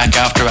kickback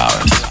after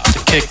hours. The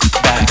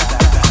kickback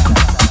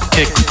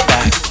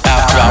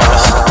after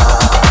hours.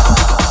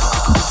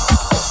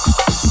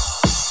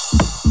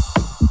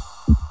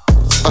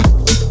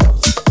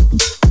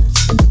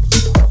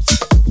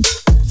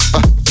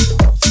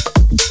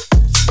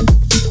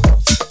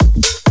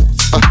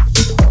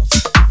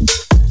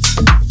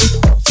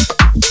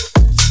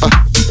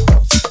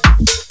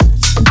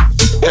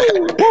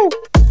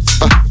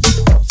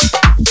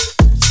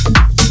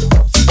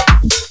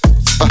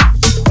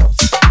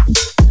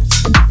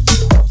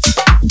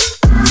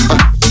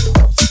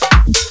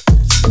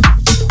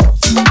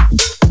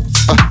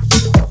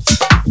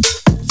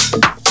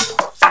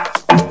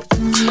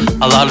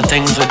 A lot of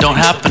things that don't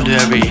happen to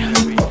every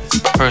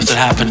person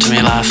happened to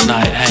me last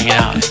night hanging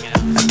out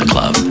at the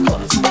club.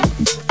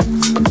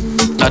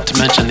 Not to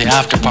mention the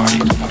after party.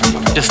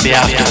 Just the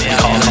after, they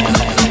call it.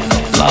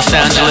 Los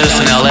Angeles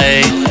and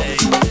LA.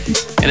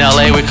 In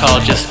LA we call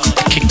it just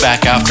the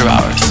kickback after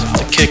hours.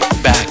 The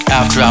kickback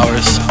after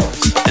hours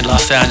in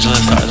Los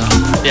Angeles are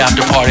the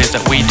after parties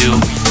that we do.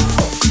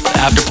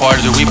 The after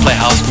parties where we play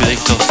house music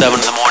till 7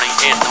 in the morning,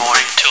 8 in the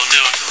morning, till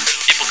noon.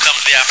 People come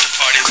to the after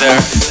parties there.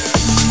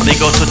 They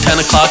go till 10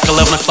 o'clock,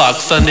 11 o'clock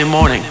Sunday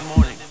morning.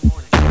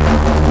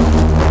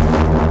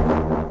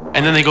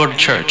 And then they go to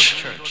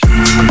church.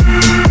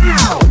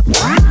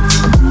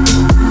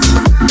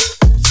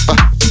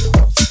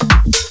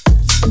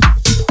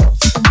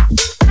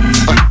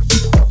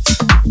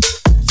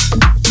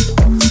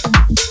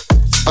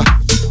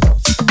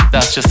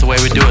 That's just the way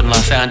we do it in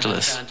Los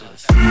Angeles.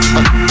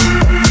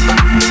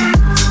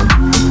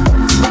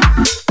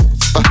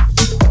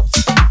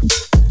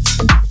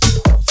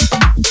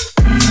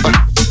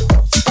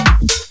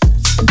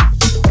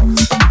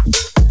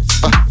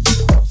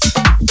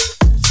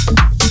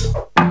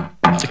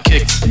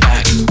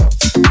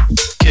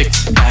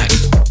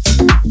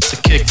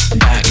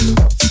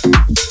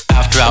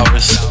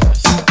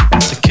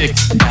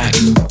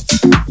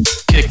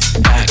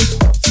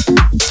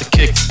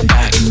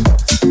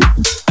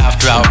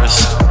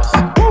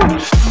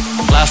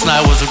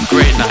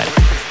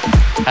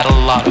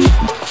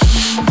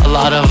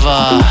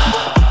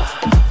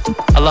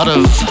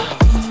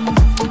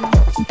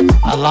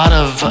 A lot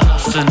of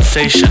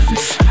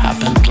sensations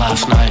happened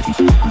last night.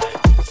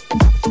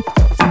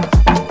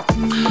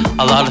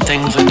 A lot of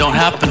things that don't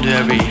happen to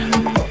every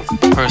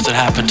person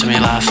happened to me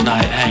last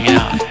night hanging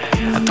out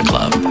at the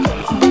club.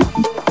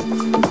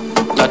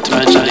 Not to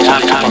mention the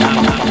after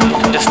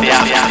party. Just the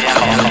after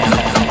party.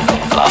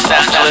 Los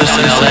Angeles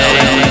and LA.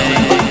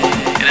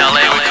 In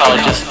LA we call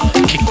it just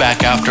the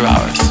kickback after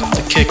hours.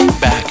 The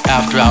kickback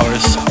after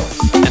hours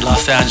in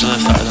Los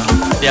Angeles are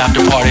the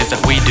after parties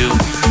that we do.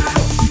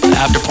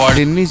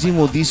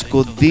 L'ennesimo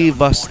disco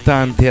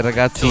devastante,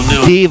 ragazzi,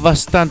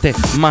 devastante.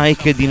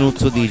 Mike di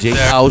Nuzzo DJ,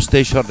 House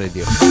Station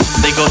Radio.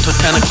 They go to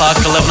 10 o'clock,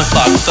 11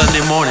 o'clock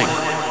Sunday morning.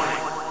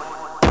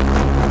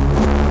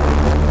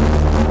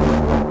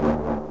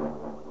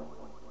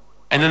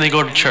 and then they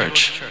go to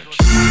church.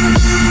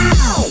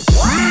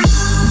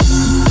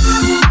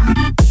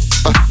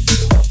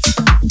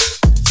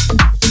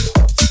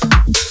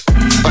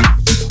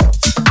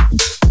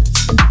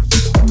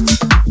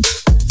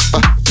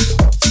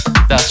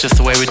 That's just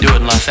the way we do it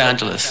in Los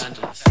Angeles.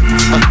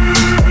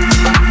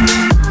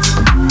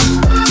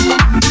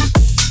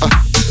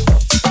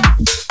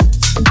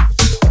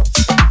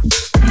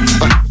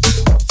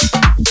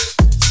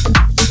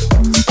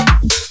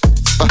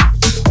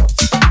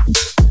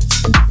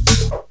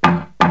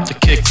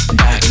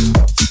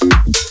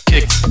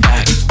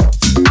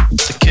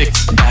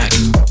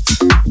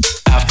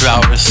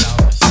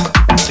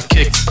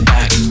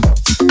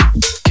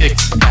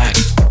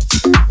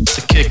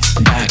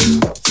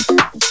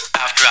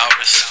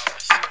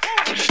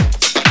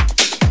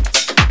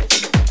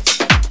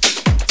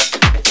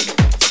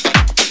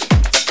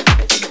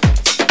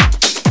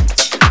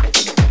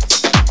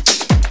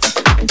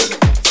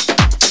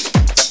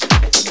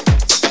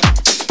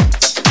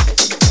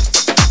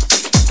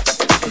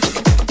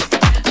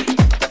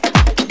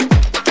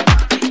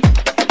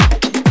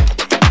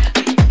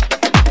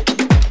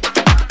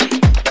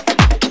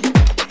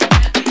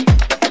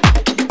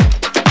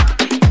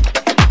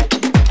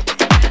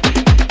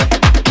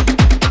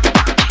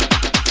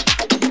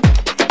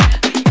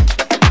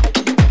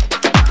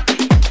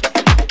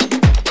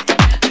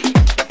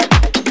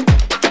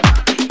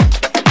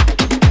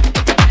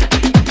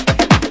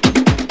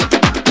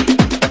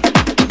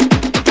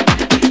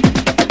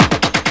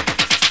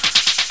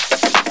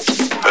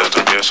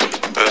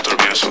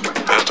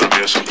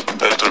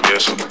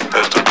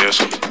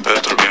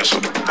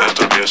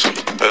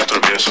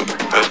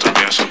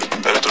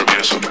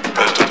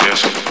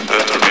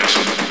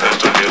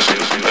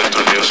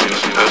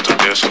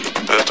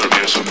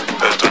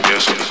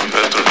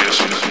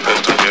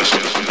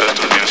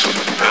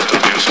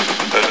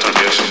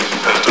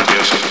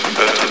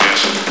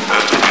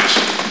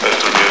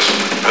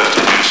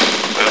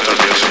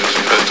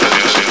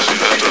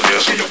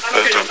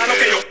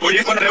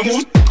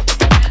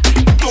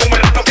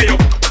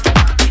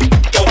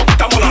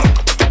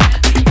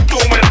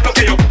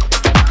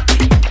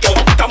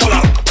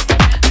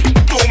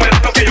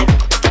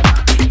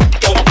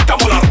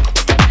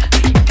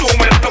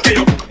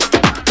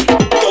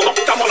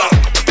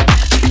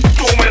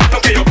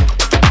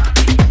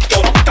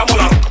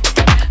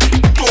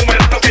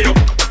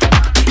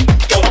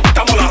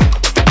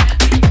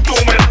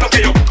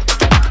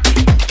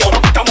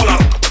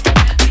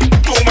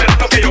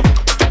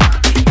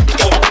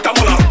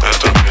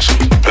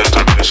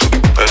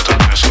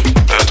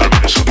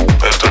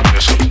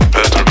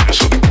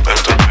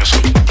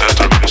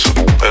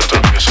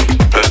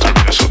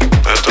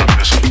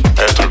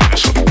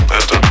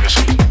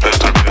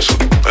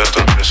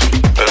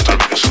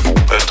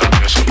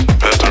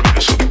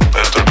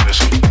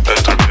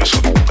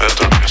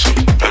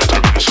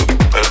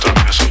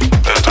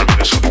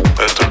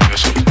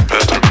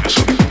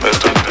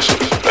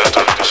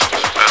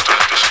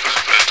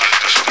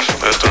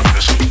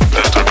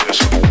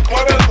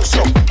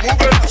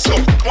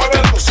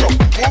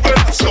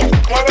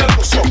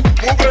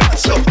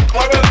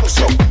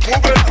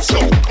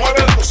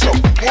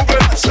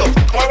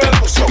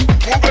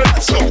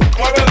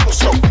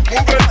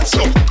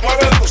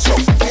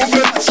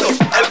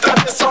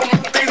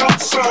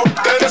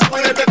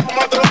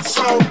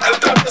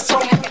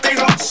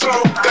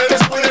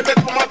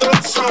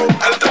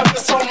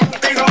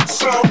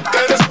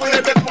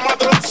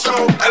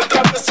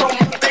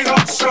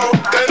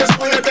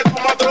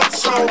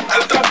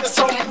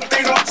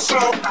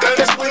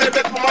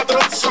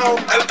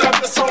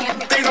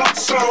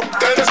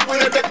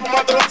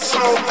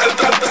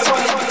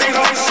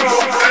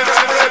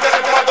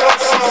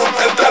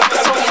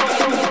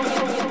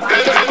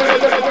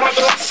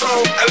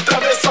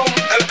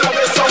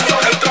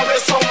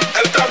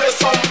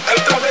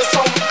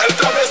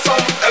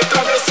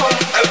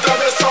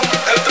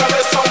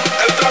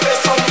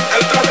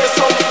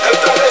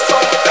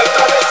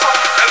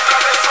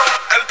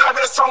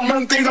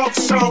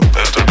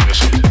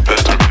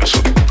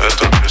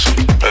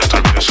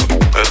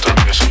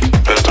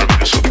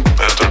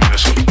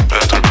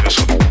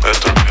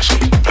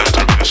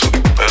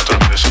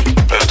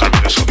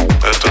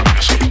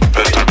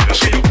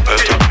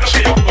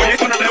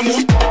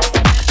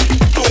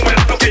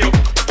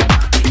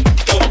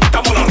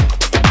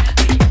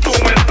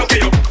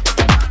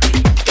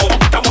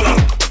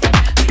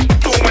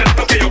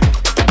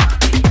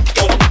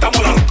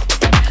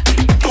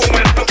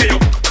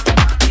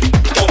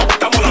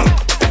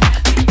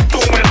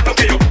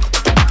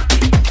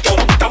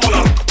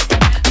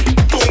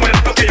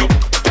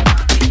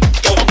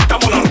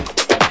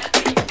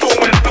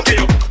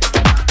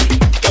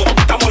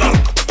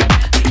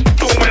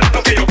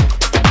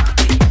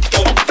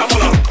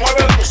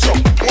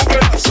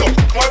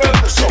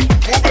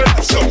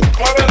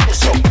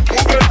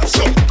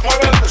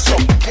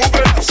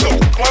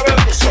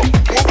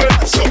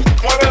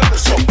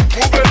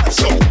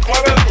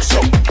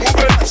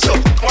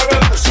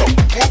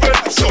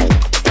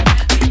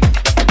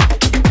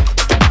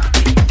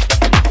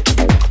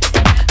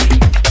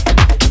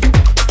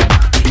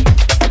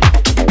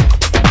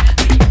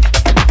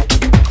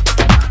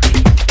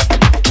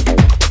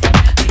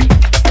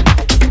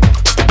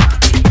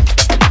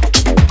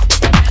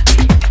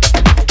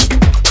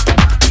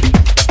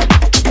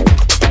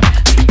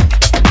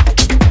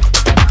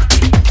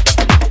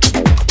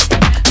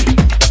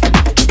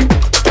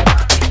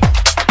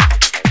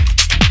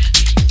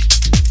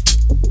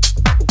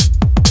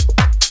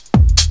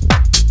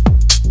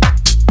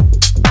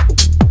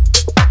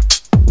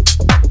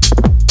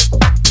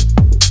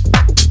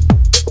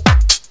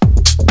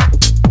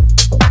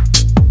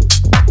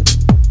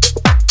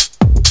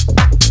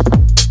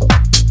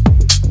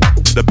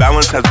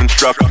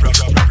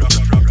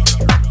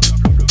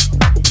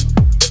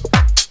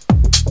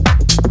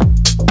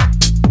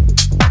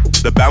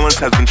 balance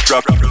has been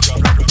struck.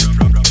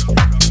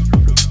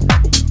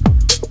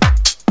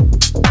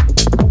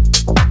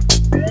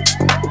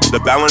 The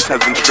balance has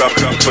been struck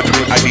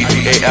between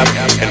IDGAF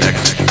and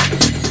execution.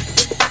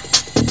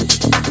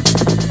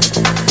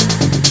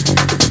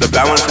 The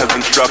balance has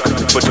been struck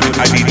between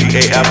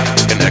IDGAF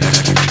and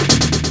execution.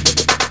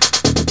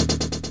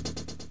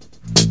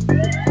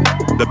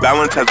 The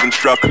balance has been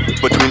struck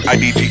between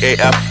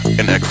IDGAF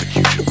and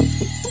execution.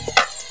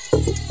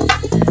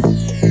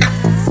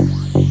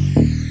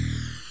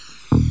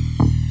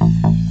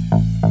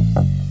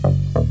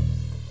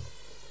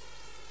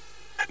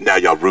 Now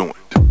y'all ruined.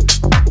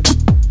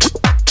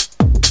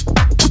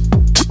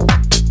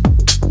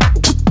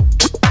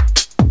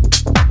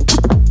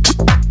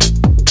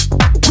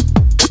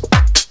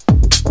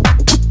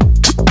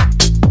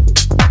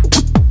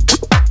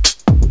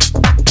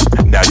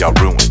 Now y'all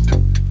ruined.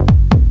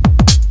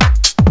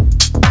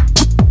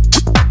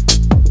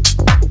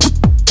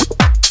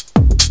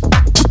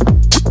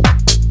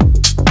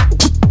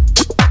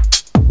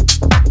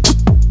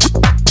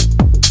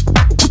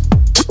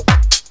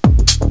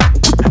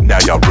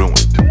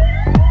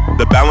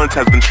 The balance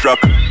has been struck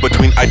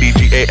between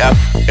IDGAF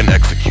and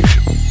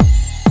execution.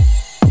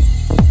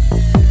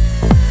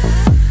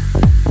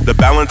 The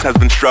balance has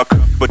been struck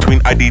between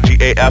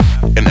IDGAF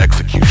and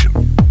execution.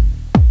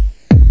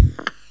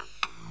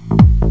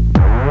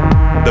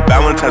 The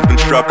balance has been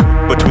struck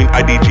between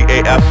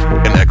IDGAF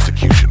and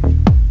execution.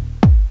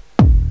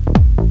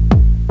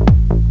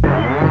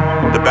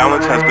 The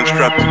balance has been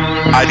struck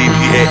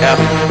IDGAF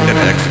and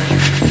execution.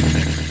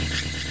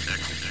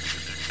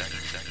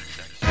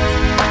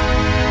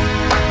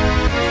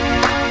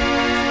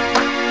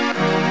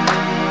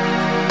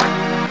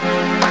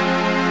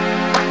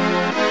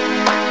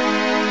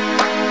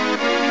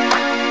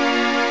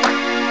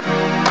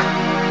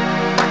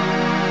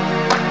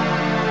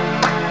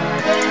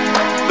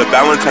 The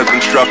balance has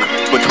been struck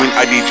between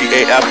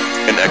IDGAF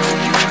and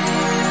execution.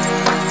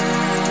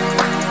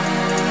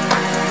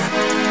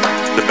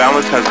 The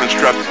balance has been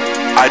struck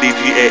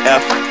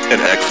IDGAF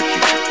and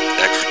execution.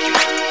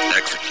 Execution.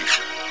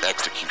 Execution.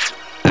 Execution.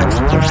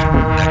 Execution.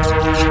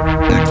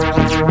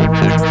 Execution.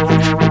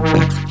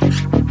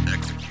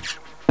 Execution. Execution.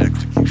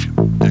 Execution.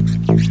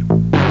 Execution.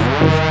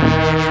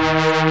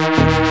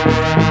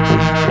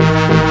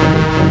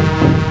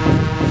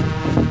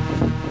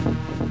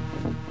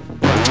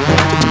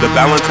 The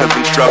balance has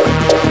been struck.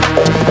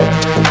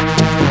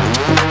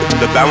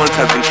 The balance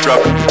has been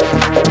struck.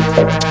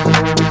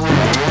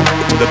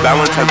 The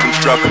balance has been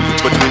struck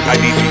between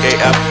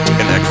IDGAF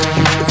and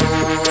execution.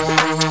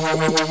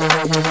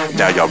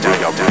 Now y'all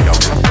ruined.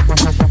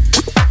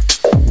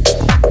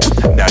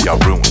 Now y'all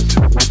ruined.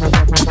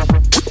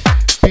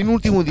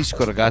 Penultimo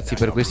disco ragazzi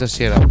per questa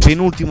sera,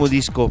 penultimo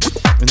disco.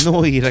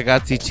 Noi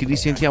ragazzi ci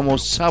risentiamo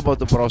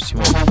sabato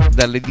prossimo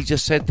dalle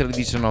 17 alle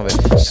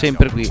 19,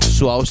 sempre qui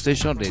su House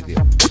Station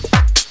Radio.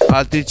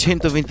 Altri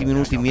 120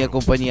 minuti in mia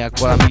compagnia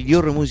con la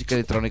migliore musica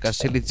elettronica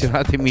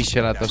selezionata e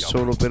miscelata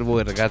solo per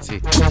voi ragazzi.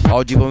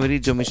 Oggi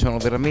pomeriggio mi sono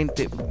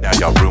veramente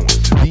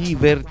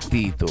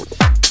divertito.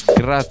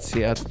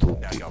 Grazie a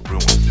tutti.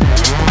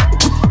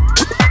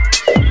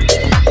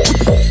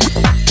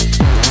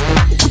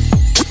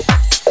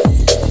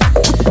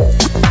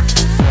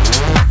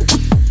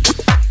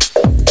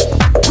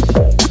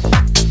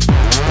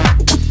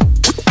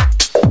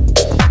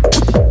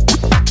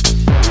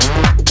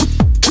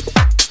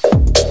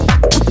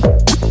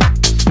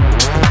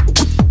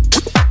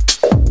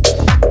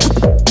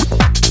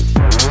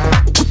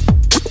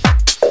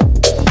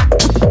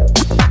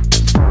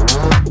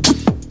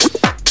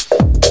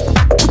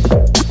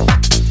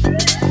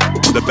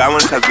 The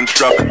balance has been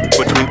struck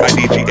between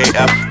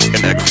IDGAF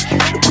and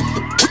execution.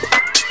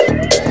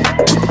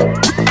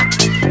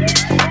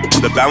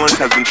 The balance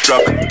has been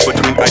struck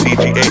between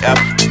IDGAF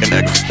and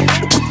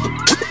execution.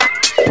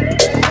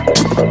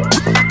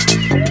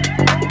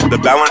 The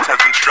balance has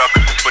been struck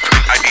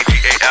between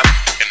IDGAF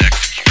and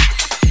execution.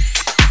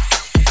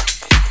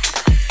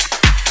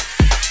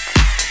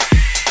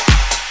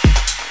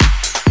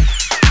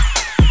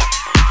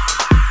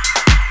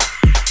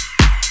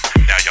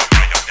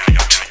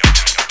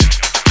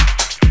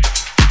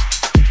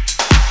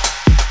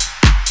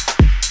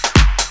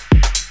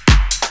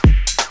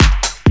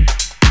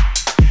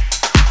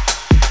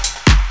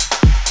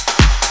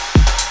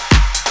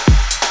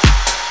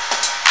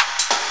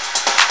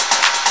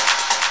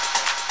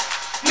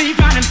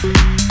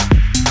 Running.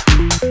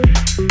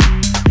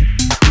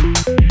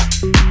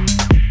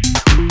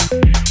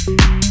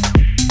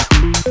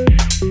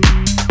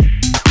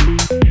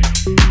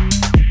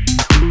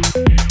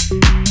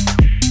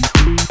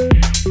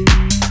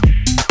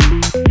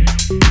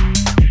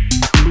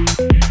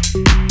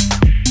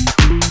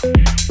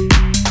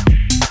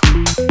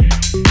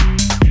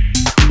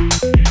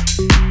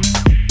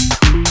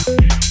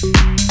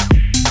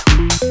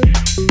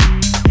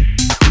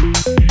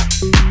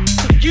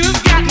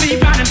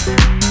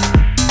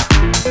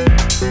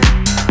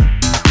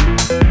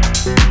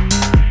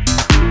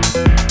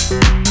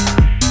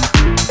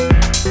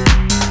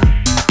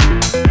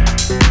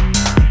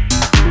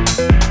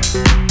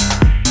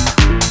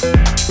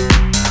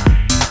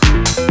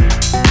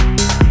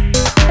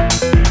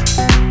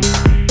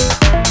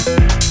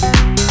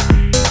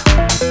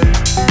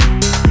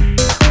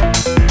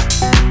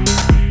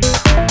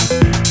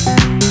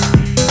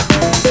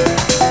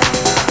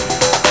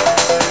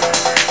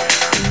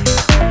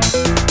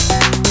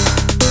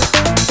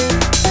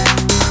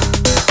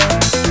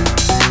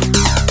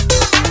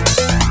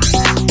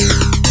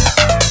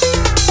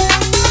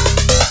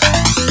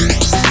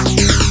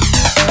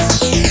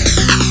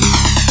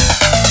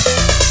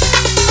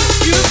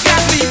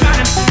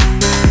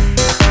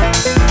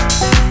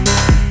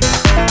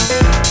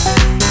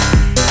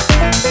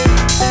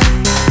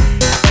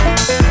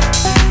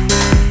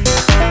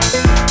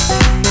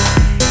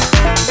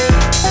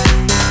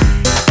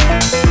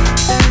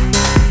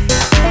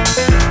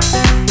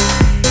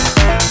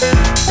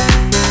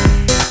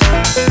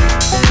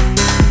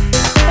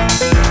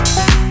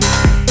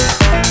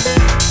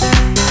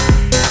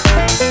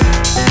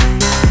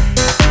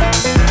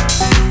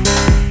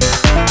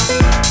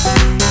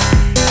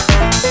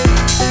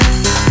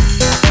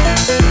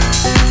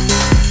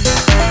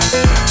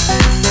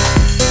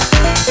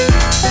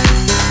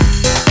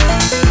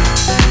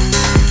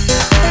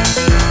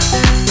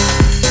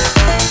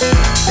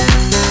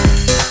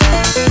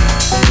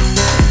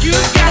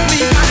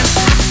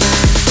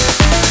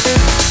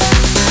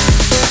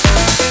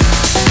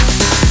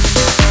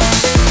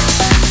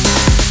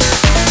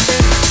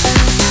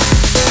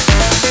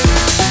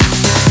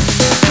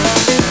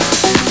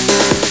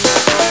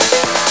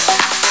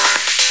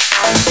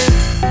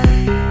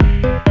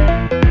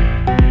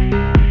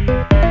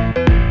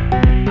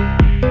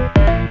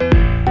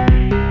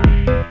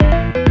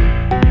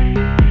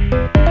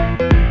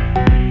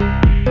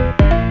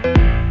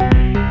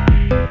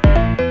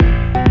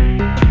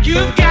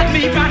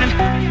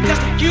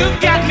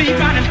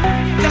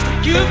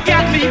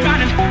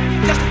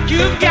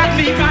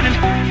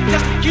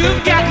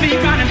 you've got me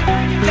running.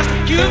 Yes,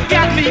 you've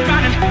got me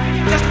running.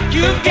 Yes,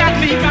 you've got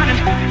me running.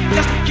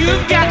 Yes,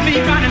 you've got me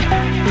running.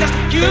 Yes,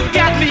 you've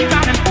got me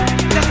running.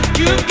 Yes,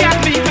 you've got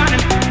me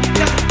running.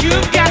 Yes,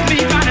 you've got me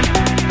running.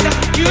 Yes,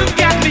 you've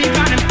got me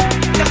running.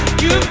 Yes,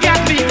 you've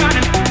got me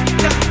running.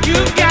 Yes,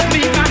 you've got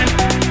me running.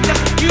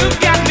 Yes, you've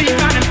got me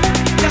running.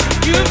 Yes,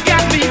 you've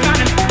got me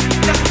running.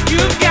 Yes,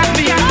 you've got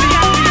me running.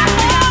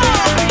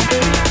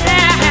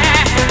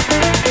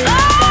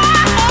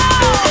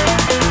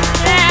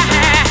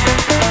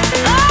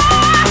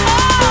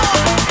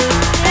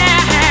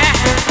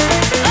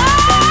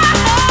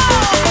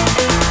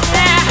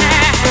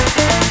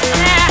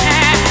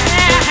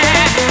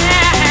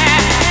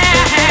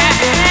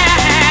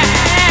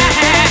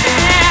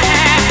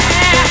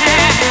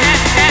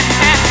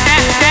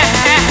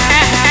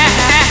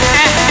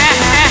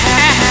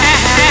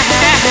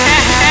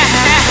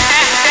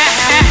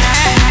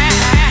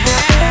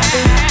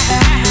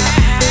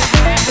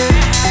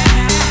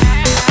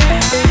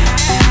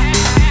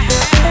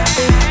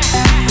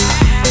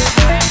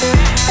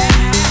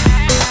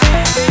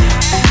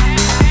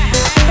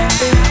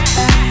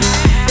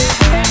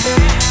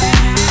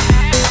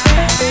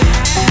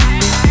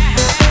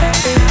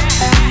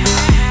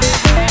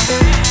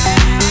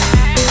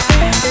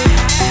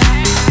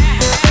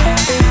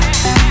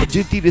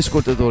 Gentili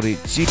ascoltatori,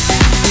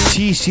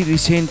 ci si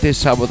risente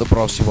sabato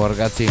prossimo,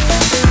 ragazzi,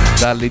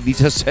 dalle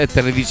 17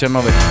 alle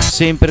 19,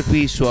 sempre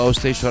qui su House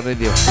Station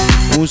Radio.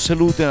 Un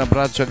saluto e un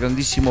abbraccio a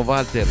grandissimo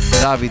Walter,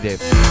 Davide,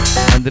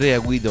 Andrea,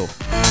 Guido,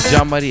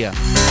 Gianmaria,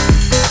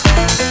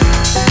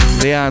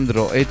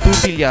 Leandro e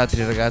tutti gli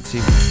altri, ragazzi.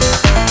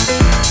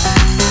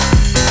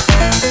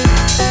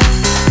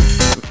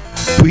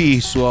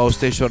 Qui su House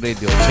Station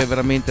Radio c'è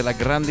veramente la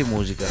grande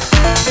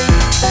musica.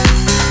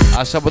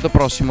 A sabato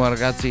prossimo,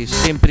 ragazzi,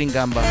 sempre in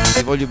gamba,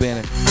 vi voglio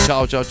bene.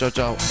 Ciao ciao ciao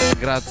ciao,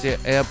 grazie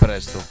e a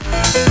presto.